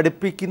അഴിച്ചുവിട്ട്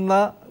കടിപ്പിക്കുന്ന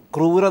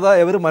ക്രൂരത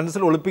ഇവർ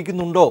മനസ്സിൽ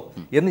ഒളിപ്പിക്കുന്നുണ്ടോ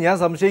എന്ന് ഞാൻ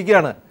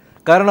സംശയിക്കുകയാണ്.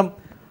 കാരണം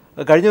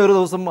കഴിഞ്ഞ ഒരു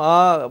ദിവസം ആ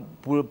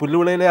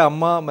പുല്ലുവിളയിലെ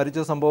അമ്മ മരിച്ച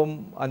സംഭവം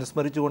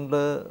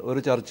അനുസ്മരിച്ചുകൊണ്ട് ഒരു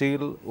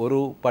ചർച്ചയിൽ ഒരു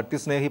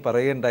പട്ടിസ്നേഹി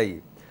പറയുകയുണ്ടായി,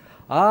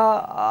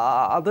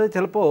 അത്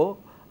ചിലപ്പോൾ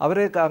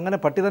അവരെ അങ്ങനെ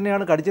പട്ടി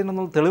തന്നെയാണ്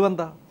കടിച്ചതെന്നുള്ള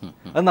തെളിവെന്താ?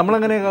 അത്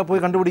നമ്മളെങ്ങനെയൊക്കെ പോയി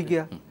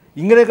കണ്ടുപിടിക്കുക?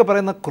 ഇങ്ങനെയൊക്കെ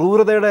പറയുന്ന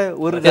ക്രൂരതയുടെ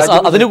ഒരു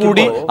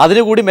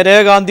അതിനുകൂടി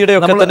മേനകാഗാന്ധിയുടെ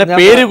ഒക്കെ തന്നെ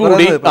പേര്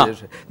കൂടി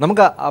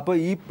നമുക്ക്. അപ്പോൾ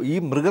ഈ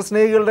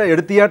മൃഗസ്നേഹികളുടെ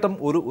എടുത്തിയാട്ടം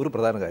ഒരു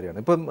പ്രധാന കാര്യമാണ്.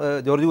 ഇപ്പം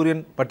ജോർജ് കുര്യൻ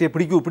പട്ടിയെ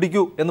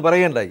പിടിക്കൂ എന്ന്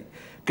പറയുകയുണ്ടായി.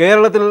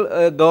 കേരളത്തിൽ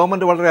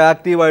ഗവൺമെൻറ് വളരെ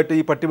ആക്റ്റീവായിട്ട്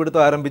ഈ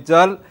പട്ടിപിടുത്തം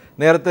ആരംഭിച്ചാൽ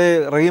നേരത്തെ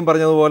റഹീം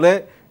പറഞ്ഞതുപോലെ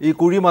ഈ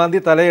കുഴിമാന്തി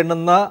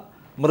തലയെണ്ണുന്ന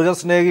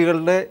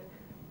മൃഗസ്നേഹികളുടെ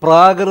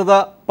പ്രാകൃത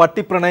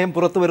പട്ടിപ്രണയം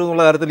പുറത്തു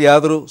വരുമെന്നുള്ള കാര്യത്തിൽ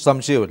യാതൊരു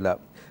സംശയവുമില്ല.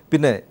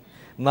 പിന്നെ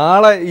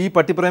നാളെ ഈ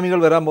പട്ടിപ്രേമികൾ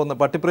വരാൻ പോകുന്ന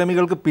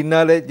പട്ടിപ്രേമികൾക്ക്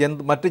പിന്നാലെ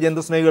മറ്റ്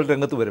ജന്തുസ്നേഹികൾ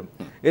രംഗത്ത് വരും.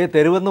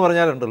 തെരുവെന്ന്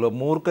പറഞ്ഞാലുണ്ടല്ലോ,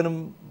 മൂർഖനും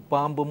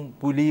പാമ്പും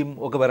പുലിയും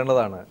ഒക്കെ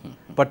വരേണ്ടതാണ്.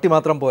 പട്ടി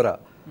മാത്രം പോരാ,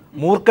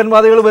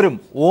 മൂർഖൻവാദികൾ വരും,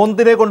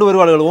 ഓന്തിനെ കൊണ്ടുവരും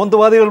ആളുകൾ,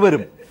 ഓന്തുവാദികൾ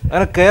വരും.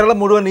 അങ്ങനെ കേരളം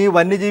മുഴുവൻ ഈ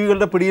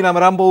വന്യജീവികളുടെ പിടിയിൽ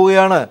അമരാൻ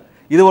പോവുകയാണ്.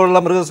 ഇതുപോലുള്ള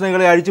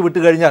മൃഗസ്നേഹികളെ അഴിച്ചു വിട്ട്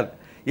കഴിഞ്ഞാൽ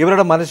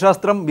ഇവരുടെ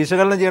മനഃശാസ്ത്രം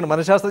വിശകലനം ചെയ്യണം.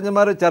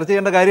 മനഃശാസ്ത്രജ്ഞന്മാർ ചർച്ച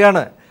ചെയ്യേണ്ട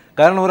കാര്യമാണ്.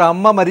 കാരണം ഒരു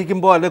അമ്മ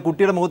മരിക്കുമ്പോൾ അല്ലെങ്കിൽ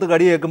കുട്ടിയുടെ മുഖത്ത്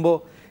കടി കേൾക്കുമ്പോൾ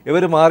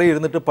ഇവർ മാറി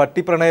ഇരുന്നിട്ട്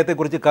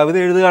പട്ടിപ്രണയത്തെക്കുറിച്ച് കവിത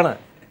എഴുതുകയാണ്.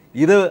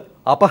 ഇത്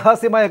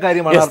അപഹാസ്യമായ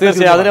കാര്യമാണ്.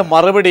 അതിന്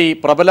മറുപടി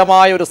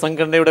പ്രബലമായ ഒരു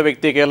സംഘടനയുടെ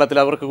വ്യക്തി കേരളത്തിൽ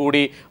അവർക്ക്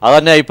കൂടി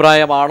അതന്നെ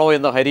അഭിപ്രായമാണോ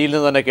എന്ന് ഹരിയിൽ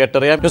നിന്ന് തന്നെ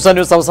കേട്ടറിയാം.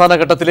 ന്യൂസ് അവസാന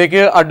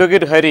ഘട്ടത്തിലേക്ക്.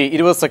 അഡ്വക്കേറ്റ് ഹരി,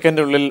 20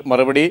 സെക്കൻഡിനുള്ളിൽ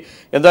മറുപടി.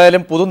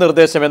 എന്തായാലും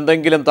പുതുനിർദ്ദേശം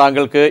എന്തെങ്കിലും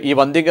താങ്കൾക്ക് ഈ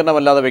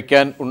വന്ധ്യീകരണമല്ലാതെ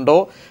വെക്കാൻ ഉണ്ടോ?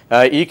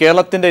 ഈ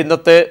കേരളത്തിൻ്റെ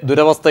ഇന്നത്തെ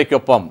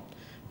ദുരവസ്ഥയ്ക്കൊപ്പം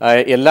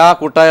എല്ലാ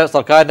കൂട്ടായ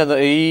സർക്കാരിൻ്റെ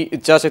ഈ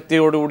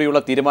ഇച്ഛാശക്തിയോടുകൂടിയുള്ള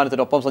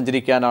തീരുമാനത്തിനൊപ്പം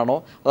സഞ്ചരിക്കാനാണോ,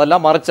 അതല്ല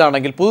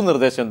മറിച്ചാണെങ്കിൽ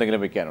പുതുനിർദ്ദേശം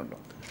എന്തെങ്കിലും വെക്കാനുണ്ടോ?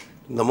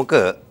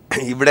 നമുക്ക്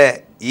ഇവിടെ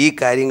ഈ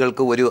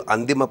കാര്യങ്ങൾക്ക് ഒരു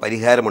അന്തിമ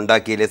പരിഹാരം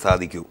ഉണ്ടാക്കിയാലേ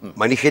സാധിക്കൂ.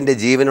 മനുഷ്യൻ്റെ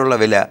ജീവനുള്ള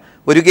വില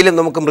ഒരിക്കലും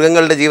നമുക്ക്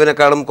മൃഗങ്ങളുടെ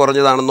ജീവനേക്കാളും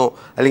കുറഞ്ഞതാണെന്നോ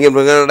അല്ലെങ്കിൽ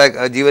മൃഗങ്ങളുടെ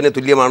ജീവന്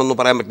തുല്യമാണെന്നോ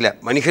പറയാൻ പറ്റില്ല.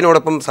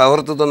 മനുഷ്യനോടൊപ്പം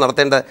സൗഹൃദത്വം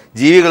നടത്തേണ്ട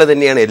ജീവികൾ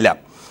തന്നെയാണ് എല്ലാം.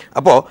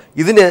 അപ്പോൾ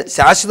ഇതിന്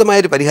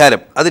ശാശ്വതമായൊരു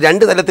പരിഹാരം അത്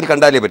 2 തലത്തിൽ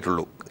കണ്ടാലേ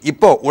പറ്റുള്ളൂ.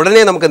 ഇപ്പോൾ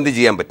ഉടനെ നമുക്ക് എന്ത്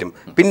ചെയ്യാൻ പറ്റും,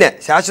 പിന്നെ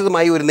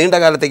ശാശ്വതമായി ഒരു നീണ്ട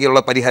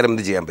കാലത്തേക്കുള്ള പരിഹാരം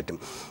എന്ത് ചെയ്യാൻ പറ്റും.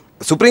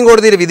 സുപ്രീം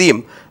കോടതിയുടെ വിധിയും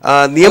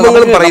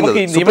നിയമങ്ങളും പറയുന്നത്,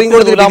 സുപ്രീം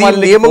കോടതിയുടെ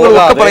നിയമങ്ങളും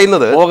ഒക്കെ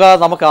പറയുന്നത്,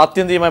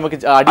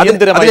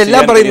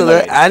 അതിലെല്ലാം പറയുന്നത്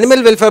ആനിമൽ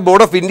വെൽഫെയർ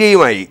ബോർഡ് ഓഫ്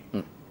ഇന്ത്യയുമായി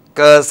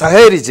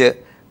സഹകരിച്ച്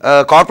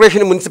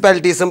കോർപ്പറേഷനും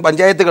മുനിസിപ്പാലിറ്റീസും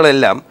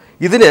പഞ്ചായത്തുകളെല്ലാം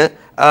ഇതിന്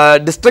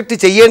ഡിസ്ട്രക്ട്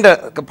ചെയ്യേണ്ട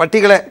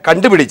പട്ടികളെ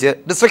കണ്ടുപിടിച്ച്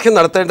ഡിസ്ട്രക്ഷൻ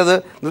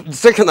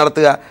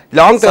നടത്തുക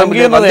ലോങ് ടേം.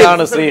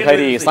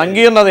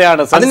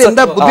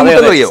 അതിനെന്താ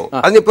ബുദ്ധിമുട്ടെന്നറിയോ?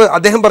 അതിനിപ്പോൾ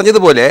അദ്ദേഹം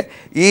പറഞ്ഞതുപോലെ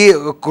ഈ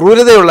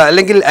ക്രൂരതയുള്ള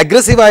അല്ലെങ്കിൽ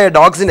അഗ്രസീവായ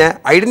ഡോഗ്സിനെ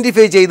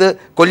ഐഡന്റിഫൈ ചെയ്ത്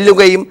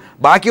കൊല്ലുകയും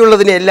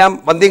ബാക്കിയുള്ളതിനെ എല്ലാം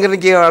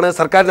വന്ധ്യീകരിക്കുകയാണ്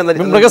സർക്കാരിന്റെ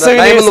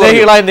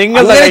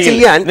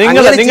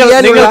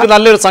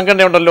നല്ലൊരു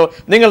സംഘടന ഉണ്ടല്ലോ,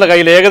 നിങ്ങളുടെ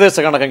കയ്യിൽ ഏകദേശ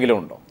കണക്കെങ്കിലും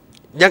ഉണ്ടോ?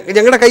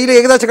 ഞങ്ങളുടെ കയ്യിൽ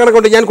ഏകദേശം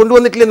കണക്കുണ്ട്, ഞാൻ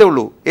കൊണ്ടുവന്നിട്ടില്ലെന്നേ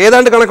ഉള്ളൂ,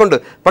 ഏതാണ്ട് കണക്കുണ്ട്.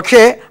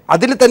 പക്ഷേ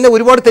അതിൽ തന്നെ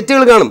ഒരുപാട്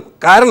തെറ്റുകൾ കാണും.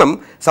 കാരണം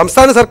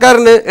സംസ്ഥാന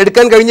സർക്കാരിന്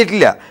എടുക്കാൻ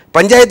കഴിഞ്ഞിട്ടില്ല,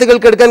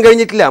 പഞ്ചായത്തുകൾക്ക് എടുക്കാൻ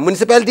കഴിഞ്ഞിട്ടില്ല,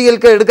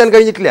 മുനിസിപ്പാലിറ്റികൾക്ക് എടുക്കാൻ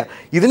കഴിഞ്ഞിട്ടില്ല.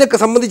 ഇതിനൊക്കെ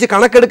സംബന്ധിച്ച്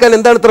കണക്കെടുക്കാൻ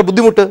എന്താണ് ഇത്ര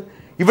ബുദ്ധിമുട്ട്?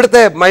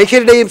 ഇവിടുത്തെ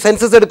മനുഷ്യരുടെയും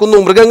സെൻസസ് എടുക്കുന്നു,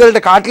 മൃഗങ്ങളുടെ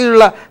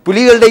കാട്ടിലുള്ള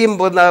പുലികളുടെയും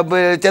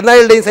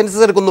ചെന്നായകളുടെയും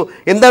സെൻസസ് എടുക്കുന്നു.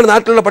 എന്താണ്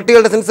നാട്ടിലുള്ള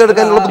പട്ടികളുടെ സെൻസസ്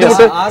എടുക്കാനുള്ള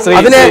ബുദ്ധിമുട്ട്?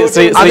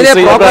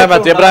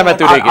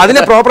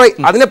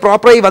 അതിനെ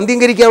പ്രോപ്പറായി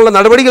വന്ധ്യീകരിക്കാനുള്ള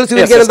നടപടികൾ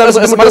സ്വീകരിക്കാൻ എന്താണ്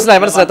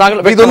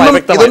ബുദ്ധിമുട്ട്?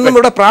 ഇതൊന്നും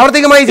ഇവിടെ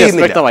പ്രാവർത്തികമായി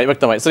ചെയ്യുന്നില്ല.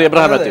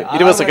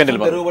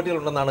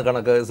 തെരുവുപട്ടികളുണ്ടെന്നാണ്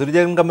കണക്ക്.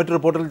 സിരിജൻ കമ്മിറ്റി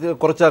റിപ്പോർട്ടിൽ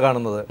കുറച്ചാണ്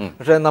കാണുന്നത്.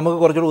 പക്ഷേ നമുക്ക്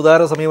കുറച്ചുകൂടി ഉദാര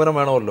സമീപനം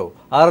വേണമല്ലോ.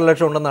 6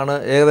 ലക്ഷം ഉണ്ടെന്നാണ്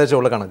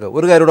ഏകദേശമുള്ള കണക്ക്.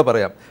 ഒരു കാര്യം കൂടെ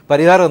പറയാം.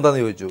 പരിഹാരം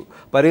എന്താണെന്ന് ചോദിച്ചു.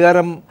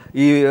 പരിഹാരം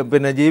ഈ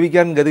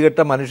ജീവിക്കാൻ ഗതികെട്ട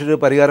മനുഷ്യർ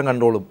പരിഹാരം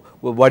കണ്ടോളും.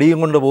 വടിയും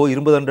കൊണ്ട് പോകും,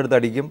 ഇരുമ്പ് തണ്ടെടുത്ത്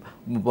അടിക്കും,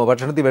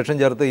 ഭക്ഷണത്തിൽ വിഷം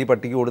ചേർത്ത് ഈ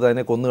പട്ടിക്ക് കൊടുത്ത്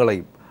അതിനെ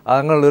കൊന്നുകളയും.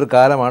 അങ്ങനെയുള്ളൊരു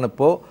കാലമാണ്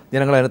ഇപ്പോൾ.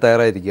 ജനങ്ങൾ അതിന്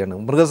തയ്യാറായിരിക്കുകയാണ്.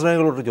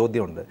 മൃഗസ്നേഹികളോടൊരു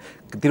ചോദ്യമുണ്ട്.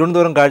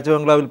 തിരുവനന്തപുരം കാഴ്ച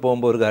ബംഗ്ലാവിൽ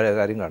പോകുമ്പോൾ ഒരു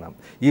കാര്യം കാണാം.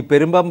 ഈ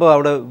പെരുമ്പാമ്പ്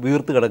അവിടെ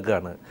വീർത്ത്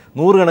കിടക്കുകയാണ്.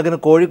 100 കണക്കിന്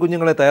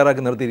കോഴിക്കുഞ്ഞുങ്ങളെ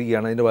തയ്യാറാക്കി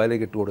നിർത്തിയിരിക്കുകയാണ് അതിൻ്റെ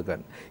വായിലേക്ക് ഇട്ട് കൊടുക്കാൻ.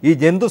 ഈ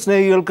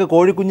ജന്തുസ്നേഹികൾക്ക്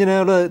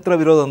കോഴിക്കുഞ്ഞിനോട് ഇത്ര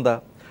വിരോധം എന്താ?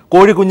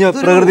 കോഴിക്കുഞ്ഞ്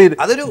പ്രകൃതി,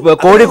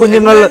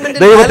 കോഴിക്കുഞ്ഞുങ്ങൾ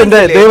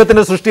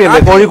ദൈവത്തിന്റെ സൃഷ്ടിയല്ലേ?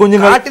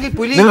 കോഴിക്കുഞ്ഞുങ്ങൾ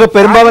നിങ്ങൾക്ക്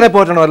പെരുമ്പാമ്പിനെ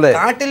പോറ്റണം അല്ലേ?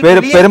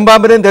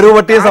 പെരുമ്പാമ്പിനെയും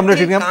തെരുവുപട്ടിയെയും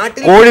സംരക്ഷിക്കാം,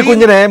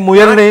 കോഴിക്കുഞ്ഞിനെ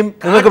മുയലിനെയും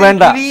നിങ്ങൾക്ക്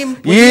വേണ്ട.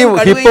 ഈ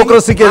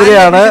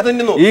ഹിപ്പോക്രസിക്കെതിരെയാണ്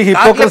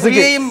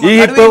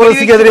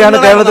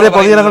കേരളത്തിലെ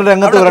പൊതുജനങ്ങൾ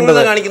രംഗത്ത്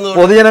വരേണ്ടത്.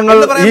 പൊതുജനങ്ങൾ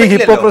ഈ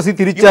ഹിപ്പോക്രസി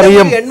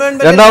തിരിച്ചറിയും.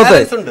 രണ്ടാമത്തെ,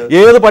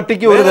 ഏത്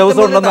പട്ടിക്കും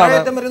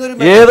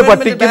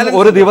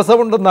ഒരു ദിവസം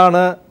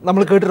ഉണ്ടെന്നാണ്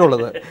നമ്മൾ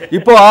കേട്ടിട്ടുള്ളത്.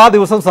 ഇപ്പോൾ ആ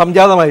ദിവസം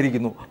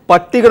സംജാതമായിരിക്കുന്നു.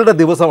 പട്ടികളുടെ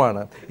ദിവസമാണ്.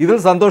 ഇതിൽ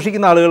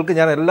സന്തോഷിക്കുന്ന ആളുകൾക്ക്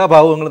ഞാൻ എല്ലാ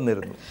ഭാവങ്ങളും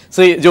നേരുന്നു.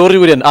 ശ്രീ ജോർജ്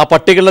കുര്യൻ, ആ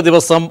പട്ടികളുടെ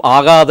ദിവസം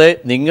ആകാതെ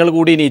നിങ്ങൾ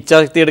കൂടി ഇനി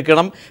ഇച്ഛാശക്തി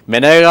എടുക്കണം,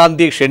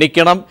 മേനകാഗാന്ധി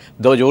ക്ഷണിക്കണം.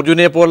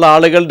 ജോർജുവിനെ പോലുള്ള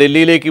ആളുകൾ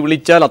ഡൽഹിയിലേക്ക്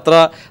വിളിച്ചാൽ, അത്ര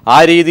ആ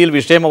രീതിയിൽ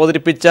വിഷയം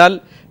അവതരിപ്പിച്ചാൽ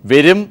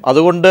വരും.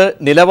 അതുകൊണ്ട്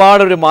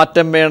നിലപാടൊരു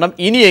മാറ്റം വേണം.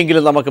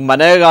 ഇനിയെങ്കിലും നമുക്ക്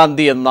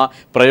മേനകാഗാന്ധി എന്ന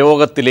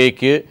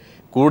പ്രയോഗത്തിലേക്ക്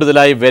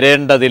കൂടുതലായി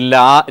വരേണ്ടതില്ല.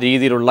 ആ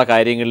രീതിയിലുള്ള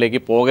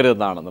കാര്യങ്ങളിലേക്ക്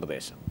പോകരുതെന്നാണ്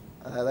നിർദ്ദേശം.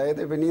 അതായത്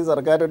പിന്നെ ഈ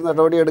സർക്കാർ ഒരു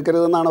നടപടി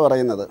എടുക്കരുതെന്നാണ്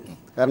പറയുന്നത്.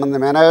 കാരണം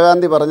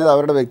മേനകാഗാന്ധി പറഞ്ഞത്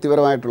അവരുടെ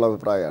വ്യക്തിപരമായിട്ടുള്ള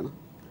അഭിപ്രായമാണ്.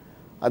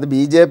 അത്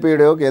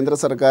BJPയുടെയോ കേന്ദ്ര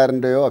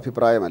സർക്കാരിൻ്റെയോ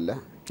അഭിപ്രായമല്ല.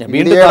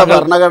 ഇന്ത്യയുടെ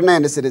ഭരണഘടന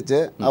അനുസരിച്ച്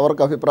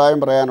അവർക്ക് അഭിപ്രായം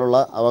പറയാനുള്ള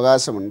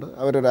അവകാശമുണ്ട്.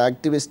 അവരൊരു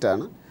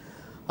ആക്ടിവിസ്റ്റാണ്.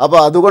 അപ്പോൾ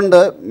അതുകൊണ്ട്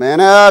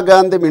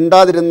മേനകാഗാന്ധി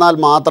മിണ്ടാതിരുന്നാൽ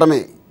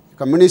മാത്രമേ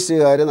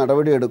കമ്മ്യൂണിസ്റ്റുകാർ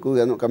നടപടിയെടുക്കൂ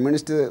എന്ന്,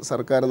 കമ്മ്യൂണിസ്റ്റ്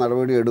സർക്കാർ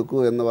നടപടിയെടുക്കൂ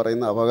എന്ന്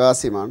പറയുന്ന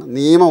അവകാശമാണ്.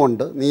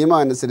 നിയമമുണ്ട്. നിയമം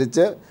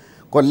അനുസരിച്ച്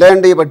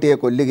കൊല്ലേണ്ട ഈ പട്ടിയെ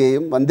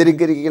കൊല്ലുകയും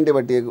വന്തിരിക്കേണ്ട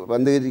പട്ടിയെ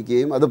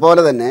വന്തിരിക്കുകയും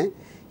അതുപോലെ തന്നെ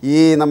ഈ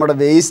നമ്മുടെ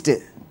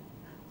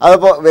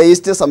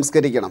വേസ്റ്റ്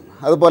സംസ്കരിക്കണം.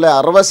 അതുപോലെ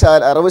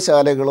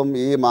അറവുശാലകളും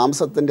ഈ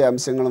മാംസത്തിൻ്റെ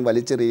അംശങ്ങളും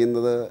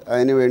വലിച്ചെറിയുന്നത്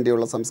അതിനു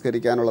വേണ്ടിയുള്ള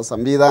സംസ്കരിക്കാനുള്ള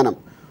സംവിധാനം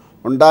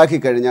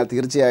ഉണ്ടാക്കിക്കഴിഞ്ഞാൽ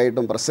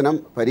തീർച്ചയായിട്ടും പ്രശ്നം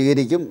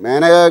പരിഹരിക്കും.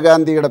 മേനകാ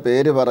ഗാന്ധിയുടെ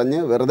പേര് പറഞ്ഞ്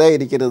വെറുതെ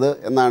ഇരിക്കരുത്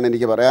എന്നാണ്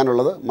എനിക്ക്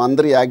പറയാനുള്ളത്.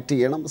 മന്ത്രി ആക്ട്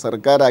ചെയ്യണം,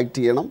 സർക്കാർ ആക്ട്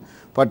ചെയ്യണം,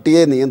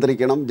 പട്ടിയെ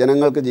നിയന്ത്രിക്കണം,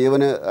 ജനങ്ങൾക്ക്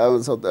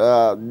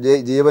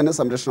ജീവന്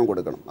സംരക്ഷണം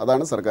കൊടുക്കണം.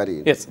 അതാണ് സർക്കാർ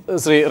ചെയ്യുന്നത്.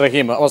 ശ്രീ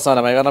റഹീം,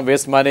 അവസാനമായി, കാരണം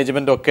വേസ്റ്റ്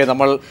മാനേജ്മെന്റ് ഒക്കെ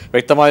നമ്മൾ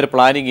വ്യക്തമായൊരു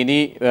പ്ലാനിങ് ഇനി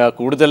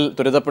കൂടുതൽ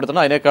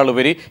ത്വരിതപ്പെടുത്തണം. അതിനേക്കാൾ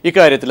ഉപരി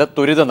ഇക്കാര്യത്തിൽ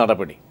ത്വരിത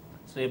നടപടി.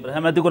 ശ്രീ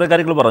ഇബ്രാഹിം മാത്യു കുറേ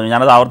കാര്യങ്ങൾ പറഞ്ഞു,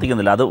 ഞാനത്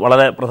ആവർത്തിക്കുന്നില്ല, അത്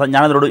വളരെ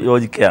ഞാനതിനോട്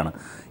യോജിക്കുകയാണ്.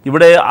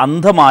 ഇവിടെ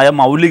അന്ധമായ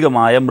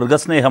മൗലികമായ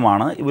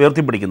മൃഗസ്നേഹമാണ്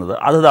ഉയർത്തിപ്പിടിക്കുന്നത്.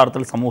 അത്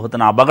യഥാർത്ഥത്തിൽ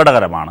സമൂഹത്തിന്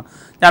അപകടകരമാണ്.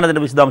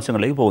 ഞാനതിൻ്റെ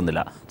വിശദാംശങ്ങളിലേക്ക് പോകുന്നില്ല.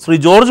 ശ്രീ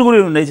ജോർജ്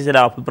കുര്യൻ ഉന്നയിച്ച ചില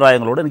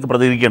അഭിപ്രായങ്ങളോട് എനിക്ക്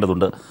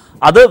പ്രതികരിക്കേണ്ടതുണ്ട്.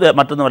 അത്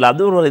മറ്റൊന്നുമല്ല,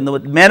 അത്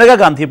പറയുന്നത് മേനകാ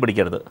ഗാന്ധിയെ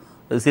പിടിക്കരുത്.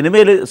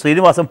 സിനിമയിൽ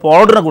ശ്രീനിവാസൻ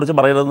പോളോഡിനെ കുറിച്ച്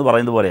പറയരുതെന്ന്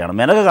പറയുന്നത് പോലെയാണ്.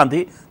 മേനകാ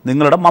ഗാന്ധി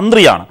നിങ്ങളുടെ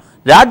മന്ത്രിയാണ്,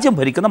 രാജ്യം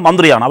ഭരിക്കുന്ന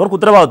മന്ത്രിയാണ്, അവർക്ക്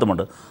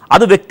ഉത്തരവാദിത്വമുണ്ട്.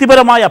 അത്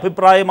വ്യക്തിപരമായ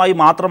അഭിപ്രായമായി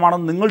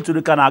മാത്രമാണെന്ന് നിങ്ങൾ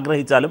ചുരുക്കാൻ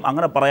ആഗ്രഹിച്ചാലും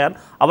അങ്ങനെ പറയാൻ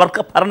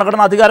അവർക്ക്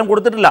ഭരണഘടന അധികാരം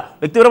കൊടുത്തിട്ടില്ല.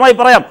 വ്യക്തിപരമായി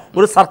പറയാം.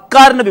 ഒരു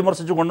സർക്കാരിനെ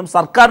വിമർശിച്ചുകൊണ്ടും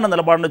സർക്കാരിൻ്റെ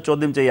നിലപാടിനെ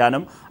ചോദ്യം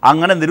ചെയ്യാനും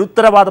അങ്ങനെ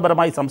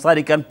നിരുത്തരവാദപരമായി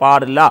സംസാരിക്കാൻ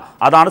പാടില്ല.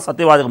 അതാണ്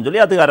സത്യവാചകം ചൊല്ലി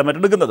അധികാരം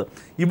ഏറ്റെടുക്കുന്നത്.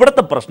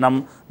 ഇവിടുത്തെ പ്രശ്നം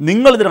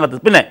നിങ്ങൾ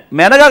ഇതിനകത്ത് പിന്നെ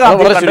മേനകാ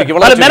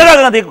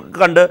ഗാന്ധി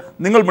കണ്ട്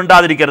നിങ്ങൾ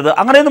മിണ്ടാതിരിക്കരുത്,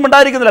 അങ്ങനെയൊന്നും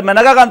മിണ്ടാതിരിക്കുന്നില്ല.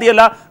 മേനകാ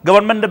ഗാന്ധിയല്ല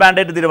ഗവൺമെൻറ്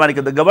മാൻഡേറ്റ്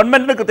തീരുമാനിക്കുന്നത്.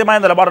 ഗവൺമെൻറ്റിന് കൃത്യമായ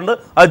നിലപാടുണ്ട്,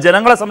 അത്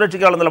ജനങ്ങളെ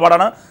സംരക്ഷിക്കാനുള്ള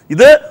നിലപാടാണ്.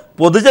 ഇത്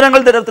പൊതുജനങ്ങൾ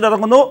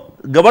നിരത്തിലിറങ്ങുന്നു,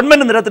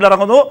 ഗവൺമെൻറ്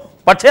നിരത്തിലിറങ്ങുന്നു.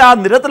 പക്ഷേ ആ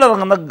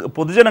നിരത്തിലിറങ്ങുന്ന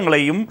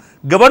പൊതുജനങ്ങളെയും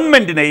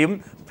ഗവൺമെൻറ്റിനെയും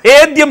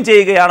ഭേദ്യം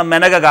ചെയ്യുകയാണ്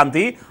മേനകാ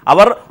ഗാന്ധി.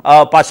 അവർ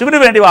പശുവിന്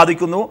വേണ്ടി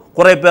വാദിക്കുന്നു,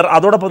 കുറെ പേർ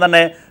അതോടൊപ്പം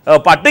തന്നെ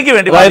പട്ടിക്ക്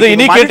വേണ്ടി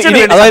ഇനി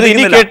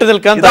കേട്ടു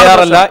നിൽക്കാൻ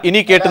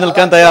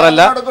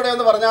തയ്യാറല്ല.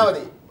 പറഞ്ഞാൽ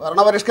മതി,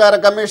 ഭരണപരിഷ്കാര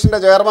കമ്മീഷന്റെ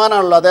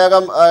ചെയർമാനാണല്ലോ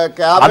അദ്ദേഹം.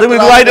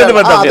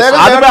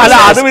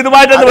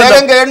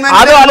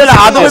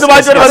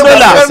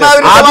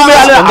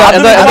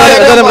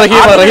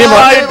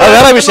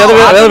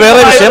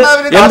 വേറെ വിഷയം.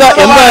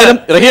 എന്തായാലും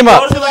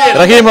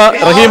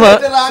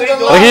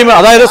റഹീമ,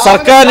 അതായത്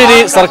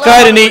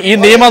സർക്കാരിനി ഈ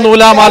നിയമ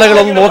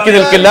നൂലാമാലകളൊന്നും നോക്കി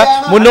നിൽക്കില്ല,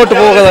 മുന്നോട്ട്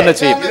പോവുക തന്നെ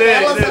ചെയ്യും.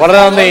 വളരെ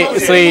നന്ദി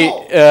ശ്രീ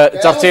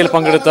ചർച്ചയിൽ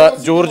പങ്കെടുത്ത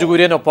ജോർജ്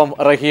കുര്യനൊപ്പം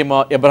റഹീം,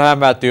 എബ്രഹാം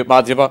മാത്യു,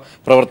 മാധ്യമ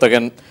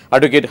പ്രവർത്തകൻ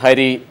അഡ്വക്കേറ്റ്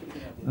ഹരി,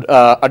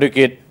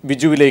 അഡ്വക്കേറ്റ്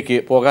ബിജുവിലേക്ക്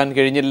പോകാൻ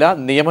കഴിഞ്ഞില്ല.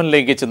 നിയമം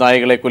ലംഘിച്ച്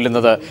നായകളെ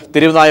കൊല്ലുന്നത്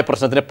തെരുവുനായ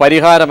പ്രശ്നത്തിന്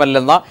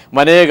പരിഹാരമല്ലെന്ന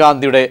മനേകാ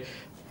ഗാന്ധിയുടെ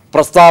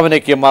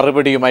പ്രസ്താവനയ്ക്ക്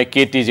മറുപടിയുമായി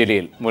KT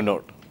ജലീൽ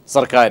മുന്നോട്ട്.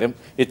 സർക്കാരും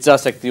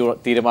ഇച്ഛാശക്തി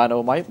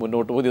തീരുമാനവുമായി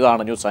മുന്നോട്ട് പോകും.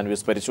 ഇതാണ് ന്യൂസ് ആൻഡ്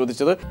വ്യൂസ്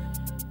പരിശോധിച്ചത്.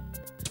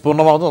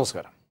 പൂർണ്ണമാകുന്നു.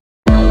 നമസ്കാരം.